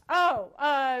 Oh,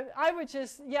 I would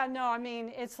just, I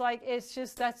mean, it's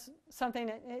just, that's something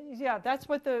that, that's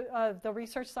what the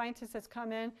research scientist that's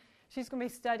come in, she's going to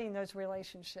be studying those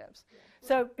relationships.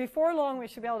 So before long, we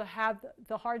should be able to have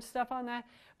the hard stuff on that.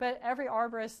 But every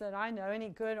arborist that I know, any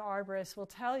good arborist will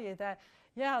tell you that,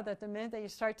 that the minute that you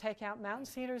start taking out mountain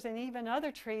cedars and even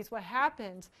other trees, what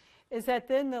happens is that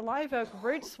then the live oak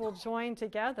roots will join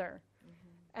together.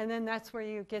 And then that's where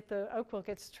you get the oak wilt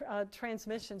gets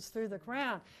transmissions through the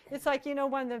ground. It's like,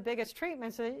 one of the biggest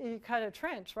treatments, you cut a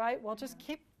trench, right? Well, just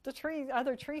keep the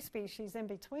other tree species in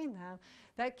between them.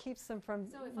 That keeps them from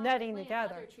netting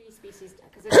together. Other tree species,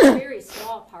 because it's a very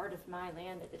small part of my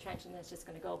land that the trenching is just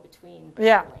going to go between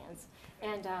lands.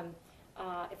 And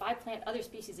if I plant other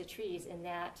species of trees in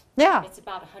that, it's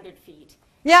about 100 feet.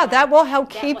 Yeah, that will help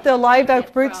keep the live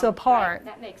oak roots apart. Right,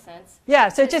 that makes sense. Yeah,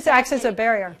 so it just acts as a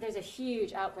barrier. There's a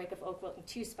huge outbreak of oak wilt in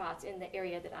 2 spots in the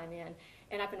area that I'm in,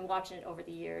 and I've been watching it over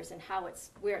the years and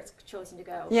where it's chosen to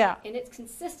go. Yeah. And it's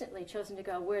consistently chosen to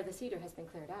go where the cedar has been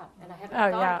cleared out, and I haven't thought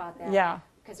about that. Yeah.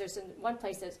 Because there's one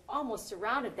place that's almost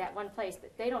surrounded that one place,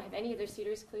 but they don't have any of their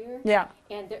cedars clear. Yeah.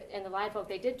 And the live oak,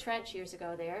 they did trench years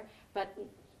ago there, but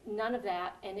none of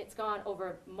that, and it's gone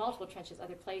over multiple trenches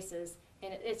other places,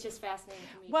 and it's just fascinating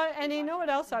to me. Well, and you know what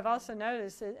else I've also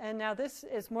noticed, and now this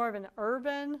is more of an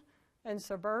urban and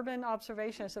suburban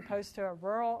observation as opposed to a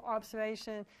rural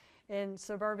observation. In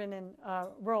suburban and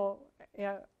rural,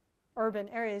 urban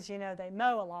areas, they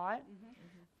mow a lot,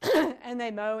 and they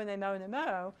mow and they mow and they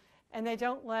mow, and they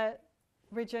don't let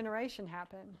regeneration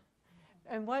happen.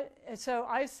 And so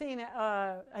I've seen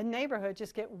a neighborhood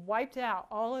just get wiped out,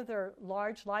 all of their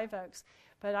large live oaks.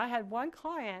 But I had one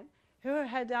client who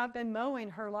had not been mowing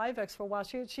her live oaks for a while.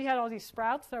 She had all these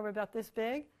sprouts that were about this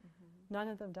big. None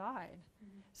of them died.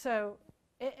 So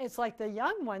it's like the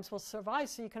young ones will survive.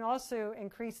 So you can also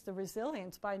increase the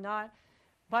resilience by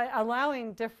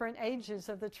allowing different ages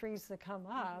of the trees to come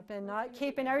up and not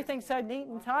keeping everything so neat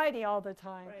and tidy all the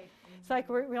time. Right. It's like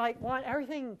we want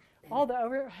everything, all the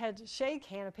overhead shade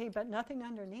canopy, but nothing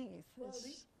underneath.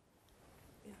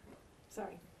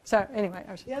 Sorry. So anyway.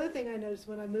 The other thing I noticed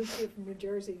when I moved here from New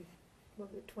Jersey,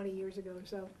 20 years ago or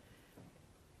so,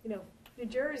 New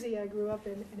Jersey I grew up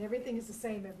in, and everything is the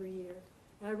same every year.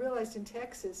 And I realized in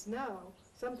Texas, no.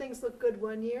 Some things look good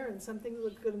one year and some things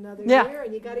look good another year,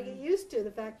 and you got to get used to the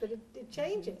fact that it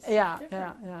changes. Yeah.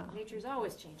 Nature's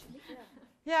always changing.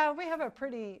 Yeah, we have a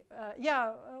pretty,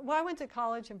 well, I went to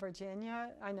college in Virginia.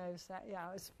 I noticed that,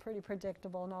 it's pretty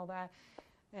predictable and all that.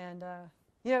 And,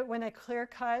 when they clear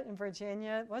cut in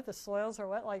Virginia, the soils are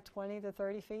like 20 to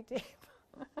 30 feet deep.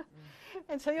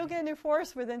 And so you'll get a new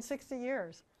forest within 60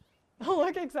 years. It'll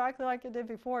look exactly like it did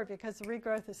before because the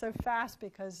regrowth is so fast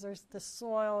because the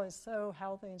soil is so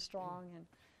healthy and strong and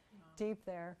deep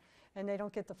there. And they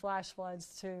don't get the flash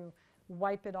floods to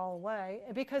wipe it all away.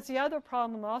 Because the other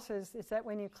problem also is that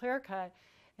when you clear cut,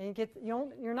 and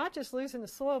you're not just losing the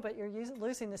soil, but you're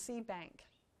losing the seed bank.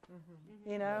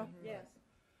 Yes.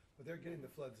 But they're getting the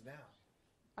floods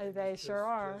now. They sure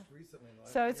are. Just recently,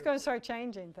 so it's going to start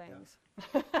changing things.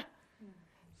 Yeah.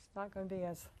 It's not going to be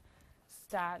as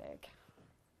static.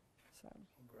 So.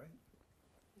 Great.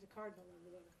 There's a cardinal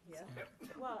over there. Yeah.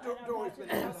 Well, and I'm watching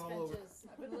finches.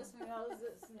 I've been listening to those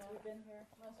since we've been here.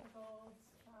 Western golds.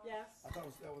 Yes. I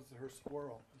thought that was her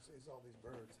squirrel. He sees all these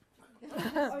birds.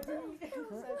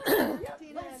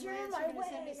 Tina and Lance are going to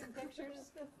send me some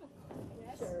pictures.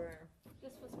 Yes. Sure.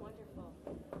 This was wonderful.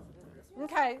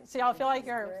 Okay, so y'all feel like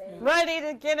you're ready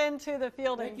to get into the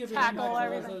field and tackle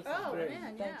everything. Oh,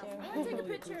 man, yeah. Thank you. I want to take a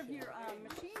picture of your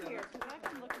machine here because I've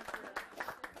been looking for